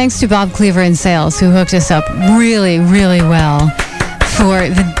thanks to Bob Cleaver in sales, who hooked us up really, really well for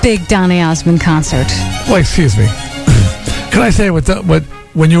the big Donny Osmond concert. Well, excuse me. Can I say what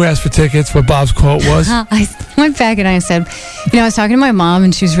when you asked for tickets, what Bob's quote was? I went back and I said, I was talking to my mom,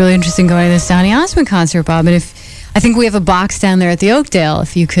 and she was really interested in going to this Donny Osmond concert, Bob, and I think we have a box down there at the Oakdale,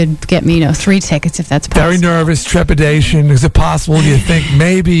 if you could get me, 3 tickets, if that's possible. Very nervous, trepidation. Is it possible? Do you think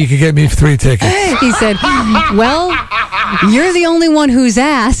maybe you could get me 3 tickets? He said, well, you're the only one who's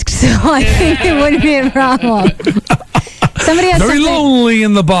asked, so I think it wouldn't be a problem. Somebody has very lonely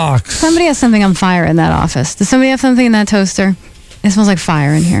in the box. Somebody has something on fire in that office. Does somebody have something in that toaster? It smells like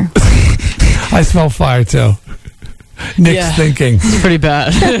fire in here. I smell fire too. Nick's thinking. It's pretty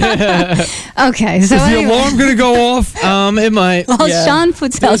bad. Okay, so is the alarm going to go off? It might. Well, Sean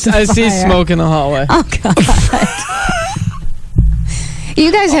puts out the fire. I see smoke in the hallway. Oh, God. You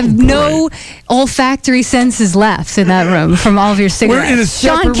guys have no olfactory senses left in that room from all of your cigarettes. We're in a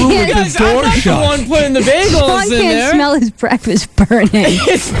separate room with the door shut. I'm not the one putting the bagels Sean in there. can't smell his breakfast burning.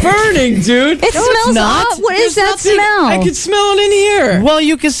 It's burning, dude. It smells hot. What is that smell? I can smell it in here. Well,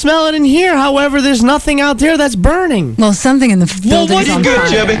 you can smell it in here. However, there's nothing out there that's burning. Well, something in the building is on fire.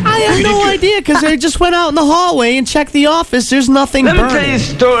 Chubby. I have no idea because I just went out in the hallway and checked the office. There's nothing burning. Let me tell you a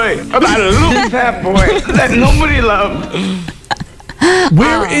story about a little fat boy that nobody loved.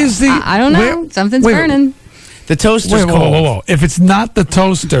 Where is the... I don't know. Something's burning. The toaster's cold. Whoa. If it's not the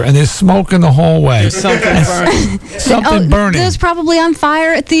toaster and there's smoke in the hallway... There's something burning. Something burning. It was probably on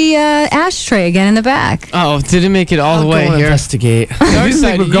fire at the ashtray again in the back. Oh, did it make it all the way here? Investigate. You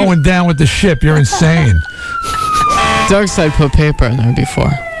think we're going down with the ship? You're insane. Darkside put paper in there before.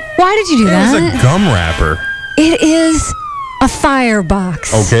 Why did you do that? It was a gum wrapper. It is a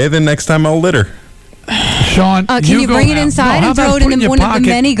firebox. Okay, then next time I'll litter. Sean, can you bring it inside and throw it in one of the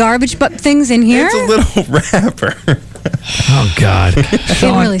many garbage things in here? It's a little wrapper. Oh, God.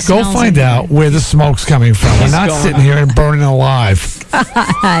 Sean, really go find out where the smoke's coming from. We're not sitting here and burning alive.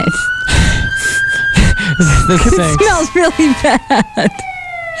 God. It smells really bad.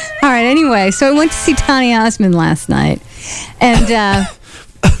 All right, anyway, so I went to see Donny Osmond last night. And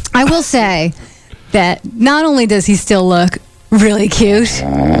I will say that not only does he still look really cute,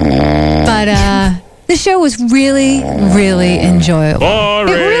 but the show was really, really enjoyable.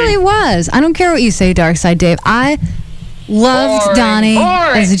 Boring. It really was. I don't care what you say, Darkside Dave. I loved Donny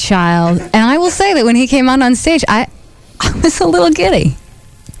as a child, and I will say that when he came out on stage, I was a little giddy.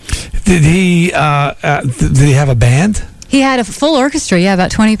 Did he have a band? He had a full orchestra,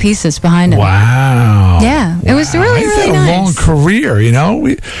 about 20 pieces behind him. Wow. Yeah, it was really, He's really had a nice. long career, you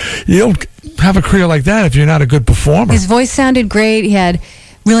don't have a career like that if you're not a good performer. His voice sounded great. He had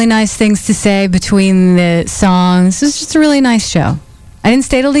really nice things to say between the songs. It was just a really nice show. I didn't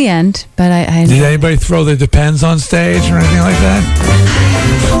stay till the end, but I Did anybody throw their Depends on stage or anything like that?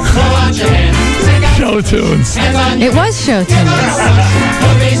 Show tunes. It was show tunes.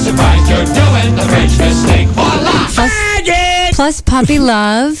 Plus Puppy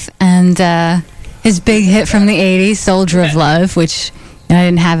Love and his big hit from the 80s, Soldier of Love, which I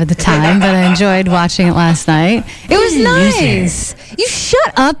didn't have at the time, but I enjoyed watching it last night. It was nice. You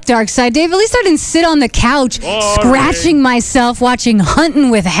shut up, Darkside Dave. At least I didn't sit on the couch scratching myself watching Huntin'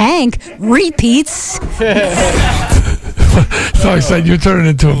 with Hank repeats. Darkside, you're turning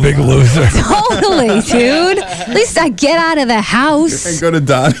into a big loser. Totally, dude. At least I get out of the house. And go to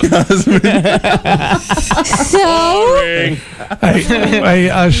Don Cosby. So?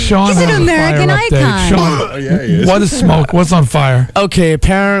 Sean He's an has a American fire update. icon. Sean, he is. what is smoke? What's on fire? Okay,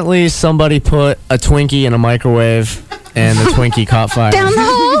 apparently somebody put a Twinkie in a microwave, and the Twinkie caught fire. Down the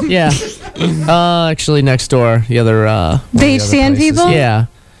hall? Yeah. Actually, next door. The other. The HCN people? Yeah.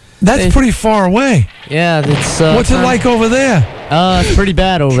 That's pretty far away. Yeah, it's. What's it like over there? It's pretty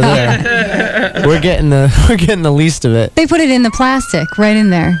bad over there. We're getting the least of it. They put it in the plastic, right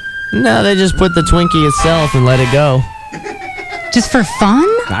in there. No, they just put the Twinkie itself and let it go. Just for fun?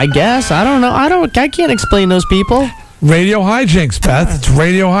 I guess. I don't know. I can't explain those people. Radio hijinks, Beth. It's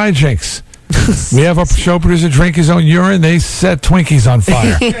radio hijinks. We have our show producer drink his own urine. They set Twinkies on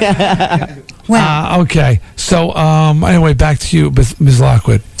fire. Well, okay. So, anyway, back to you, Ms.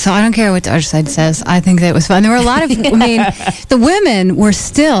 Lockwood. So I don't care what Darkside says. I think that it was fun. There were a lot of, the women were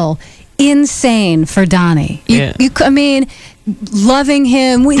still insane for Donnie. Loving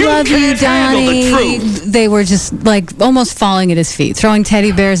him. We love you, Donnie. They were just like almost falling at his feet, throwing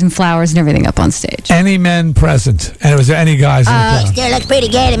teddy bears and flowers and everything up on stage. Any men present? And was there any guys in the crowd? Still looks pretty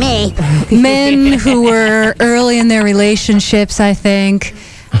gay to me. Men who were early in their relationships, I think.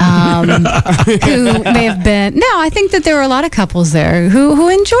 Who may have been. No, I think that there were a lot of couples there who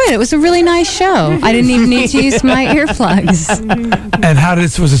enjoyed it. It was a really nice show. I didn't even need to use my earplugs. And how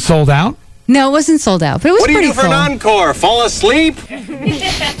was it sold out? No, it wasn't sold out, but it was pretty What do you do for full. an encore? Fall asleep?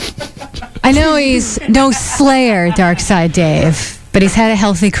 I know he's no Slayer, Darkside Dave, but he's had a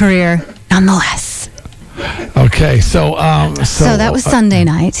healthy career nonetheless. Okay, so that was Sunday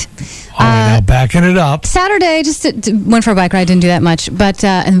night. All right, now backing it up. Saturday, just went for a bike ride, didn't do that much. But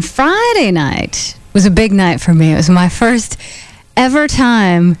and Friday night was a big night for me. It was my first ever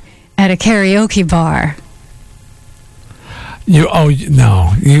time at a karaoke bar.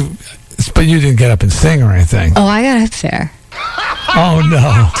 But you didn't get up and sing or anything. Oh, I got up there. Oh,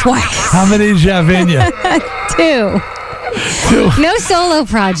 no. Twice. How many did you have in you? Two. No solo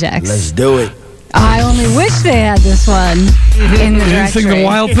projects. Let's do it. I only wish they had this one in the Did you sing the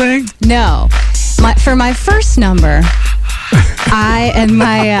Wild Thing? No. For my first number, I and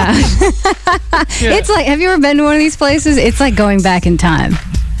my... It's like, have you ever been to one of these places? It's like going back in time.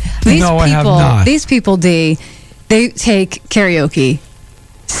 I have not. These people, Dee, they take karaoke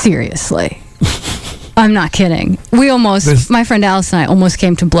seriously. I'm not kidding. My friend Alice and I almost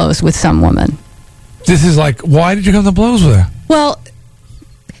came to blows with some woman. This is like, why did you come to blows with her? Well,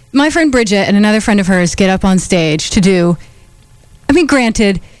 my friend Bridget and another friend of hers get up on stage to do,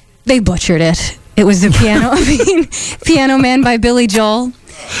 granted, they butchered it. It was the Piano Man by Billy Joel.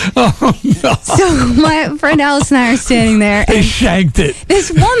 Oh, no. So my friend Alice and I are standing there. They shanked it.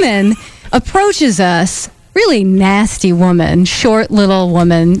 This woman approaches us, really nasty woman, short little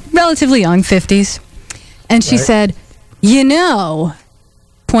woman, relatively young, 50s. And she said,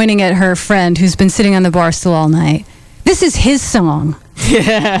 pointing at her friend who's been sitting on the bar stool all night, this is his song.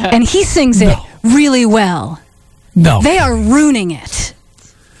 Yeah. And he sings it really well. No. They are ruining it.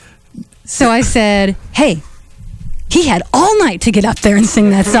 So I said, hey, he had all night to get up there and sing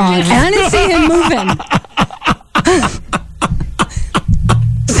that song. And I didn't see him moving.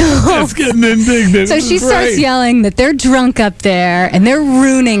 It's getting indignant. So she starts yelling that they're drunk up there and they're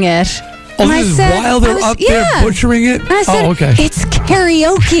ruining it. Oh, this is while they're up there butchering it? And I said, okay. It's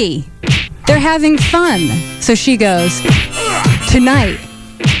karaoke. They're having fun. So she goes, tonight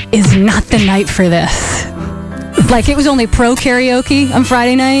is not the night for this. Like it was only pro karaoke on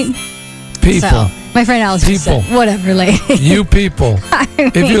Friday night. People. So, my friend Alice just said, whatever, lady. You people,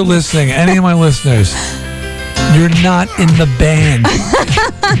 if you're listening, any of my listeners, you're not in the band.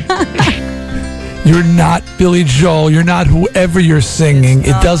 You're not Billy Joel. You're not whoever you're singing.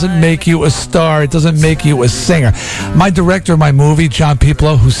 It doesn't make you a star. It doesn't make you a singer. My director of my movie, John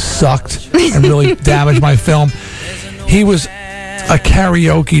Piplo, who sucked and really damaged my film, he was a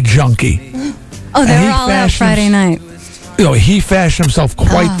karaoke junkie. Oh, they were all out Friday night. He fashioned himself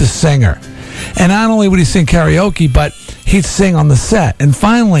quite the singer. And not only would he sing karaoke, but he'd sing on the set. And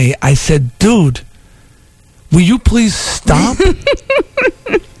finally, I said, dude, will you please stop?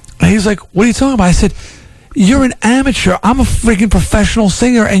 And he's like, what are you talking about? I said, You're an amateur. I'm a freaking professional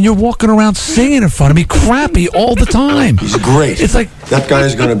singer, and you're walking around singing in front of me crappy all the time. He's great. It's like that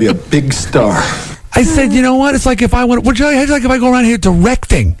guy's going to be a big star. I said, you know what? It's like if I went. It's like if I go around here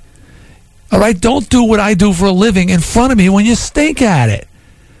directing. All right, don't do what I do for a living in front of me when you stink at it.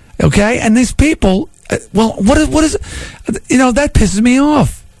 Okay, and these people. Well, what is? You know, that pisses me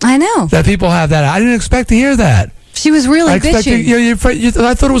off. I know that people have that. I didn't expect to hear that. She was really bitchy.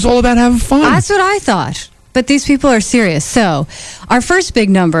 I thought it was all about having fun. That's what I thought. But these people are serious. So, our first big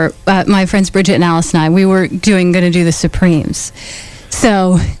number, my friends Bridget and Alice and I, we were going to do the Supremes.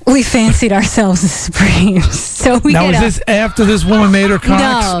 So, we fancied ourselves the Supremes. So we now, was this after this woman made her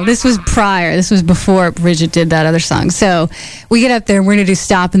cocks? No, this was prior. This was before Bridget did that other song. So, we get up there and we're going to do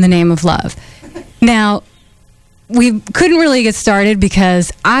Stop in the Name of Love. Now, we couldn't really get started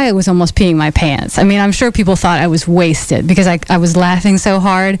because I was almost peeing my pants. I mean, I'm sure people thought I was wasted because I was laughing so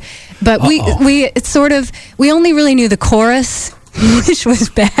hard. But we only really knew the chorus, which was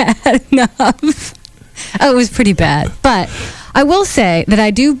bad enough. Oh, it was pretty bad. But I will say that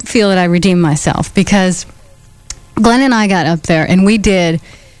I do feel that I redeemed myself because Glenn and I got up there and we did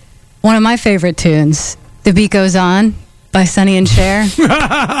one of my favorite tunes, The Beat Goes On by Sonny and Cher. And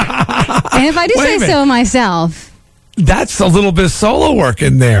if I do say so myself, that's a little bit of solo work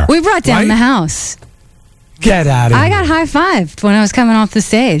in there. We brought down the house. Get out of here. I got high-fived when I was coming off the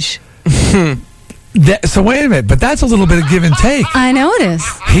stage. So wait a minute, but that's a little bit of give and take. I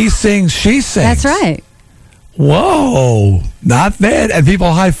noticed. He sings, she sings. That's right. Whoa, not bad. And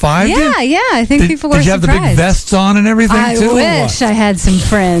people high-fived you? Yeah, I think people were surprised. Did you have the big vests on and everything, too? I wish I had some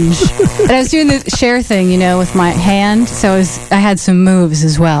fringe. But I was doing the Cher thing, with my hand, so I had some moves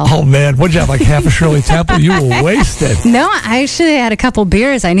as well. Oh, man. What'd you have, like half a Shirley Temple? You were wasted. No, I actually had a couple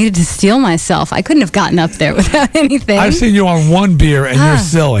beers. I needed to steel myself. I couldn't have gotten up there without anything. I've seen you on one beer, and you're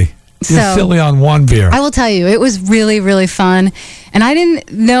silly. You're silly on one beer. I will tell you, it was really, really fun. And I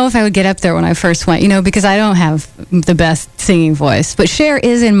didn't know if I would get up there when I first went, because I don't have the best singing voice. But Cher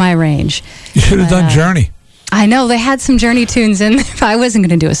is in my range. You should have done Journey. I know. They had some Journey tunes in there. I wasn't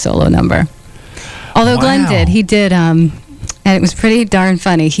going to do a solo number. Although Glenn did. He did, and it was pretty darn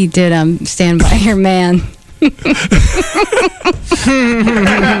funny. He did Stand By Your Man.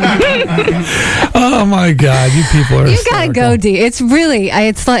 Oh my God, you people are. You gotta go, Dee. It's really,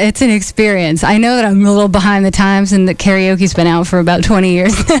 it's an experience. I know that I'm a little behind the times, and the karaoke's been out for about 20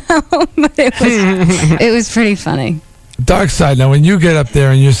 years now, but it was pretty funny. Darksideâ, now when you get up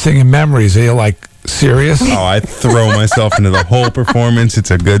there and you're singing Memories, are you like serious? Oh, I throw myself into the whole performance. It's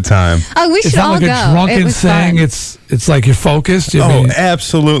a good time. Oh, we should all go. It's not like a drunken sing. It's like you're focused.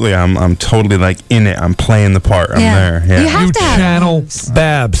 Absolutely. I'm totally like in it. I'm playing the part. I'm there. Yeah. You have to channel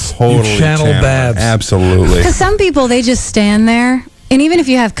Babs. Totally you channel Babs. Absolutely. Because some people, they just stand there, and even if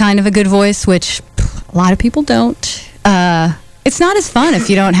you have kind of a good voice, which a lot of people don't, it's not as fun if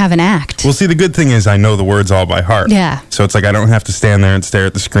you don't have an act. Well, see, the good thing is I know the words all by heart. Yeah. So it's like I don't have to stand there and stare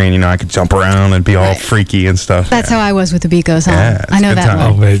at the screen. I could jump around and be all freaky and stuff. That's how I was with The Beat Goes On. Yeah, I know that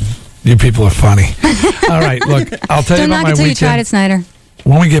one. Oh, wait. You people are funny. All right, look, I'll tell you about my weekend. Don't knock it till you tried it, Snider.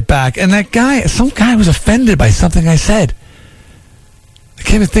 When we get back, and some guy was offended by something I said. I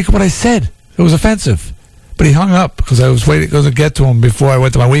can't even think of what I said. It was offensive. But he hung up because I was waiting to get to him before I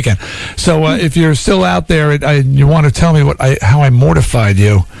went to my weekend. So if you're still out there and you want to tell me how I mortified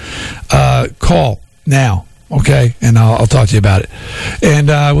you, call now, okay? And I'll talk to you about it. And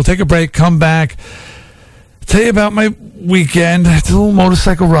we'll take a break, come back, tell you about my weekend. Did a little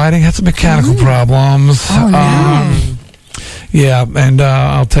motorcycle riding, had some mechanical problems. Oh, no. Yeah, and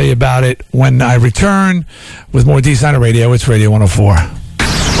I'll tell you about it when I return with more Dee Snider Radio. It's Radio 104.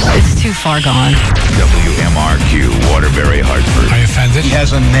 It's too far gone. WMRQ, Waterbury, Hartford. Are you offended? He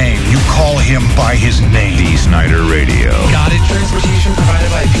has a name. You call him by his name. Dee Snider Radio. Got it. Transportation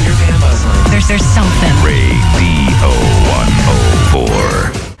provided by Peter Pan Bus Line. There's something. Radio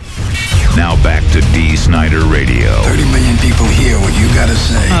 104. Now back to Dee Snider Radio. 30 million people hear what you gotta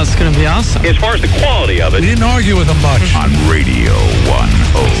say. Oh, it's going to be awesome. As far as the quality of it, We didn't argue with him much. On Radio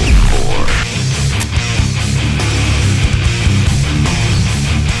 104.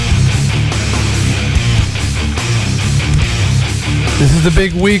 This is the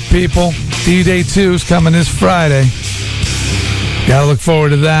big week, people. D-Day 2 is coming this Friday. Gotta look forward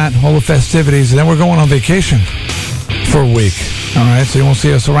to that. All the festivities. And then we're going on vacation for a week. All right, so you won't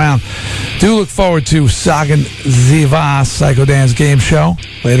see us around. Do look forward to Sagan Ziva Psycho Dance Game Show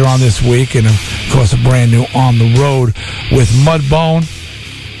later on this week. And, of course, a brand new On the Road with Mudbone.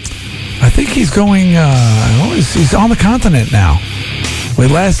 I think he's going, he's on the continent now. When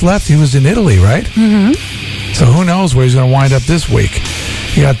he last left, he was in Italy, right? Mm-hmm. So who knows where he's going to wind up this week.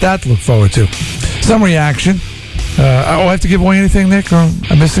 You got that to look forward to. Some reaction. I have to give away anything, Nick? Or am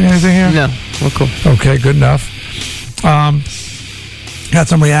I missing anything here? No, we're cool. Okay, good enough. Got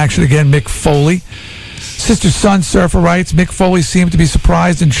some reaction again. Mick Foley. Sister Sun Surfer writes, Mick Foley seemed to be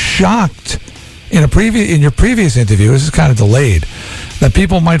surprised and shocked in your previous interview. This is kind of delayed. That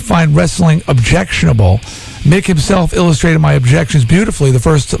people might find wrestling objectionable. Mick himself illustrated my objections beautifully. The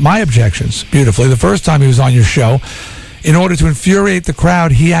first time he was on your show. In order to infuriate the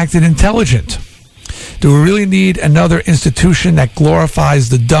crowd, he acted intelligent. Do we really need another institution that glorifies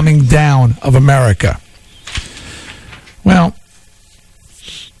the dumbing down of America? Well,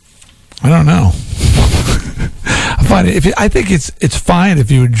 I don't know. I think it's fine if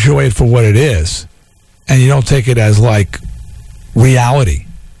you enjoy it for what it is, and you don't take it as like reality.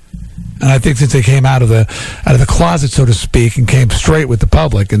 And I think since they came out of the closet, so to speak, and came straight with the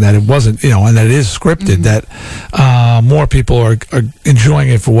public, and that it wasn't, and that it is scripted, that more people are enjoying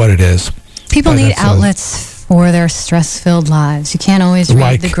it for what it is. People need outlets for their stress-filled lives. You can't always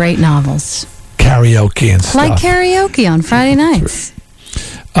read the great novels. Karaoke and stuff. Like karaoke on Friday nights.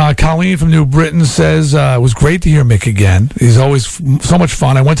 Colleen from New Britain says, it was great to hear Mick again. He's always so much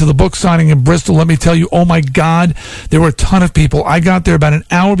fun. I went to the book signing in Bristol. Let me tell you, oh my God, there were a ton of people. I got there about an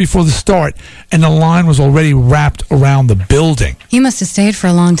hour before the start, and the line was already wrapped around the building. He must have stayed for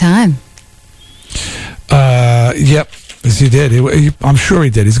a long time. Yep. Yes, he did. I'm sure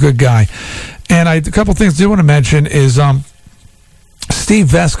he did. He's a good guy. And a couple things I do want to mention is Steve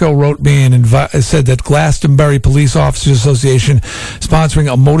Vesco wrote me and said that Glastonbury Police Officers Association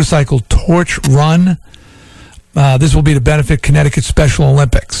sponsoring a motorcycle torch run. This will be to benefit Connecticut Special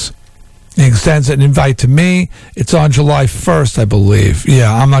Olympics. He extends an invite to me. It's on July 1st, I believe.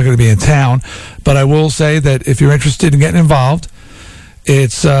 Yeah, I'm not going to be in town, but I will say that if you're interested in getting involved,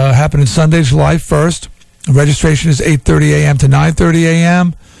 it's happening Sunday, July 1st. Registration is 8:30 a.m. to 9:30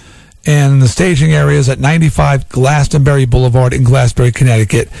 a.m. And the staging area is at 95 Glastonbury Boulevard in Glastonbury,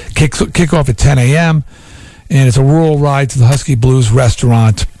 Connecticut. Kick off at 10 a.m. And it's a rural ride to the Husky Blues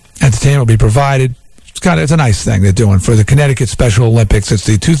restaurant. Entertainment will be provided. It's a nice thing they're doing for the Connecticut Special Olympics. It's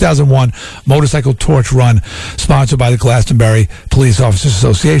the 2001 Motorcycle Torch Run, sponsored by the Glastonbury Police Officers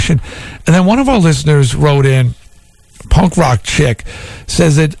Association. And then one of our listeners wrote in, punk rock chick,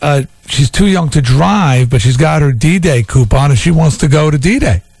 says that she's too young to drive, but she's got her D-Day coupon and she wants to go to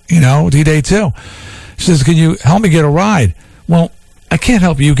D-Day. D-Day too. She says, can you help me get a ride? Well, I can't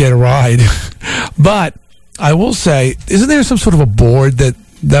help you get a ride. But I will say, isn't there some sort of a board that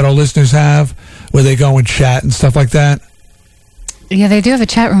our listeners have where they go and chat and stuff like that? Yeah, they do have a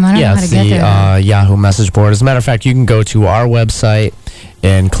chat room. I don't know how to get there. Yeah, it's the Yahoo message board. As a matter of fact, you can go to our website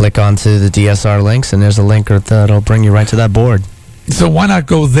and click onto the DSR links, and there's a link that'll bring you right to that board. So why not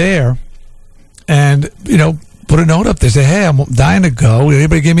go there and, put a note up there. Say, hey, I'm dying to go.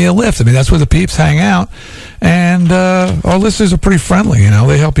 Anybody give me a lift? I mean, that's where the peeps hang out. And our listeners are pretty friendly,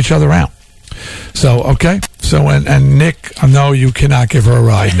 They help each other out. So, okay. So, and Nick, I know you cannot give her a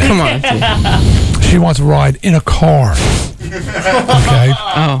ride, Nick. Come on. She wants a ride in a car. Okay?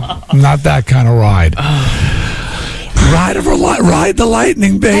 Oh. Not that kind of ride. Ride the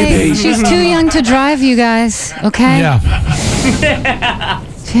lightning, baby. Hey, she's too young to drive, you guys. Okay? Yeah.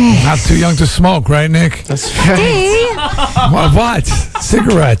 Not too young to smoke, right, Nick? That's right. What?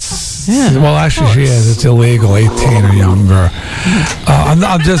 Cigarettes. Yeah. Well, actually, she is. It's illegal, 18 or younger.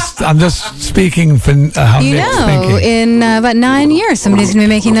 I'm just speaking for how Nick's thinking. In about 9 years, somebody's going to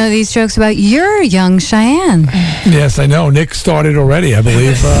be making these jokes about your young Cheyenne. Yes, I know. Nick started already, I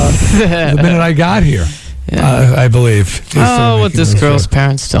believe, the minute I got here. Yeah. I believe. What this girl's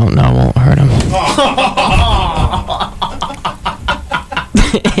parents don't know won't hurt him.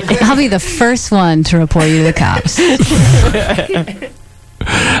 I'll be the first one to report you to the cops.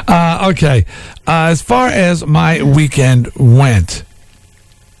 Okay. As far as my weekend went,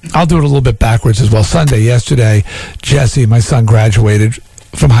 I'll do it a little bit backwards as well. Yesterday, Jesse, my son, graduated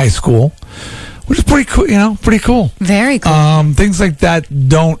from high school, which is pretty cool, pretty cool. Very cool. Things like that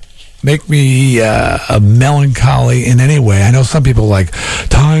don't make me a melancholy in any way. I know some people like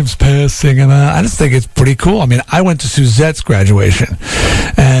time's passing, and I just think it's pretty cool. I mean, I went to Suzette's graduation,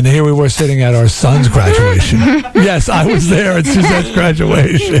 and here we were sitting at our son's graduation. Yes, I was there at Suzette's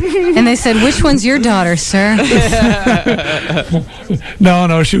graduation. And they said, which one's your daughter, sir?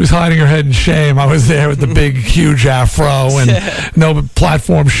 No, she was hiding her head in shame. I was there with the big, huge afro and no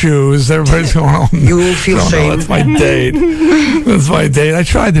platform shoes. Everybody's going, oh, you feel shame. That's my date. That's my date. I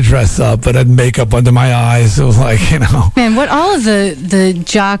tried to dress up, but I had makeup under my eyes. It was like, Man, what all of the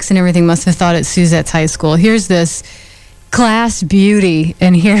jocks and everything must have thought at Suzette's high school. Here's this class beauty,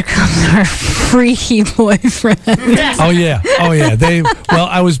 and here comes her freaky boyfriend. Oh yeah.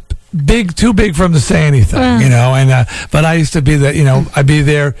 too big for him to say anything, you know. And but I used to be that, you know, I'd be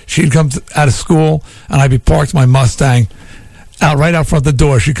there. She'd come out of school, and I'd be parked my Mustang right out front of the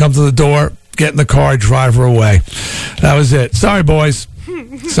door. She'd come to the door, get in the car, drive her away. That was it. Sorry, boys.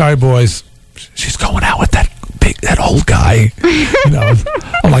 Sorry, boys. She's going out with that old guy. You know,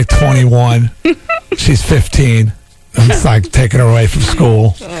 I'm like 21. She's 15. It's like taking her away from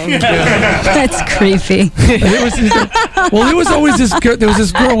school. That's creepy. There was always this girl. There was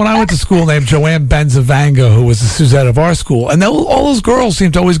this girl when I went to school named Joanne Benzavanga, who was the Suzette of our school, and all those girls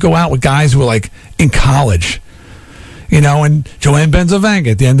seemed to always go out with guys who were like in college, you know. And Joanne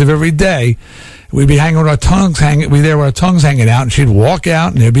Benzavanga, at the end of every day, we'd be hanging with our tongues hanging. We'd be there with our tongues hanging out, and she'd walk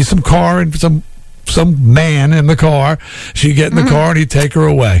out, and there'd be some car and some man in the car. She'd get in the car, and he'd take her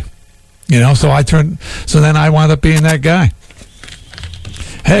away. You know, so then I wound up being that guy.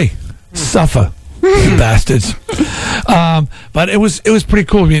 Hey, suffer, you bastards. But it was pretty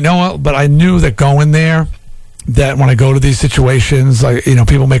cool, you know. But I knew that going there, that when I go to these situations, like, you know,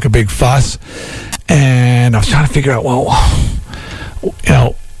 people make a big fuss, and I was trying to figure out, well, you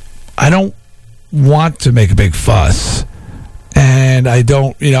know, I don't want to make a big fuss, and I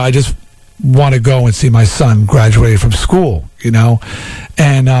don't, you know, I just want to go and see my son graduate from school, you know,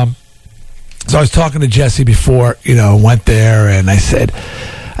 and so I was talking to Jesse before, you know, went there, and I said,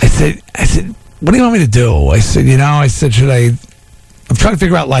 what do you want me to do? I said, you know, I'm trying to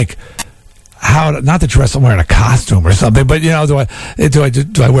figure out, like, how to, not to dress, I'm wearing a costume or something, but, you know, do I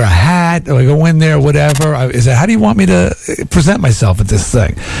wear a hat? Do I go in there, whatever? How do you want me to present myself at this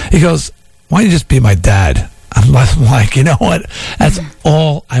thing? He goes, why don't you just be my dad? I'm like, you know what? That's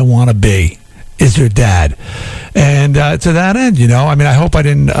all I want to be, is your dad. And to that end, you know, I mean, I hope I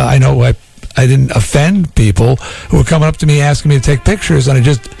didn't, I didn't offend people who were coming up to me asking me to take pictures, and I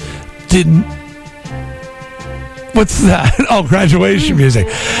just didn't. What's that? Oh, graduation music.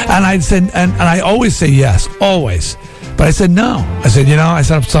 And I said, and I always say yes, always. But I said no. I said, you know,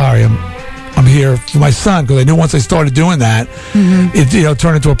 I'm sorry. I'm here for my son, because I knew once I started doing that, it, you know,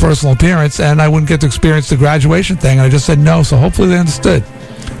 turned into a personal appearance, and I wouldn't get to experience the graduation thing. And I just said no. So hopefully they understood.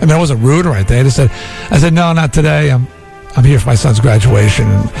 I mean, I wasn't rude or anything. I said no, not today. I'm here for my son's graduation.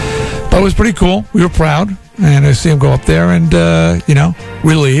 But it was pretty cool. We were proud, and I see him go up there, and you know,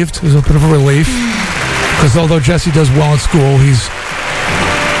 relieved. It was a bit of a relief, because although Jesse does well in school,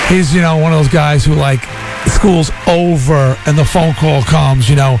 he's you know, one of those guys who, like, school's over and the phone call comes,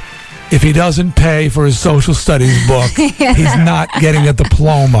 you know, if he doesn't pay for his social studies book, he's not getting a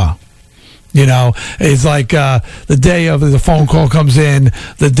diploma. You know, it's like the day of the phone call comes in,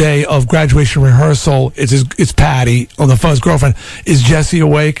 the day of graduation rehearsal, it's Patty on the phone, his girlfriend. Is Jesse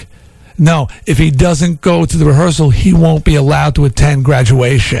awake? No. If he doesn't go to the rehearsal, he won't be allowed to attend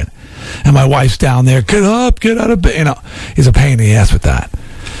graduation. And my wife's down there, get up, get out of bed. You know, he's a pain in the ass with that.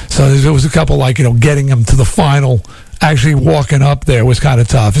 So there was a couple, like, you know, getting him to the final. Actually walking up there was kind of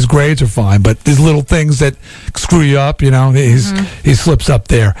tough. His grades are fine, but there's little things that screw you up, you know. He slips up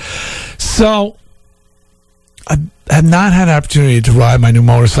there. So I have not had an opportunity to ride my new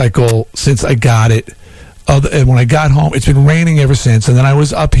motorcycle since I got it. And when I got home, it's been raining ever since. And then I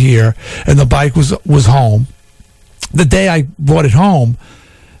was up here, and the bike was home. The day I brought it home,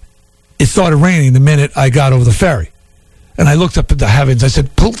 it started raining the minute I got over the ferry. And I looked up at the heavens. I said,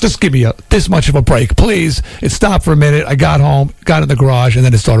 just give me this much of a break, please. It stopped for a minute. I got home, got in the garage, and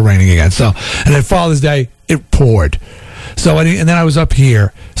then it started raining again. So, and then Father's Day, it poured. So, and then I was up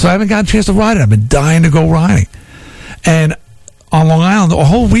here. So I haven't gotten a chance to ride it. I've been dying to go riding. And on Long Island, the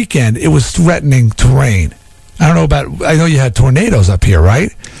whole weekend, it was threatening to rain. I know you had tornadoes up here,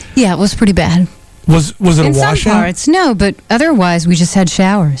 right? Yeah, it was pretty bad. Was it a washout? In some parts, no, but otherwise we just had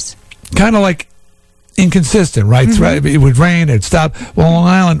showers. Kind of like inconsistent, right? It would rain, it'd stop. Well, on Long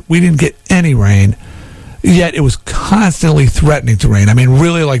Island, we didn't get any rain, yet it was constantly threatening to rain. I mean,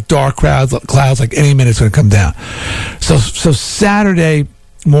 really, like dark clouds, like any minute it's going to come down. So Saturday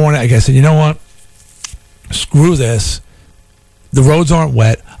morning, I guess, I said, you know what? Screw this. The roads aren't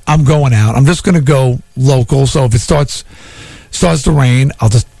wet. I'm going out. I'm just going to go local. So if it starts to rain, I'll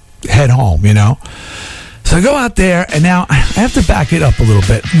just head home, you know? So I go out there, and now I have to back it up a little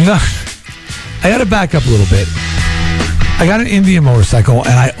bit. I got to back up a little bit. I got an Indian motorcycle,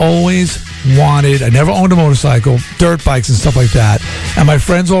 and I never owned a motorcycle, dirt bikes and stuff like that. And my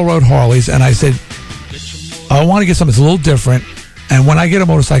friends all rode Harleys, and I said, I want to get something that's a little different, and when I get a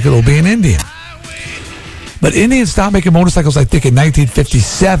motorcycle, it'll be an Indian. But Indians stopped making motorcycles, I think, in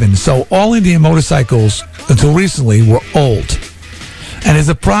 1957, so all Indian motorcycles, until recently, were old. And there's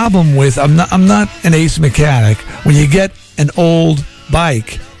a problem with, I'm not an ace mechanic. When you get an old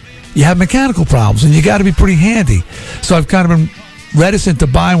bike, you have mechanical problems, and you got to be pretty handy. So I've kind of been reticent to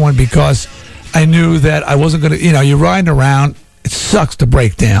buy one because I knew that I wasn't going to, you're riding around. It sucks to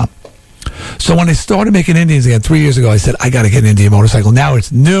break down. So when they started making Indians again 3 years ago, I said, I got to get an Indian motorcycle. Now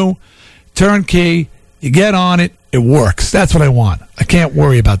it's new, turnkey. You get on it, it works. That's what I want. I can't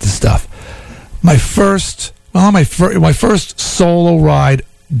worry about this stuff. My first solo ride,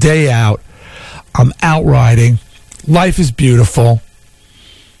 day out. I'm out riding. Life is beautiful.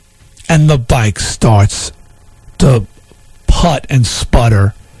 And the bike starts to putt and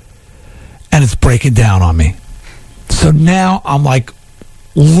sputter. And it's breaking down on me. So now I'm like,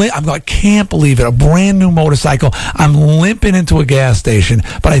 I can't believe it. A brand new motorcycle. I'm limping into a gas station,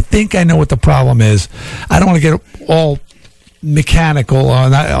 but I think I know what the problem is. I don't want to get all mechanical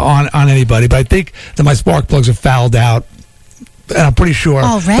on anybody, but I think that my spark plugs are fouled out, and I'm pretty sure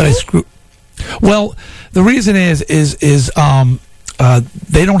that I screwed. Well, the reason is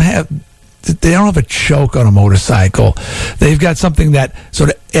they don't have a choke on a motorcycle. They've got something that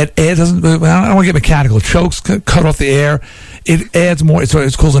sort of it doesn't. I don't want to get mechanical. Chokes cut off the air. It adds more.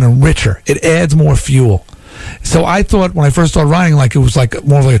 It's called an enricher. It adds more fuel. So I thought when I first started riding, like it was like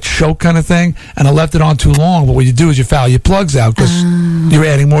more like a choke kind of thing, and I left it on too long. But what you do is you foul your plugs out because you're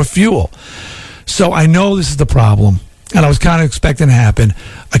adding more fuel. So I know this is the problem, and I was kind of expecting to happen.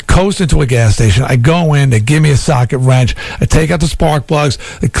 I coast into a gas station. I go in. They give me a socket wrench. I take out the spark plugs.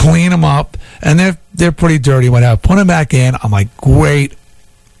 They clean them up, and they're pretty dirty. When I put them back in, I'm like, great.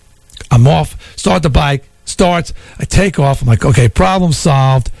 I'm off. Start the bike. Starts. I take off. I'm like, okay, problem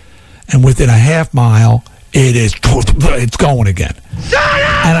solved. And within a half mile, it's going again.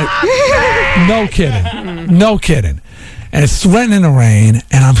 And no kidding. And it's sweating in the rain,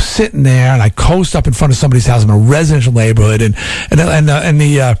 and I'm sitting there, and I coast up in front of somebody's house in a residential neighborhood, and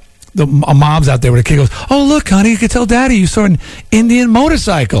the mom's out there with a kid goes, "Oh, look, honey, you can tell Daddy you saw an Indian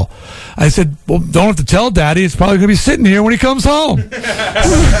motorcycle." I said, "Well, don't have to tell Daddy. It's probably going to be sitting here when he comes home.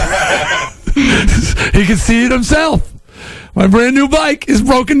 He can see it himself. My brand new bike is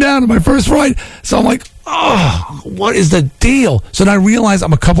broken down in my first ride." So I'm like, oh, what is the deal? So then I realize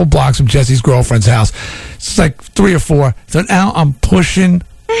I'm a couple blocks from Jesse's girlfriend's house. It's like 3 or 4. So now I'm pushing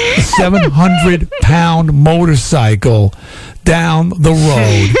a 700-pound motorcycle down the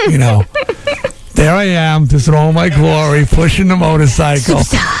road, There I am, just in all my glory, pushing the motorcycle.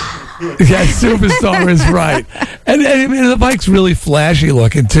 Yeah, superstar is right. And the bike's really flashy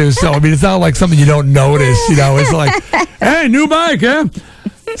looking, too. So, it's not like something you don't notice, It's like, hey, new bike, huh?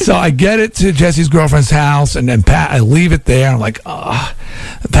 So I get it to Jesse's girlfriend's house, and then I leave it there. I'm like, oh.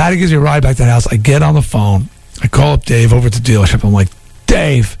 Patty gives me a ride back to the house. I get on the phone. I call up Dave over at the dealership. I'm like,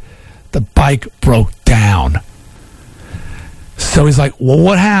 Dave, the bike broke down. So he's like, well,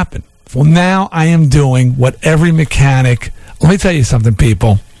 what happened? Well, now I am doing what every mechanic... Let me tell you something,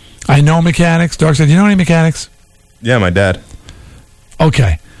 people. I know mechanics. Darksideâ, do you know any mechanics? Yeah, my dad.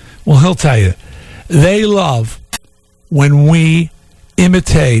 Okay. Well, he'll tell you. They love when we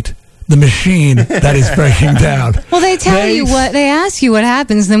imitate the machine that is breaking down. Well, they ask you what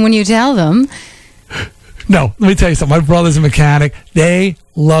happens, then when you tell them. No, let me tell you something. My brother's a mechanic. They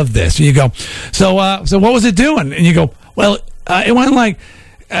love this. You go, so what was it doing? And you go, well, it went like,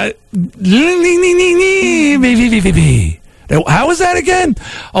 how was that again?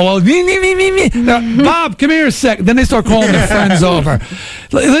 Oh, well, now, Bob, come here a second. Then they start calling their friends over.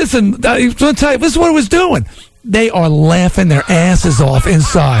 Listen, I'm going to tell you, this is what it was doing. They are laughing their asses off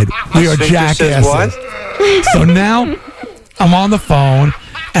inside. We are jackasses. So now I'm on the phone,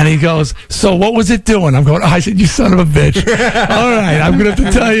 and he goes, so what was it doing? I'm going, I said, you son of a bitch. All right, I'm going to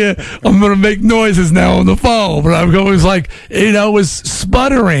have to tell you, I'm going to make noises now on the phone. But I'm going, it was like, it was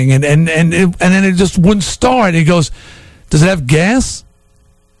sputtering, and then it just wouldn't start. He goes, does it have gas?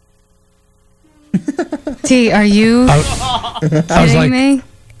 T, are you kidding me?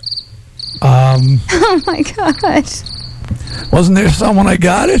 Oh my gosh. Wasn't there someone I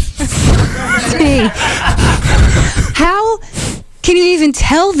got it? T, how can you even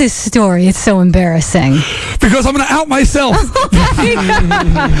tell this story? It's so embarrassing. Because I'm going to out myself. Because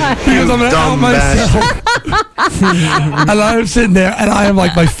I'm going to out myself. And I'm sitting there, and I am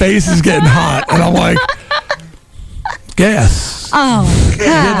like, my face is getting hot, and I'm like, gas. Oh, God.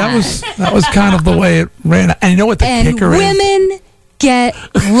 Yeah, that was kind of the way it ran. And you know what the kicker is? Women get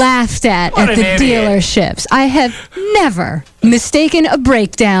laughed at the dealerships. I have never mistaken a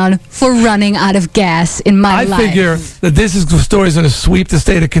breakdown for running out of gas in my life. I figure that this story is going to sweep the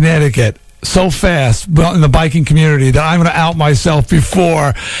state of Connecticut so fast in the biking community that I'm going to out myself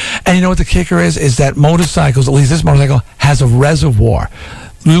before. And you know what the kicker is? Is that motorcycles, at least this motorcycle, has a reservoir.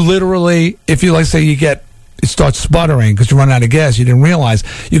 You literally, if you, like, say you get it starts sputtering because you run out of gas. You didn't realize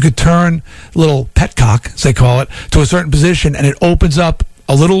you could turn little petcock, as they call it, to a certain position, and it opens up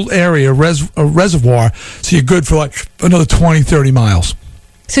a little area, a reservoir, so you're good for like another 20, 30 miles.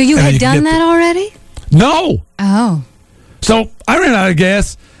 So you had done that already? No. Oh. So I ran out of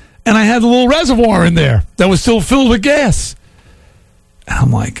gas, and I had a little reservoir in there that was still filled with gas. And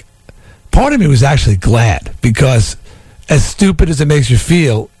I'm like, part of me was actually glad, because as stupid as it makes you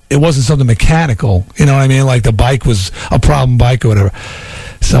feel, it wasn't something mechanical. You know what I mean? Like the bike was a problem bike or whatever.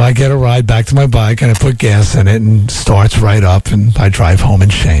 So I get a ride back to my bike, and I put gas in it, and starts right up, and I drive home in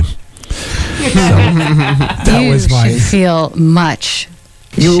shame. So that was my. You should feel much.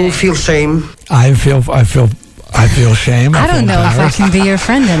 You feel shame? I feel shame. I don't know if I can be your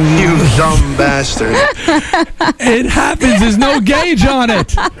friend anymore. You dumb bastard. It happens. There's no gauge on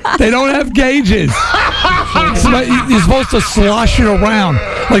it. They don't have gauges. You're supposed to slosh it around.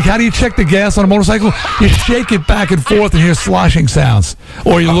 Like, how do you check the gas on a motorcycle? You shake it back and forth and hear sloshing sounds.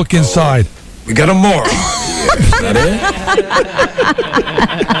 Or you look inside. We got a moron. Is that it?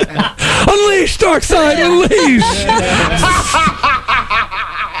 Unleash, Darkside, unleash!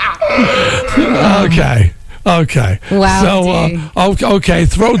 Okay. Wow. So, okay,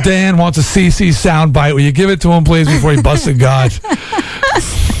 throw Dan wants a CC soundbite. Will you give it to him, please, before he busts a god?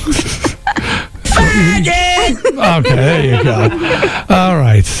 Okay, there you go. All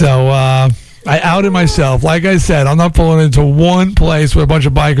right, so I outed myself. Like I said, I'm not pulling into one place where a bunch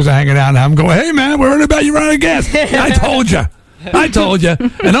of bikers are hanging out and I'm going, hey, man, we're heard about you running out of gas. I told you. And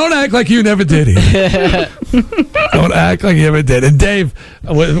don't act like you never did either. Don't act like you ever did. And Dave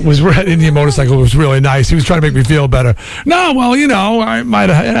was riding your motorcycle. It was really nice. He was trying to make me feel better. No, well, it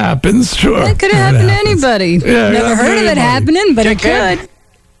happens. Sure. It could have happened to anybody. Yeah, never heard of it happening, but it could.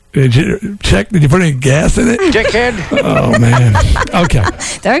 Did you check? Did you put any gas in it? Dickhead. Oh, man. Okay.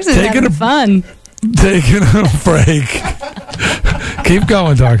 Darkside's having fun. Taking a break. Keep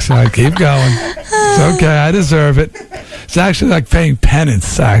going, Darkside. Keep going. It's okay. I deserve it. It's actually like paying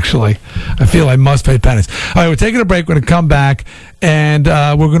penance, actually. I feel I must pay penance. All right, we're taking a break. We're going to come back, and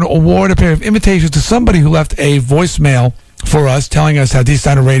we're going to award a pair of invitations to somebody who left a voicemail for us telling us how Dee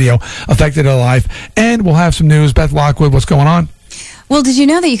Snider Radio affected her life. And we'll have some news. Beth Lockwood, what's going on? Well, did you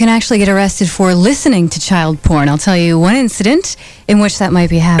know that you can actually get arrested for listening to child porn? I'll tell you one incident in which that might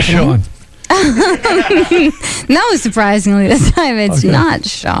be happening. Sean. No, surprisingly, this time it's not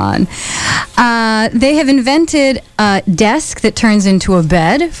Sean. They have invented a desk that turns into a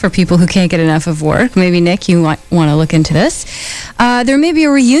bed for people who can't get enough of work. Maybe, Nick, you want to look into this. There may be a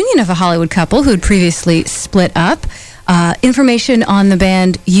reunion of a Hollywood couple who had previously split up. Information on the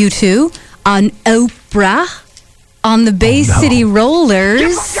band U2, on Oprah, on the Bay City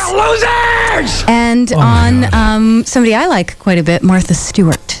Rollers, losers! And on somebody I like quite a bit, Martha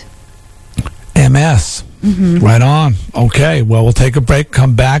Stewart. MS. Mm-hmm. Right on. Okay, well, we'll take a break,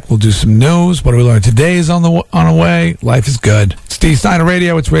 come back, we'll do some news. What do we learn? Today is on the way. Life is good. It's Dee Snider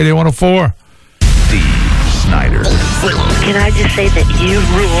Radio. It's Radio 104. Dee Snider. Can I just say that you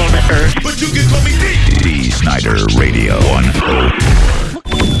rule the earth? But you can call me Dee Snider Radio 104.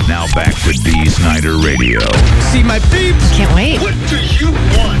 Now back to Dee Snider Radio. See my peeps? Can't wait. What do you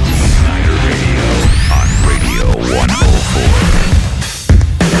want? Dee Snider Radio on Radio 104.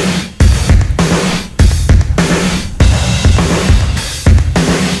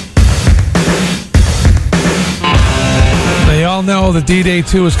 They all know that D-Day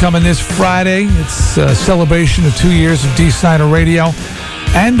 2 is coming this Friday. It's a celebration of 2 years of Dee Snider Radio.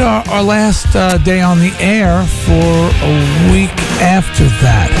 And our last day on the air for a week after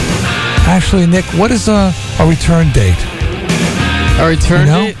that. Actually, Nick, what is our return date? Our return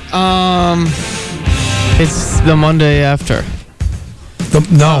date? It's the Monday after.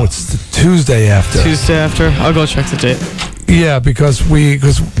 No, it's the Tuesday after. Tuesday after? I'll go check the date. Yeah, because we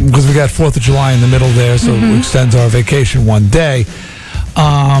got 4th of July in the middle there, so it extends our vacation one day.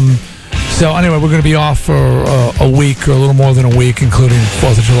 So anyway, we're going to be off for a week or a little more than a week, including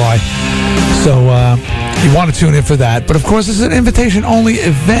 4th of July. So you want to tune in for that. But of course, it's an invitation-only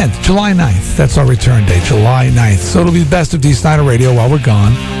event. July 9th. That's our return date, July 9th. So it'll be the best of Dee Snider Radio while we're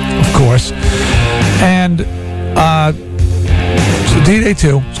gone, of course. And so D-Day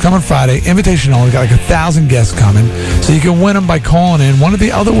 2 is coming Friday. Invitation only. Got like 1,000 guests coming. So you can win them by calling in. One of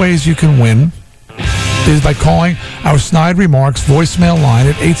the other ways you can win is by calling our Snide Remarks voicemail line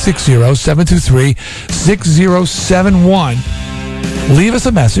at 860-723-6071. Leave us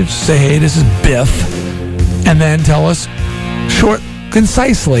a message. Say, hey, this is Biff. And then tell us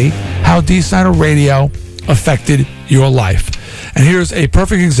concisely how Dee Snider Radio affected your life. And here's a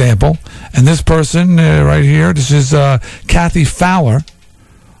perfect example. And this person right here, this is Kathy Fowler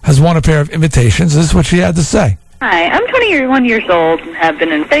has won a pair of invitations. This is what she had to say. Hi, I'm 21 years old and have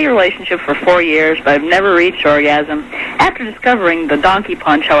been in a steady relationship for 4 years, but I've never reached orgasm. After discovering the donkey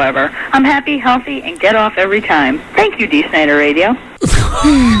punch, however, I'm happy, healthy, and get off every time. Thank you, Dee Snider Radio.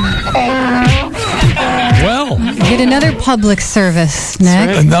 Well, get another public service,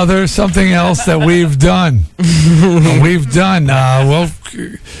 Nick. Another something else that we've done. Well,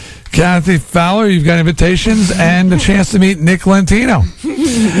 Kathy Fowler, you've got invitations and a chance to meet Nick Lentino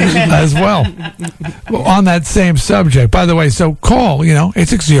as well. On that same subject. By the way, so call,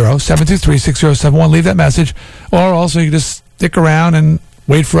 860-723-6071. Leave that message. Or also you can just stick around and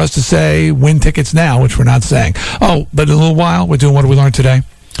wait for us to say win tickets now, which we're not saying. Oh, but in a little while, we're doing What We Learned Today.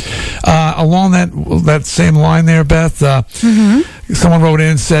 Along that same line there, Beth, someone wrote in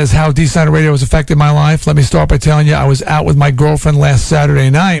and says, how Dee Snider Radio has affected my life. Let me start by telling you I was out with my girlfriend last Saturday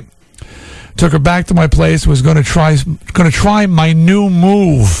night. Took her back to my place. Was going to try my new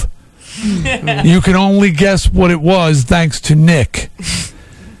move. You can only guess what it was, thanks to Nick.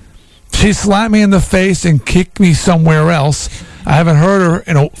 She slapped me in the face and kicked me somewhere else. I haven't heard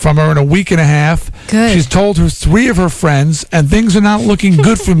from her in a week and a half. Good. She's told her 3 of her friends, and things are not looking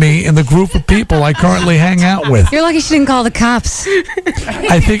good for me in the group of people I currently hang out with. You're lucky she didn't call the cops.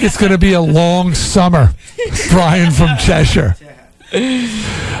 I think it's going to be a long summer. Brian from Cheshire.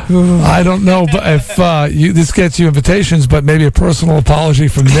 I don't know if this gets you invitations, but maybe a personal apology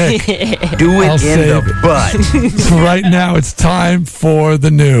from Nick. Do it in the butt. So right now, it's time for the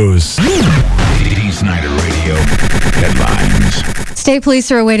news. Dee Snider Radio headlines. State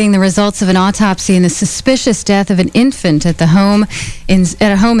police are awaiting the results of an autopsy in the suspicious death of an infant at a home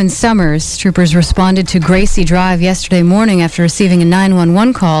in Summers. Troopers responded to Gracie Drive yesterday morning after receiving a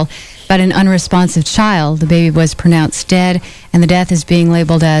 911 call about an unresponsive child. The baby was pronounced dead, and the death is being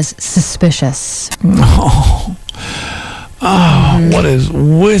labeled as suspicious. What is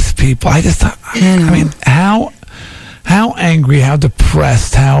with people? I mean, how angry, how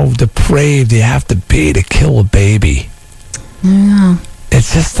depressed, how depraved do you have to be to kill a baby? Yeah.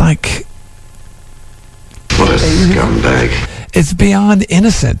 It's just like... What a scumbag. It's beyond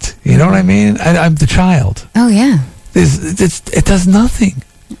innocent. You know what I mean? I'm the child. Oh, yeah. It does nothing.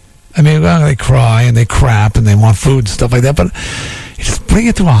 I mean, well, they cry and they crap and they want food and stuff like that, but you just bring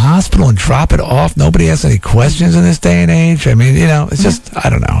it to a hospital and drop it off. Nobody has any questions in this day and age. I mean, it's just, I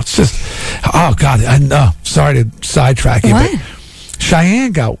don't know. It's just, oh, God, sorry to sidetrack you, but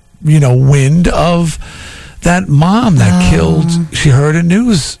Cheyenne got, wind of that mom that killed, she heard a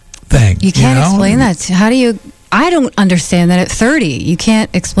news thing. You can't explain that. How do you... I don't understand that at 30. You can't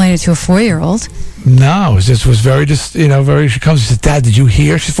explain it to a 4-year-old. No, it was very she comes and says, Dad, did you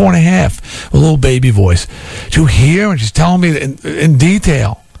hear? She's 4.5, a little baby voice. Did you hear? And she's telling me in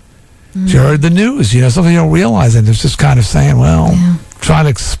detail. She heard the news, something you don't realize. And it's just kind of saying, trying to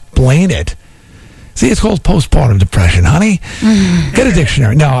explain it. See, it's called postpartum depression, honey. Get a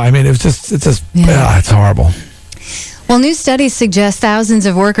dictionary. No, I mean, it's horrible. Well, new studies suggest thousands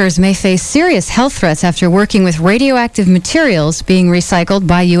of workers may face serious health threats after working with radioactive materials being recycled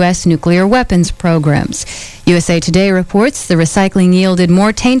by U.S. nuclear weapons programs. USA Today reports the recycling yielded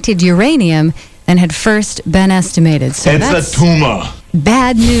more tainted uranium than had first been estimated. So it's a tumor.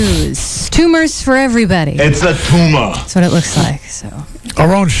 Bad news. Tumors for everybody. It's a tumor. That's what it looks like. So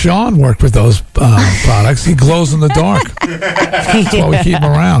our own Sean worked with those products. He glows in the dark. That's why we keep him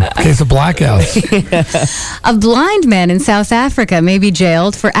around, in case of blackouts. A blind man in South Africa may be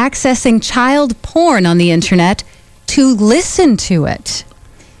jailed for accessing child porn on the internet to listen to it.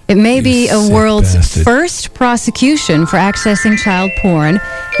 It may be a world's first prosecution for accessing child porn,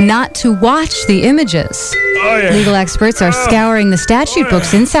 not to watch the images. Legal experts are scouring the statute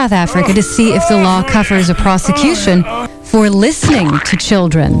books in South Africa to see if the law covers a prosecution for listening to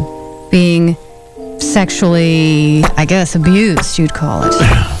children being sexually, I guess, abused, you'd call it.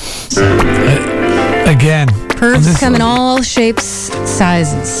 Again. Pervs come in all shapes,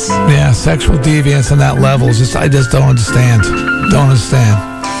 sizes. Yeah, sexual deviance on that level. I just don't understand. Don't understand.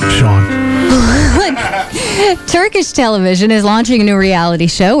 Sean. Turkish television is launching a new reality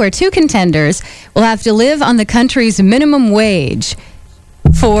show where 2 contenders will have to live on the country's minimum wage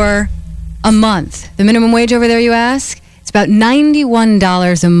for a month. The minimum wage over there, you ask? It's about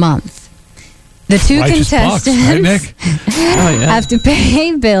 $91 a month. The 2 contestants right, Nick? have to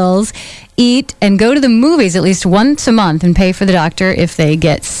pay bills, eat, and go to the movies at least once a month and pay for the doctor if they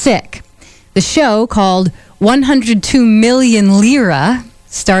get sick. The show, called 102 Million Lira,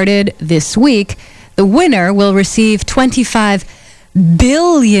 started this week. The winner will receive 25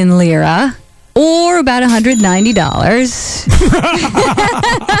 billion lira, or about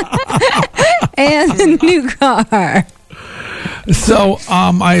 $190, and a new car. So,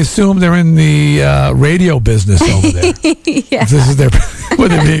 I assume they're in the radio business over there. Yeah. This is where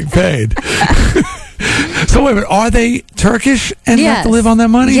they're being paid. So, wait a minute. Are they Turkish and have to live on their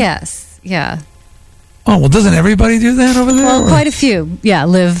money? Yes. Yeah. Oh, well, doesn't everybody do that over there? Well, quite a few,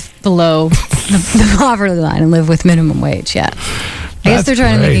 live below the poverty line and live with minimum wage, I guess they're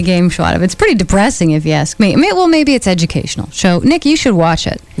trying to make a game show out of it. It's pretty depressing, if you ask me. Well, maybe it's educational. So, Nick, you should watch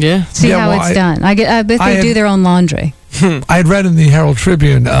it. Yeah. See how it's done. I bet they do their own laundry. I had read in the Herald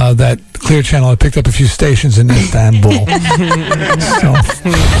Tribune that Clear Channel had picked up a few stations in Istanbul.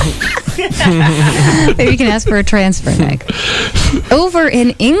 Maybe you can ask for a transfer, Nick. Over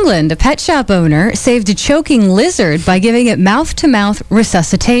in England, a pet shop owner saved a choking lizard by giving it mouth-to-mouth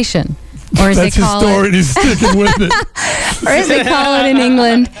resuscitation. Or as That's they call his story, it, and he's sticking with it. Or as they call it in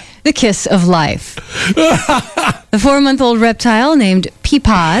England, the kiss of life. The 4-month-old reptile named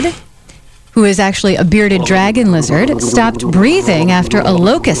Peapod, who is actually a bearded dragon lizard, stopped breathing after a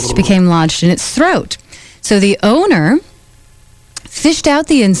locust became lodged in its throat. So the owner fished out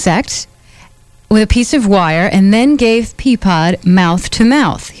the insect with a piece of wire and then gave Peapod mouth to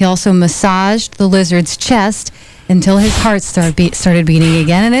mouth. He also massaged the lizard's chest until his heart started beating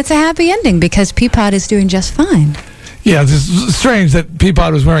again, and it's a happy ending because Peapod is doing just fine. Yeah, it's strange that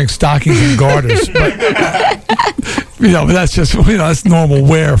Peapod was wearing stockings and garters, but but that's just that's normal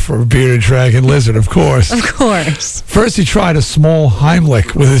wear for a bearded dragon lizard, of course. Of course. First, he tried a small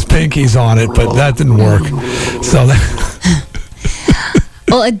Heimlich with his pinkies on it, but that didn't work. So.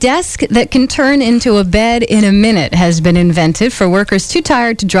 Well, a desk that can turn into a bed in a minute has been invented for workers too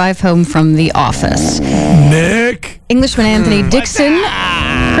tired to drive home from the office. Nick? Englishman Anthony Dixon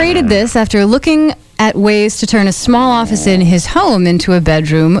created this after looking at ways to turn a small office in his home into a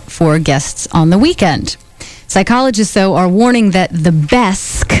bedroom for guests on the weekend. Psychologists, though, are warning that the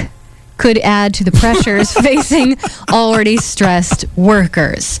desk could add to the pressures facing already stressed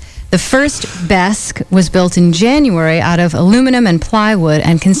workers. The first desk was built in January out of aluminum and plywood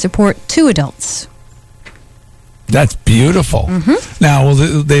and can support 2 adults. That's beautiful. Mm-hmm. Now,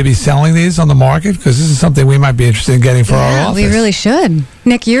 will they be selling these on the market? Because this is something we might be interested in getting for our office. We really should.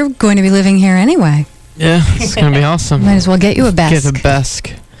 Nick, you're going to be living here anyway. Yeah, it's going to be awesome. Might as well get you a desk. Get a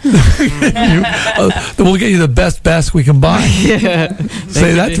desk. We'll get you the best desk we can buy. Yeah.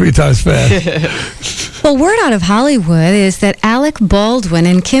 Say that 3 times fast. Well, word out of Hollywood is that Alec Baldwin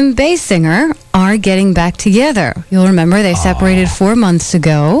and Kim Basinger are getting back together. You'll remember they separated 4 months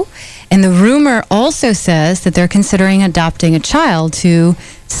ago. And the rumor also says that they're considering adopting a child to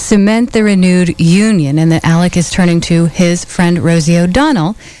cement the renewed union, and that Alec is turning to his friend Rosie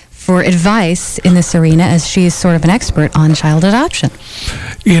O'Donnell for advice in this arena, as she is sort of an expert on child adoption.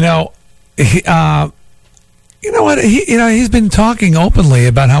 You know what? He's been talking openly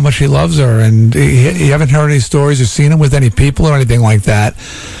about how much he loves her, and you haven't heard any stories or seen him with any people or anything like that.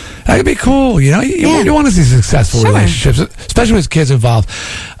 That could be cool. You want to see successful relationships, especially with kids involved.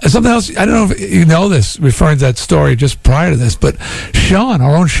 Something else, I don't know if you know this, referring to that story just prior to this, but Sean,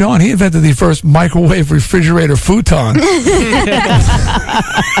 our own Sean, he invented the first microwave refrigerator futon.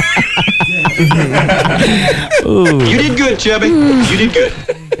 You did good, Chubby. You did good.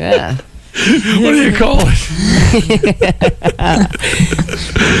 Yeah. What do you call it?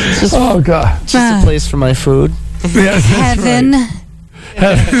 Oh, God. It's just a place for my food. Yes, Heaven.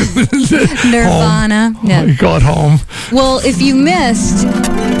 Right. Nirvana. Home. Yeah. You call it home. Well, if you missed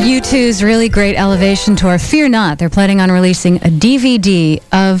U2's really great Elevation tour, fear not. They're planning on releasing a DVD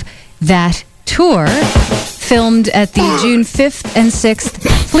of that tour, filmed at the June 5th and 6th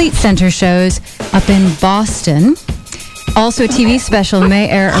Fleet Center shows up in Boston. Also, a TV special may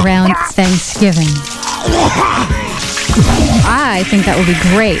air around Thanksgiving. I think that will be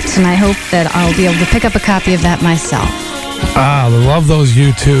great, and I hope that I'll be able to pick up a copy of that myself. I love those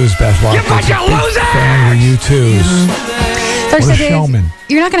U2s, Beth Watkins. You bunch of losers! Fan of U2s. First, What a Dave, showman.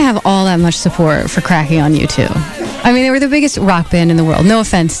 you're not going to have all that much support for cracking on U2. I mean, they were the biggest rock band in the world. No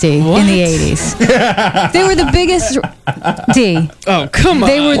offense, Dee, in the 80s. They were the biggest... Dee. Oh, come on.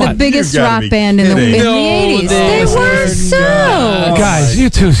 They were the biggest rock band in the 80s. They were so. Guys,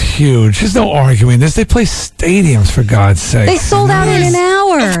 U2's huge. There's no arguing this. They play stadiums, for God's sake. They sold out in an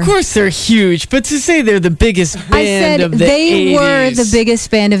hour. Of course they're huge, but to say they're the biggest band I said of the they 80s. were the biggest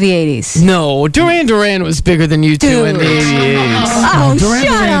band of the 80s. No, Duran Duran was bigger than U2 in the 80s. Oh, Duran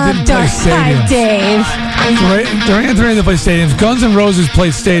shut Duran up, didn't play Dark Side stadiums. Dave. Duran Duran didn't play stadiums. Guns N' Roses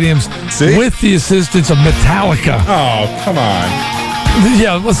played stadiums with the assistance of Metallica. Oh, come on.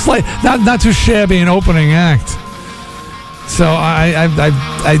 Yeah, not too shabby an opening act. So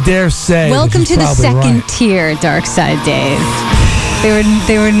I dare say. Welcome that to she's the probably second right. tier, Dark Side Dave.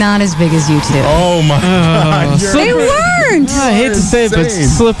 They were not as big as you two. Oh my God! They weren't. I hate to say it, but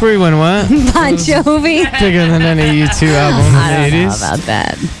Slippery When Wet. Bon Jovi. Bigger than any U2 album in the 80s. I don't know about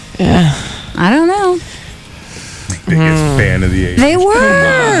that. Yeah. I don't know. Biggest fan of the 80s. They were.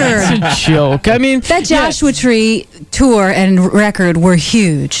 It's a joke. I mean, that Joshua Tree tour and record were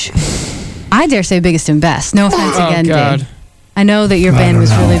huge. I dare say biggest and best. No offense again, Dee. I know that your band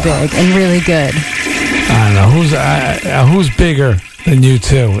was really big and really good. I don't know. Who's bigger than you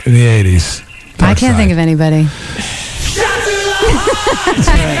two in the 80s? I can't think of anybody.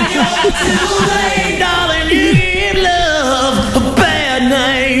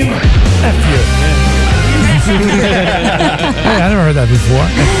 Hey, I never heard that before.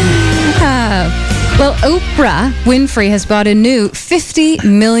 Well, Oprah Winfrey has bought a new $50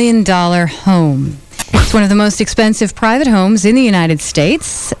 million home. It's one of the most expensive private homes in the United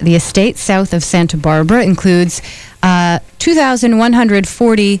States. The estate south of Santa Barbara includes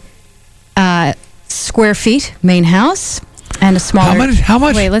 2,140 square feet main house and a smaller... How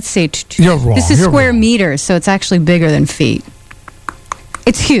much? Wait, let's see. You're wrong. This is You're square wrong. meters, so it's actually bigger than feet.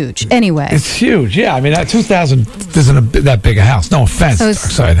 It's huge. Anyway. It's huge. Yeah, I mean, that 2,000 isn't that big a house. No offense, So it's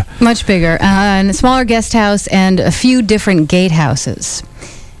Darksideâ. much bigger. And a smaller guest house and a few different gatehouses.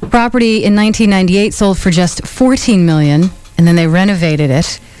 Property in 1998 sold for just $14 million, and then they renovated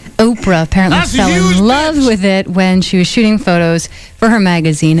it. Oprah apparently fell in love with it when she was shooting photos for her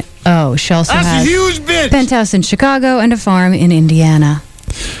magazine. Oh, she also has a penthouse in Chicago and a farm in Indiana.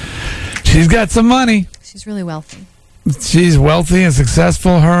 She's got some money. She's really wealthy. She's wealthy and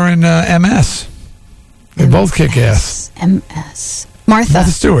successful. Her and MS. They both kick ass. MS. Martha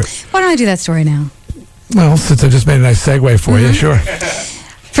Stewart. Why don't I do that story now? Well, since I just made a nice segue for you, sure.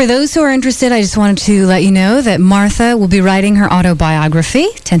 For those who are interested, I just wanted to let you know that Martha will be writing her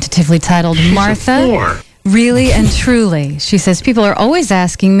autobiography, tentatively titled Martha, Really and Truly. She says, people are always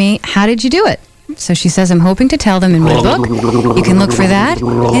asking me, how did you do it? So she says, I'm hoping to tell them in my book. You can look for that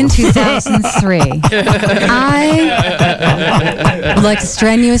in 2003. I would like to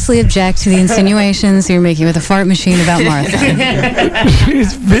strenuously object to the insinuations you're making with a fart machine about Martha.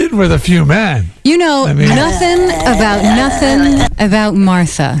 She's been with a few men. You know nothing about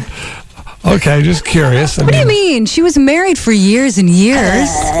Martha. Okay, just curious. What do you mean? She was married for years and years.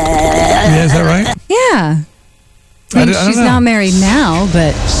 Yeah, is that right? Yeah. I mean, she's not married now,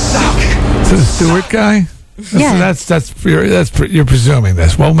 but... To the Stewart guy? Yeah. You're presuming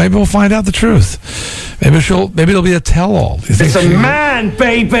this. Well, maybe we'll find out the truth. Maybe it'll be a tell-all. It's a man,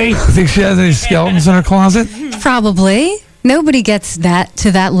 baby. You think she has any skeletons in her closet? Probably. Nobody gets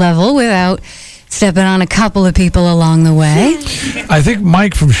to that level without stepping on a couple of people along the way. I think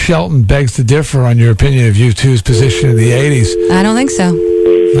Mike from Shelton begs to differ on your opinion of U2's position in the 80s. I don't think so.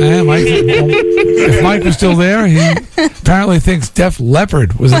 Mike, if Mike was still there, he apparently thinks Def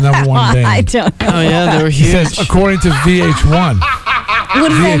Leppard was the number one band. I don't know. Oh, yeah, they were huge. He says, according to VH1. What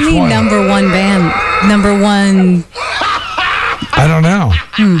does that mean, number one band? Number one... I don't know.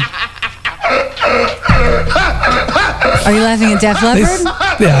 Are you laughing at Def Leppard?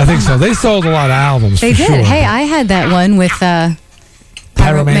 Yeah, I think so. They sold a lot of albums. They did. Sure. Hey, I had that one with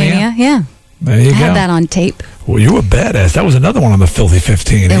Pyromania. Yeah. There you I go. had that on tape. Well, you were badass. That was another one on the Filthy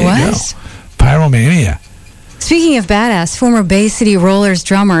 15. It was? Pyromania. Speaking of badass, former Bay City Rollers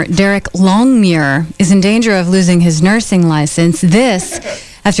drummer Derek Longmuir is in danger of losing his nursing license. This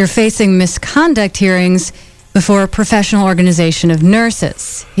after facing misconduct hearings before a professional organization of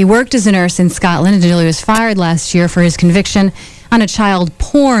nurses. He worked as a nurse in Scotland until he was fired last year for his conviction on a child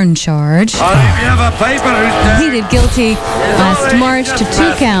porn charge. He pleaded guilty last March to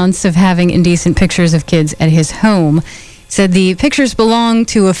 2 counts of having indecent pictures of kids at his home. Said the pictures belonged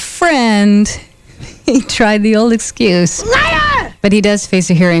to a friend. He tried the old excuse. Liar! But he does face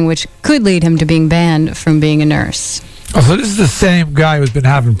a hearing which could lead him to being banned from being a nurse. Oh, so this is the same guy who's been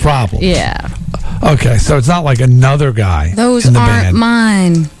having problems. Yeah. Okay, so it's not like another guy. Those in the aren't band.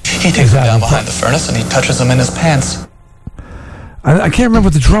 mine. He takes them down behind the furnace and he touches them in his pants. I can't remember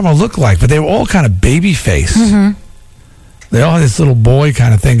what the drummer looked like, but they were all kind of baby face. Mm-hmm. They all had this little boy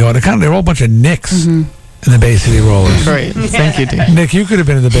kind of thing going. They were all a bunch of Nicks in the Bay City Rollers. Great. Thank you, Dee. Nick, you could have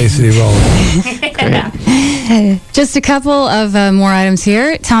been in the Bay City Rollers. Just a couple of more items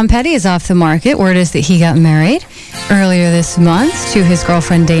here. Tom Petty is off the market. Word is that he got married earlier this month to his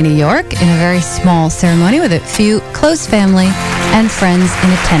girlfriend Deeâ York in a very small ceremony with a few close family and friends in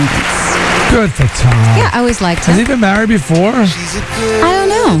attendance. Good for Tom. Yeah, I always liked him. Has he been married before? I don't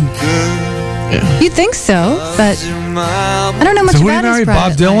know. Yeah. You'd think so, but I don't know much so about his married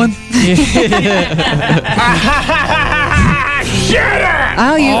Bob Dylan?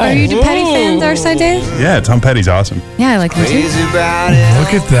 Oh, are you a Petty fan, Darkside Dave? Yeah, Tom Petty's awesome. Yeah, I like him too.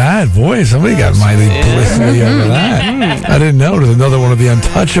 Look at that. Boy, somebody got mighty publicity over that. I didn't know. There's another one of the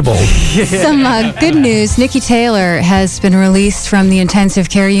Untouchables. Some good news. Nikki Taylor has been released from the intensive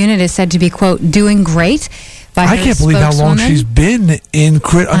care unit, is said to be, quote, doing great. I can't believe how long she's been in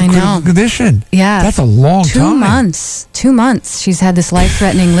critical condition. Yeah. That's a long time. 2 months. 2 months. She's had this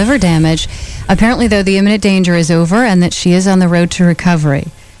life-threatening liver damage. Apparently, though, the imminent danger is over and that she is on the road to recovery.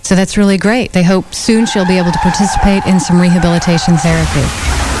 So that's really great. They hope soon she'll be able to participate in some rehabilitation therapy.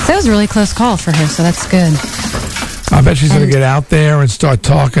 So that was a really close call for her, so that's good. I bet she's going to get out there and start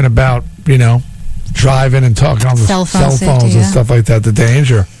talking about, driving and talking on the cell phones and stuff like that, the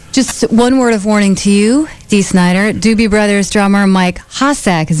danger. Just one word of warning to you, Dee Snider. Doobie Brothers drummer Mike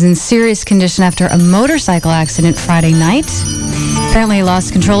Hossack is in serious condition after a motorcycle accident Friday night. Apparently he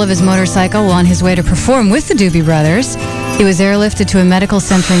lost control of his motorcycle while on his way to perform with the Doobie Brothers. He was airlifted to a medical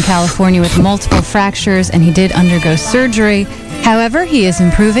center in California with multiple fractures, and he did undergo surgery. However, he is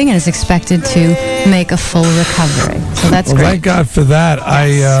improving and is expected to make a full recovery. So that's great. Thank God for that.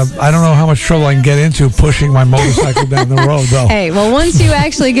 Yes. I don't know how much trouble I can get into pushing my motorcycle down the road, though. Hey, well, once you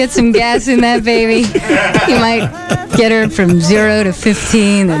actually get some gas in that baby, you might get her from 0 to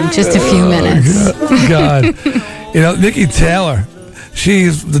 15 in just a few minutes. God. Nikki Taylor,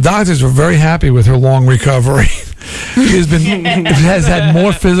 the doctors were very happy with her long recovery. She has had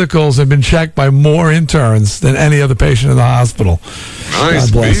more physicals and been checked by more interns than any other patient in the hospital.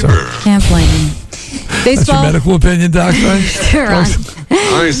 Nice God bless beaver. her. Can't blame. That's your medical opinion, Doctor?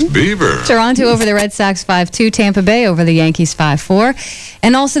 Nice beaver. Toronto over the Red Sox 5-2. Tampa Bay over the Yankees 5-4.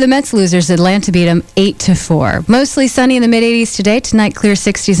 And also the Mets losers. Atlanta beat them 8-4. Mostly sunny in the mid-80s today. Tonight clear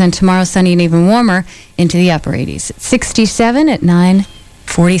 60s, and tomorrow sunny and even warmer into the upper 80s. It's 67 at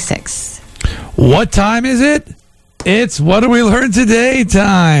 9:46. What time is it? It's What Do We Learn Today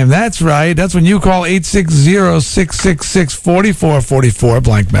time. That's right. That's when you call 860-666-4444,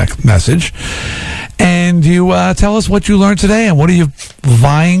 blank message. And you tell us what you learned today and what are you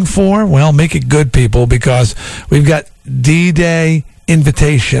vying for? Well, make it good, people, because we've got D-Day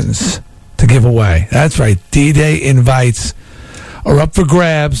invitations to give away. That's right. D-Day invites are up for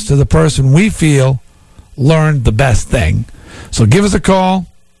grabs to the person we feel learned the best thing. So give us a call.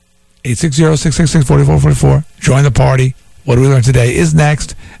 860-666-4444. Join the party. What do we learn today is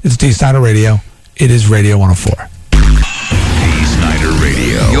next. It's Dee Snider Radio. It is Radio 104. Dee Snider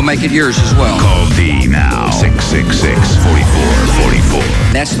Radio. You'll make it yours as well. Call Dee now.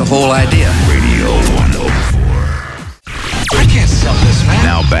 666-4444. That's the whole idea. Radio 104. I can't sell this, man.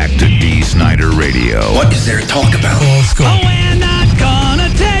 Now back to Dee Snider Radio. What is there to talk about? Well, let's go. Oh, we're not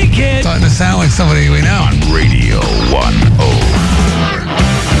gonna take it. Starting to sound like somebody we know. Radio 104.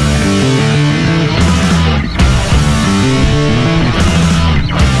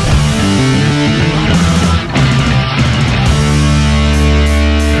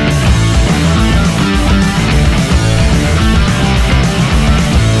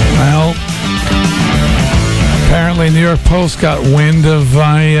 Apparently, New York Post got wind of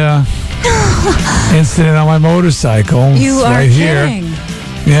my incident on my motorcycle. You it's are right kidding. Here.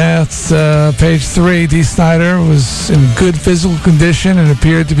 Yeah, it's page 3. Dee Snider was in good physical condition and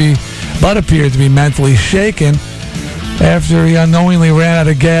appeared to be mentally shaken after he unknowingly ran out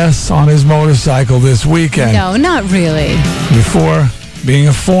of gas on his motorcycle this weekend. No, not really. Before being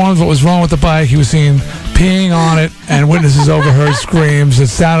informed what was wrong with the bike, he was seen peeing on it, and witnesses overheard screams. It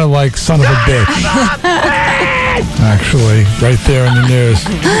sounded like son of a bitch. Actually, right there in the news.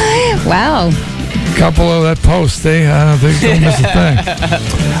 Wow. Couple of that post, they don't miss a thing.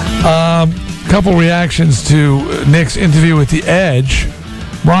 Couple reactions to Nick's interview with The Edge.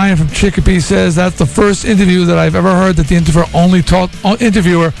 Brian from Chicopee says that's the first interview that I've ever heard that the interviewer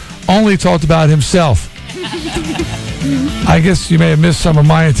only talked about himself. I guess you may have missed some of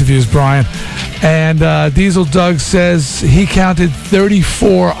my interviews, Brian. And Diesel Doug says he counted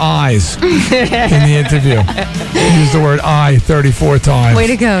 34 eyes in the interview. He used the word I 34 times. Way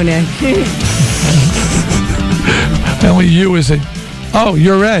to go, Nick. Only you is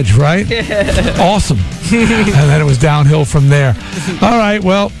your Edge, right? Awesome. And then it was downhill from there. All right,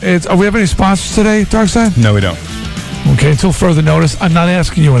 well, we have any sponsors today, Darkside? No, we don't. Okay, until further notice, I'm not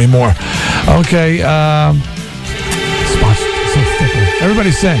asking you anymore. Okay, sponsors, so fickle.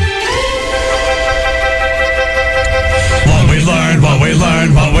 Everybody sing. What we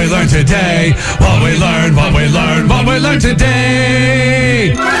learned today. What we learned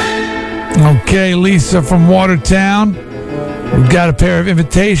today. Okay, Lisa from Watertown. We've got a pair of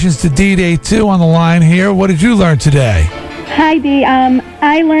invitations to D-Day 2 on the line here. What did you learn today? Hi, Dee.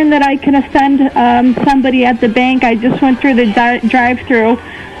 I learned that I can offend somebody at the bank. I just went through the drive-thru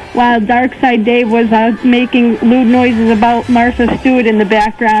while Darkside Dave was making lewd noises about Martha Stewart in the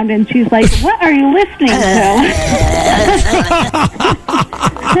background, and she's like, "What are you listening to?"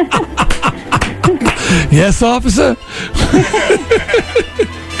 Yes, officer?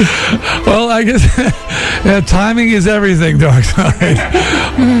 Well, I guess timing is everything, Darkside.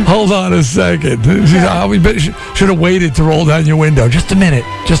 Hold on a second. We should have waited to roll down your window. Just a minute.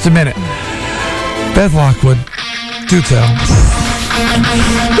 Beth Lockwood, do tell.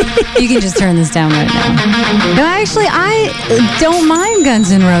 You can just turn this down right now. No, actually, I don't mind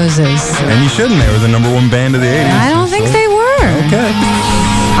Guns N' Roses. And you shouldn't. They were the #1 band of the 80s. I don't think they were. Okay.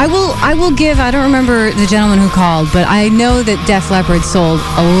 I will give, I don't remember the gentleman who called, but I know that Def Leppard sold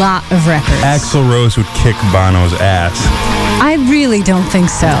a lot of records. Axl Rose would kick Bono's ass. I really don't think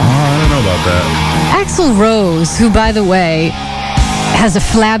so. Oh, I don't know about that. Axl Rose, who, by the way, has a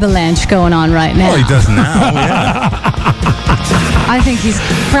flabalanche going on right now. Oh, he does now, yeah. I think he's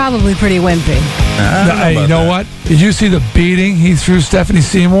probably pretty wimpy. Hey, you know what? Did you see the beating he threw Stephanie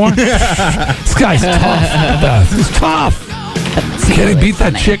Seymour? This guy's tough, Beth. He's tough. Can he beat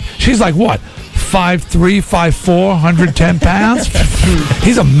that chick? She's like, what? 5'3", 5'4", 110 pounds?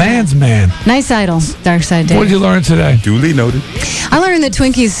 He's a man's man. Nice idol, Darkside Dave. What did you learn today? Duly noted. I learned that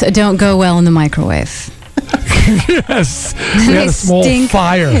Twinkies don't go well in the microwave. Yes. We had a small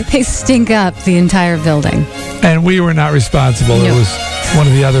fire. They stink up the entire building. And we were not responsible. It was one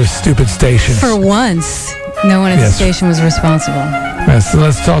of the other stupid stations. For once, no one at the station was responsible. Yes, so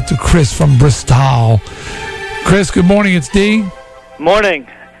let's talk to Chris from Bristol. Chris, good morning. It's Dee. Morning.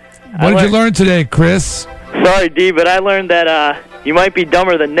 What did you learn today, Chris? Sorry, Dee, but I learned that you might be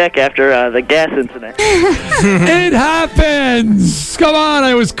dumber than Nick after the gas incident. It happens. Come on,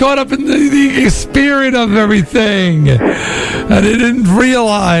 I was caught up in the spirit of everything. And I didn't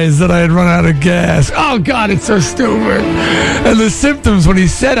realize that I had run out of gas. Oh, God, it's so stupid. And the symptoms, when he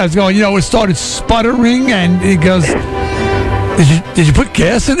said, I was going, it started sputtering, and he goes, did you put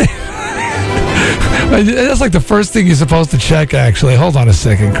gas in it? That's like the first thing you're supposed to check, actually. Hold on a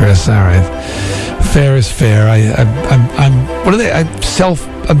second, Chris. All right. Fair is fair.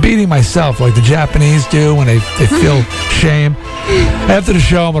 I'm beating myself like the Japanese do when they feel shame. After the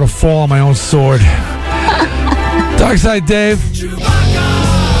show, I'm going to fall on my own sword. Darkside Dave.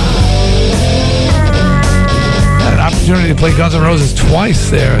 Had an opportunity to play Guns N' Roses twice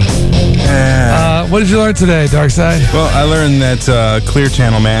there. What did you learn today, Darkside? Well, I learned that Clear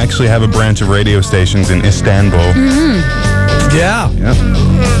Channel may actually have a branch of radio stations in Istanbul. Mm-hmm. Yeah. Yep.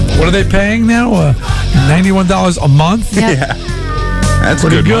 What are they paying now? $91 a month? Yep. Yeah. That's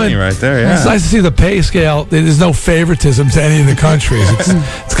pretty good money right there, yeah. It's nice to see the pay scale. There's no favoritism to any of the countries.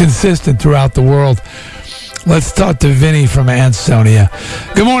 It's consistent throughout the world. Let's talk to Vinny from Ansonia.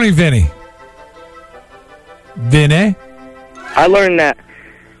 Good morning, Vinny. Vinny? I learned that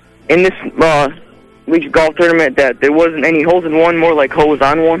in this week's golf tournament that there wasn't any holes in one, more like holes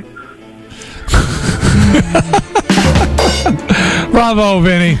on one. Bravo,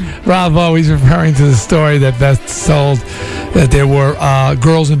 Vinny. Bravo. He's referring to the story that Beth told that there were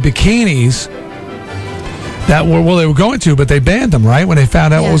girls in bikinis that were, they were going to, but they banned them, right, when they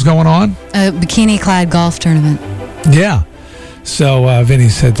found out what was going on? A bikini-clad golf tournament. Yeah. So Vinny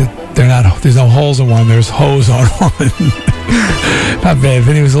said that there's no holes in one, there's hose on one. Not bad.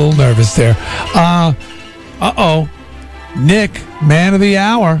 Vinny was a little nervous there. Uh-oh. Nick, man of the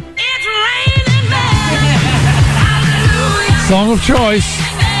hour. Song of choice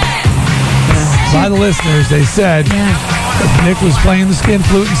by the listeners. They said if Nick was playing the skin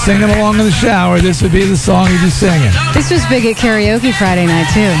flute and singing along in the shower, this would be the song he'd be singing. This was big at karaoke Friday night,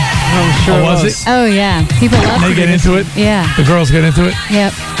 too. I'm sure was it? Oh, yeah. People love it. They get into it? Yeah. The girls get into it?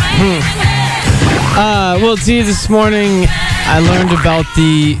 Yep. Well, Dee, this morning I learned about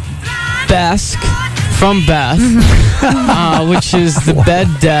the desk from Beth, which is the bed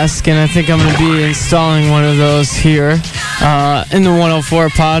desk, and I think I'm going to be installing one of those here in the 104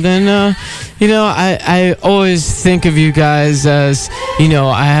 pod. And, I always think of you guys as,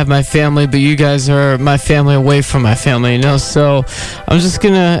 I have my family, but you guys are my family away from my family, so I'm just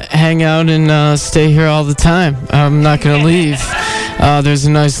going to hang out and stay here all the time. I'm not going to leave. There's a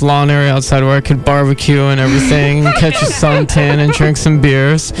nice lawn area outside where I could barbecue and everything, catch a suntan and drink some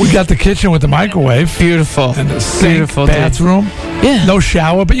beers. We got the kitchen with the microwave. Beautiful. And the sink, beautiful bathroom. Yeah. No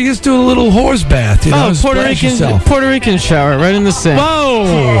shower, but you just do a little horse bath. Puerto Rican shower right in the sink.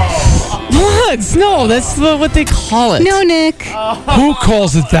 Whoa! What? No, that's what they call it. No, Nick. Who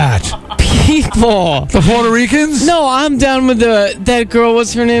calls it that? people. The Puerto Ricans? No, I'm down with that girl.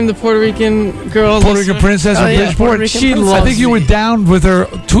 What's her name? The Puerto Rican girl. Puerto Rican princess from Bridgeport. She loves I think you were down with her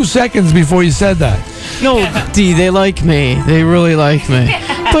 2 seconds before you said that. No, Dee, they like me. They really like me.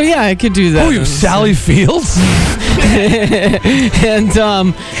 But yeah, I could do that. Who are you, Sally Fields? And yeah,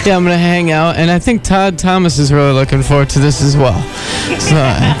 I'm gonna hang out, and I think Todd Thomas is really looking forward to this as well. So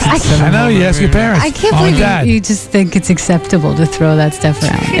I know. You ask your parents. I can't believe you just think it's acceptable to throw that stuff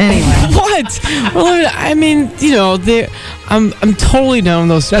around. Anyway. What? Well, I mean, you know, I'm totally down with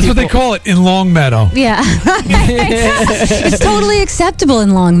those. That's people. what they call it in Longmeadow. Yeah. It's totally acceptable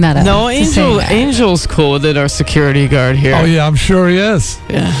in Longmeadow. No, Angel's cool with it, our security guard here. Oh, yeah, I'm sure he is.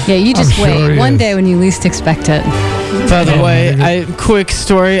 Yeah, you just wait. One day when you least expect it. By the way, quick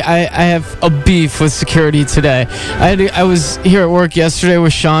story. I have a beef with security today. I was here at work yesterday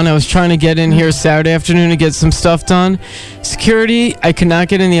with Sean. I was trying to get in here Saturday afternoon to get some stuff done. Security, I could not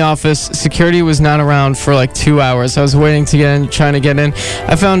get in the office. Security was not around for like 2 hours. I was waiting to get in, trying to get in.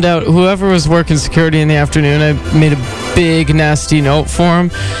 I found out whoever was working security in the afternoon, I made a big nasty note for him.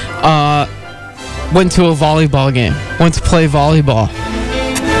 Went to a volleyball game. Went to play volleyball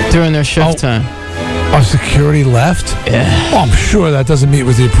during their shift time. Oh, security left? Yeah. Oh, I'm sure that doesn't meet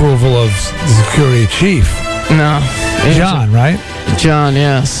with the approval of the security chief. No. John, right? John,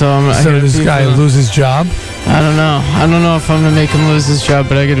 yeah. So this guy lose his job? I don't know. I don't know if I'm going to make him lose his job,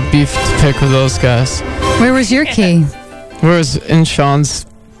 but I get a beef to pick with those guys. Where was your key? Where was in Sean's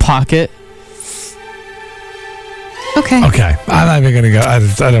pocket? Okay. Okay. I'm not even going to go. I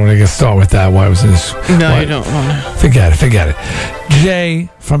don't want to get started with that. Why was this? No, you don't want to. Forget it. Jay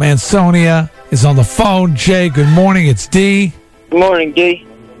from Ansonia is on the phone. Jay, good morning. It's Dee. Good morning, Dee.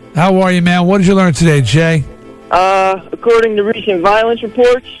 How are you, man? What did you learn today, Jay? According to recent violence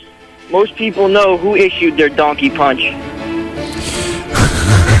reports, most people know who issued their donkey punch.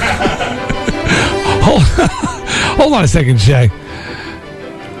 Hold on a second, Jay.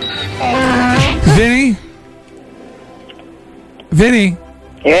 Vinny?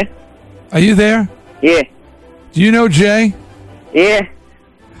 Yeah? Are you there? Yeah. Do you know Jay? Yeah.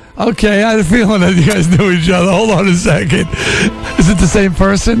 Okay, I had a feeling that you guys knew each other. Hold on a second. Is it the same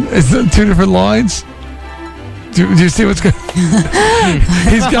person? Is it two different lines? Do you see what's going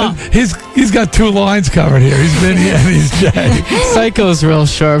on? He's got two lines covered here. He's Vinny and he's Jay. Psycho's real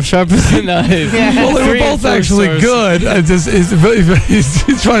sharper than knife. Yeah. Well, they were both actually good.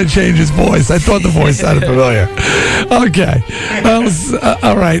 He's trying to change his voice. I thought the voice sounded familiar. Okay.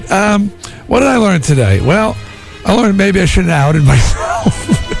 All right. What did I learn today? Well, I learned maybe I shouldn't have outed myself.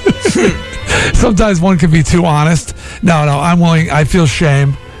 Sometimes one can be too honest. No, I'm willing. I feel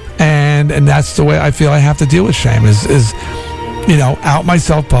shame. And that's the way I feel I have to deal with shame is out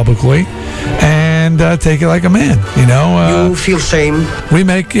myself publicly and take it like a man. You feel shame.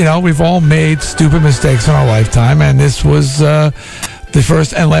 We've all made stupid mistakes in our lifetime, and this was the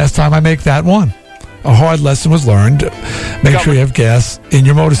first and last time I make that one. A hard lesson was learned. Make sure you have gas in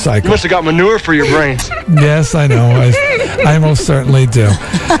your motorcycle. You must have got manure for your brains. Yes, I know. I most certainly do.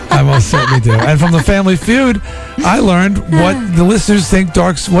 And from the Family Feud, I learned what the listeners think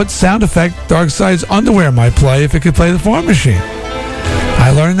what sound effect Darkside's underwear might play if it could play the fart machine.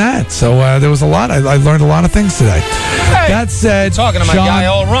 I learned that. So there was a lot. I learned a lot of things today. Hey, that said, talking to my Sean, guy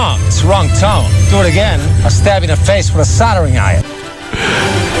all wrong. It's wrong tone. Do it again. I'll stab you in the face with a soldering iron.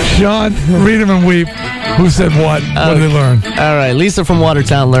 Sean, read him and weep. Who said what? What did they learn? All right, Lisa from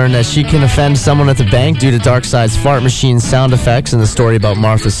Watertown learned that she can offend someone at the bank due to Darkside's fart machine sound effects and the story about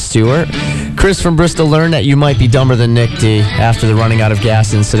Martha Stewart. Chris from Bristol learned that you might be dumber than Nickâ after the running out of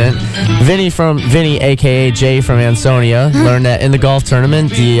gas incident. Vinny, a.k.a. Jay from Ansonia, learned that in the golf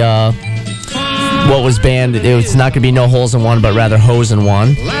tournament, what was banned, it's not going to be no holes in one, but rather hose in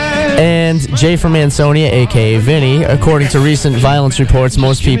one. And Jay from Ansonia, a.k.a. Vinny, according to recent violence reports,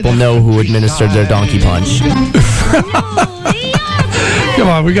 most people know who administered their donkey punch. Come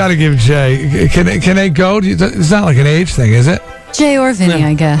on, we got to give Jay. Can they go? It's not like an age thing, is it? Jay or Vinny,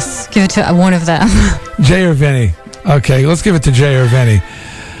 I guess. Give it to one of them. Jay or Vinny. Okay, let's give it to Jay or Vinny.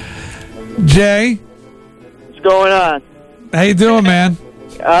 Jay? What's going on? How you doing, man?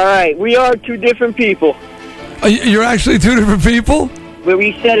 All right, we are two different people. You're actually two different people? But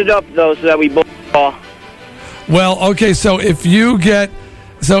we set it up, though, so that we both fall. Well, okay, so if you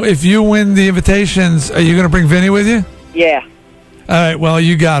win the invitations, are you going to bring Vinny with you? Yeah. All right, well,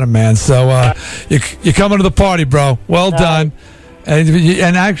 you got him, man. So you're coming to the party, bro. Well done.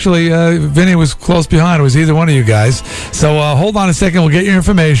 And actually, Vinny was close behind. It was either one of you guys. So hold on a second. We'll get your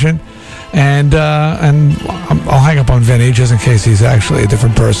information. And I'll hang up on Vinny just in case he's actually a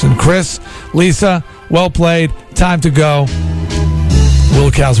different person. Chris, Lisa, well played. Time to go.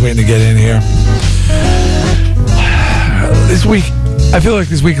 Little Cal's waiting to get in here. This week, I feel like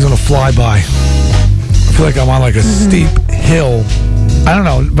this week is going to fly by. I feel like I'm on like a steep hill. I don't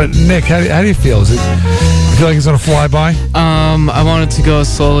know, but Nick, how do you feel? Is it? You feel like it's going to fly by? I want it to go as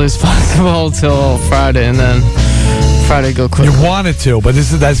slowly as possible till Friday, and then Friday go quick. You want it to, but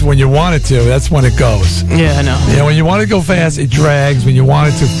that's when you want it to. That's when it goes. Yeah, I know. You know, when you want it to go fast, it drags. When you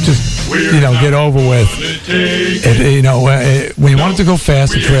want it to just, get over with, when you want it to go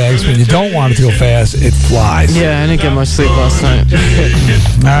fast, it drags. When you don't want it to go fast, it flies. Yeah, I didn't get much sleep last night.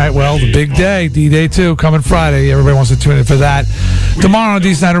 All right, well, the big day, D-Day 2, coming Friday. Everybody wants to tune in for that. Tomorrow on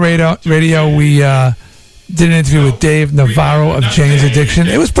Dee Snider Radio, we did an interview with Dave Navarro of Jane's Addiction.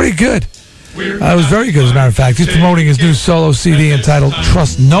 It was pretty good. It was very good, as a matter of fact. He's promoting his new solo CD entitled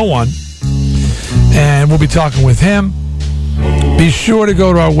Trust No One. And we'll be talking with him. Be sure to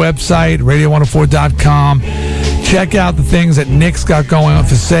go to our website, radio104.com. Check out the things that Nick's got going on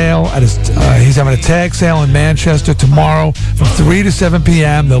for sale. He's having a tag sale in Manchester tomorrow from 3 to 7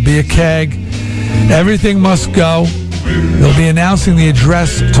 p.m. There'll be a keg. Everything must go. They'll be announcing the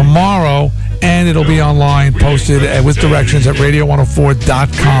address tomorrow, and it'll be online, posted with directions at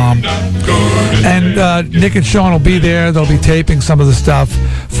radio104.com. And Nick and Sean will be there. They'll be taping some of the stuff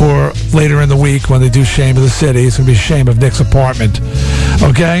for later in the week when they do Shame of the City. It's going to be Shame of Nick's Apartment.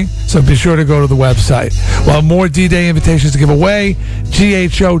 Okay? So be sure to go to the website. We'll have more D-Day invitations to give away,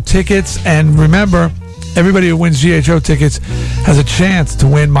 GHO tickets, and remember, everybody who wins GHO tickets has a chance to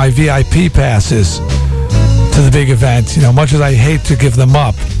win my VIP passes to the big event. Much as I hate to give them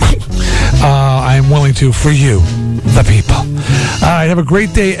up, I am willing to for you, the people. All right, have a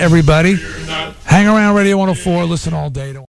great day, everybody. Hang around Radio 104. Listen all day.